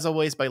 as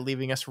always, by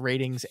leaving us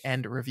ratings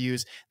and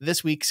reviews.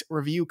 This week's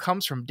review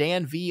comes from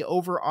Dan V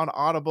over on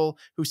Audible,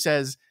 who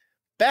says,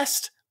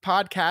 "Best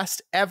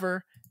podcast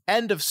ever.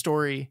 End of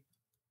story.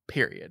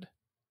 Period."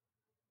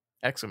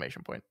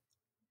 Exclamation point.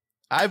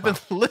 I've been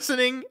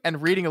listening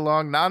and reading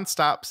along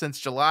nonstop since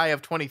July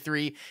of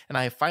 23, and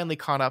I have finally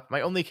caught up.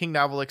 My only King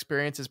novel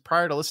experiences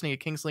prior to listening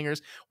to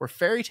Kingslingers were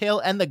Fairy Tale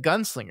and The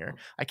Gunslinger.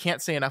 I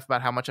can't say enough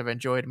about how much I've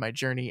enjoyed my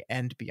journey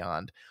and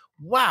beyond.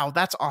 Wow,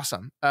 that's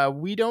awesome.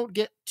 We don't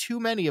get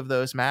too many of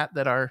those, Matt,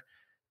 that are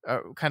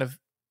kind of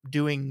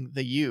doing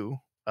the you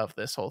of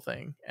this whole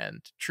thing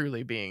and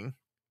truly being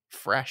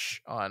fresh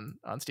on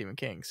Stephen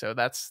King. So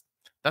that's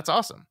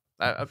awesome.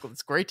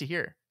 It's great to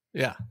hear.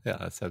 Yeah,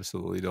 that's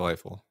absolutely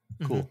delightful.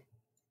 Cool. Mm-hmm.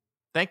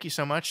 Thank you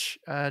so much,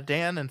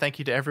 Dan, and thank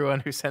you to everyone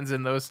who sends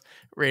in those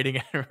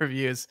rating and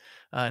reviews.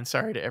 And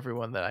sorry to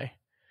everyone that I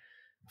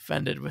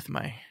offended with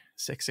my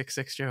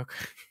 666 joke.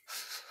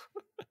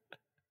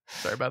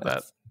 Sorry about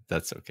that.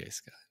 That's okay,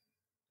 Scott.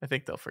 I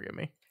think they'll forgive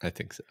me. I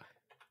think so.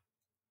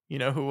 You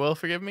know who will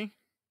forgive me?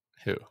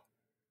 Who?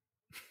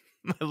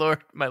 My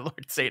Lord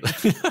Satan.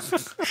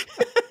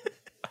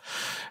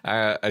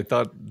 I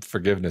thought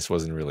forgiveness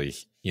wasn't really,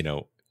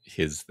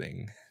 his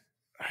thing.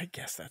 I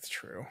guess that's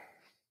true.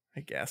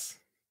 I guess.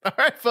 All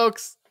right,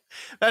 folks.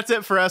 That's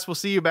it for us. We'll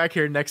see you back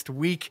here next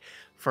week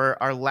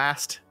for our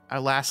last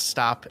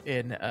stop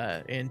in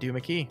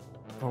Duma Key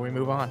before we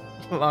move on.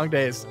 Long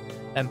days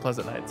and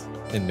pleasant nights.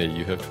 And may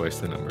you have twice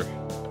the number.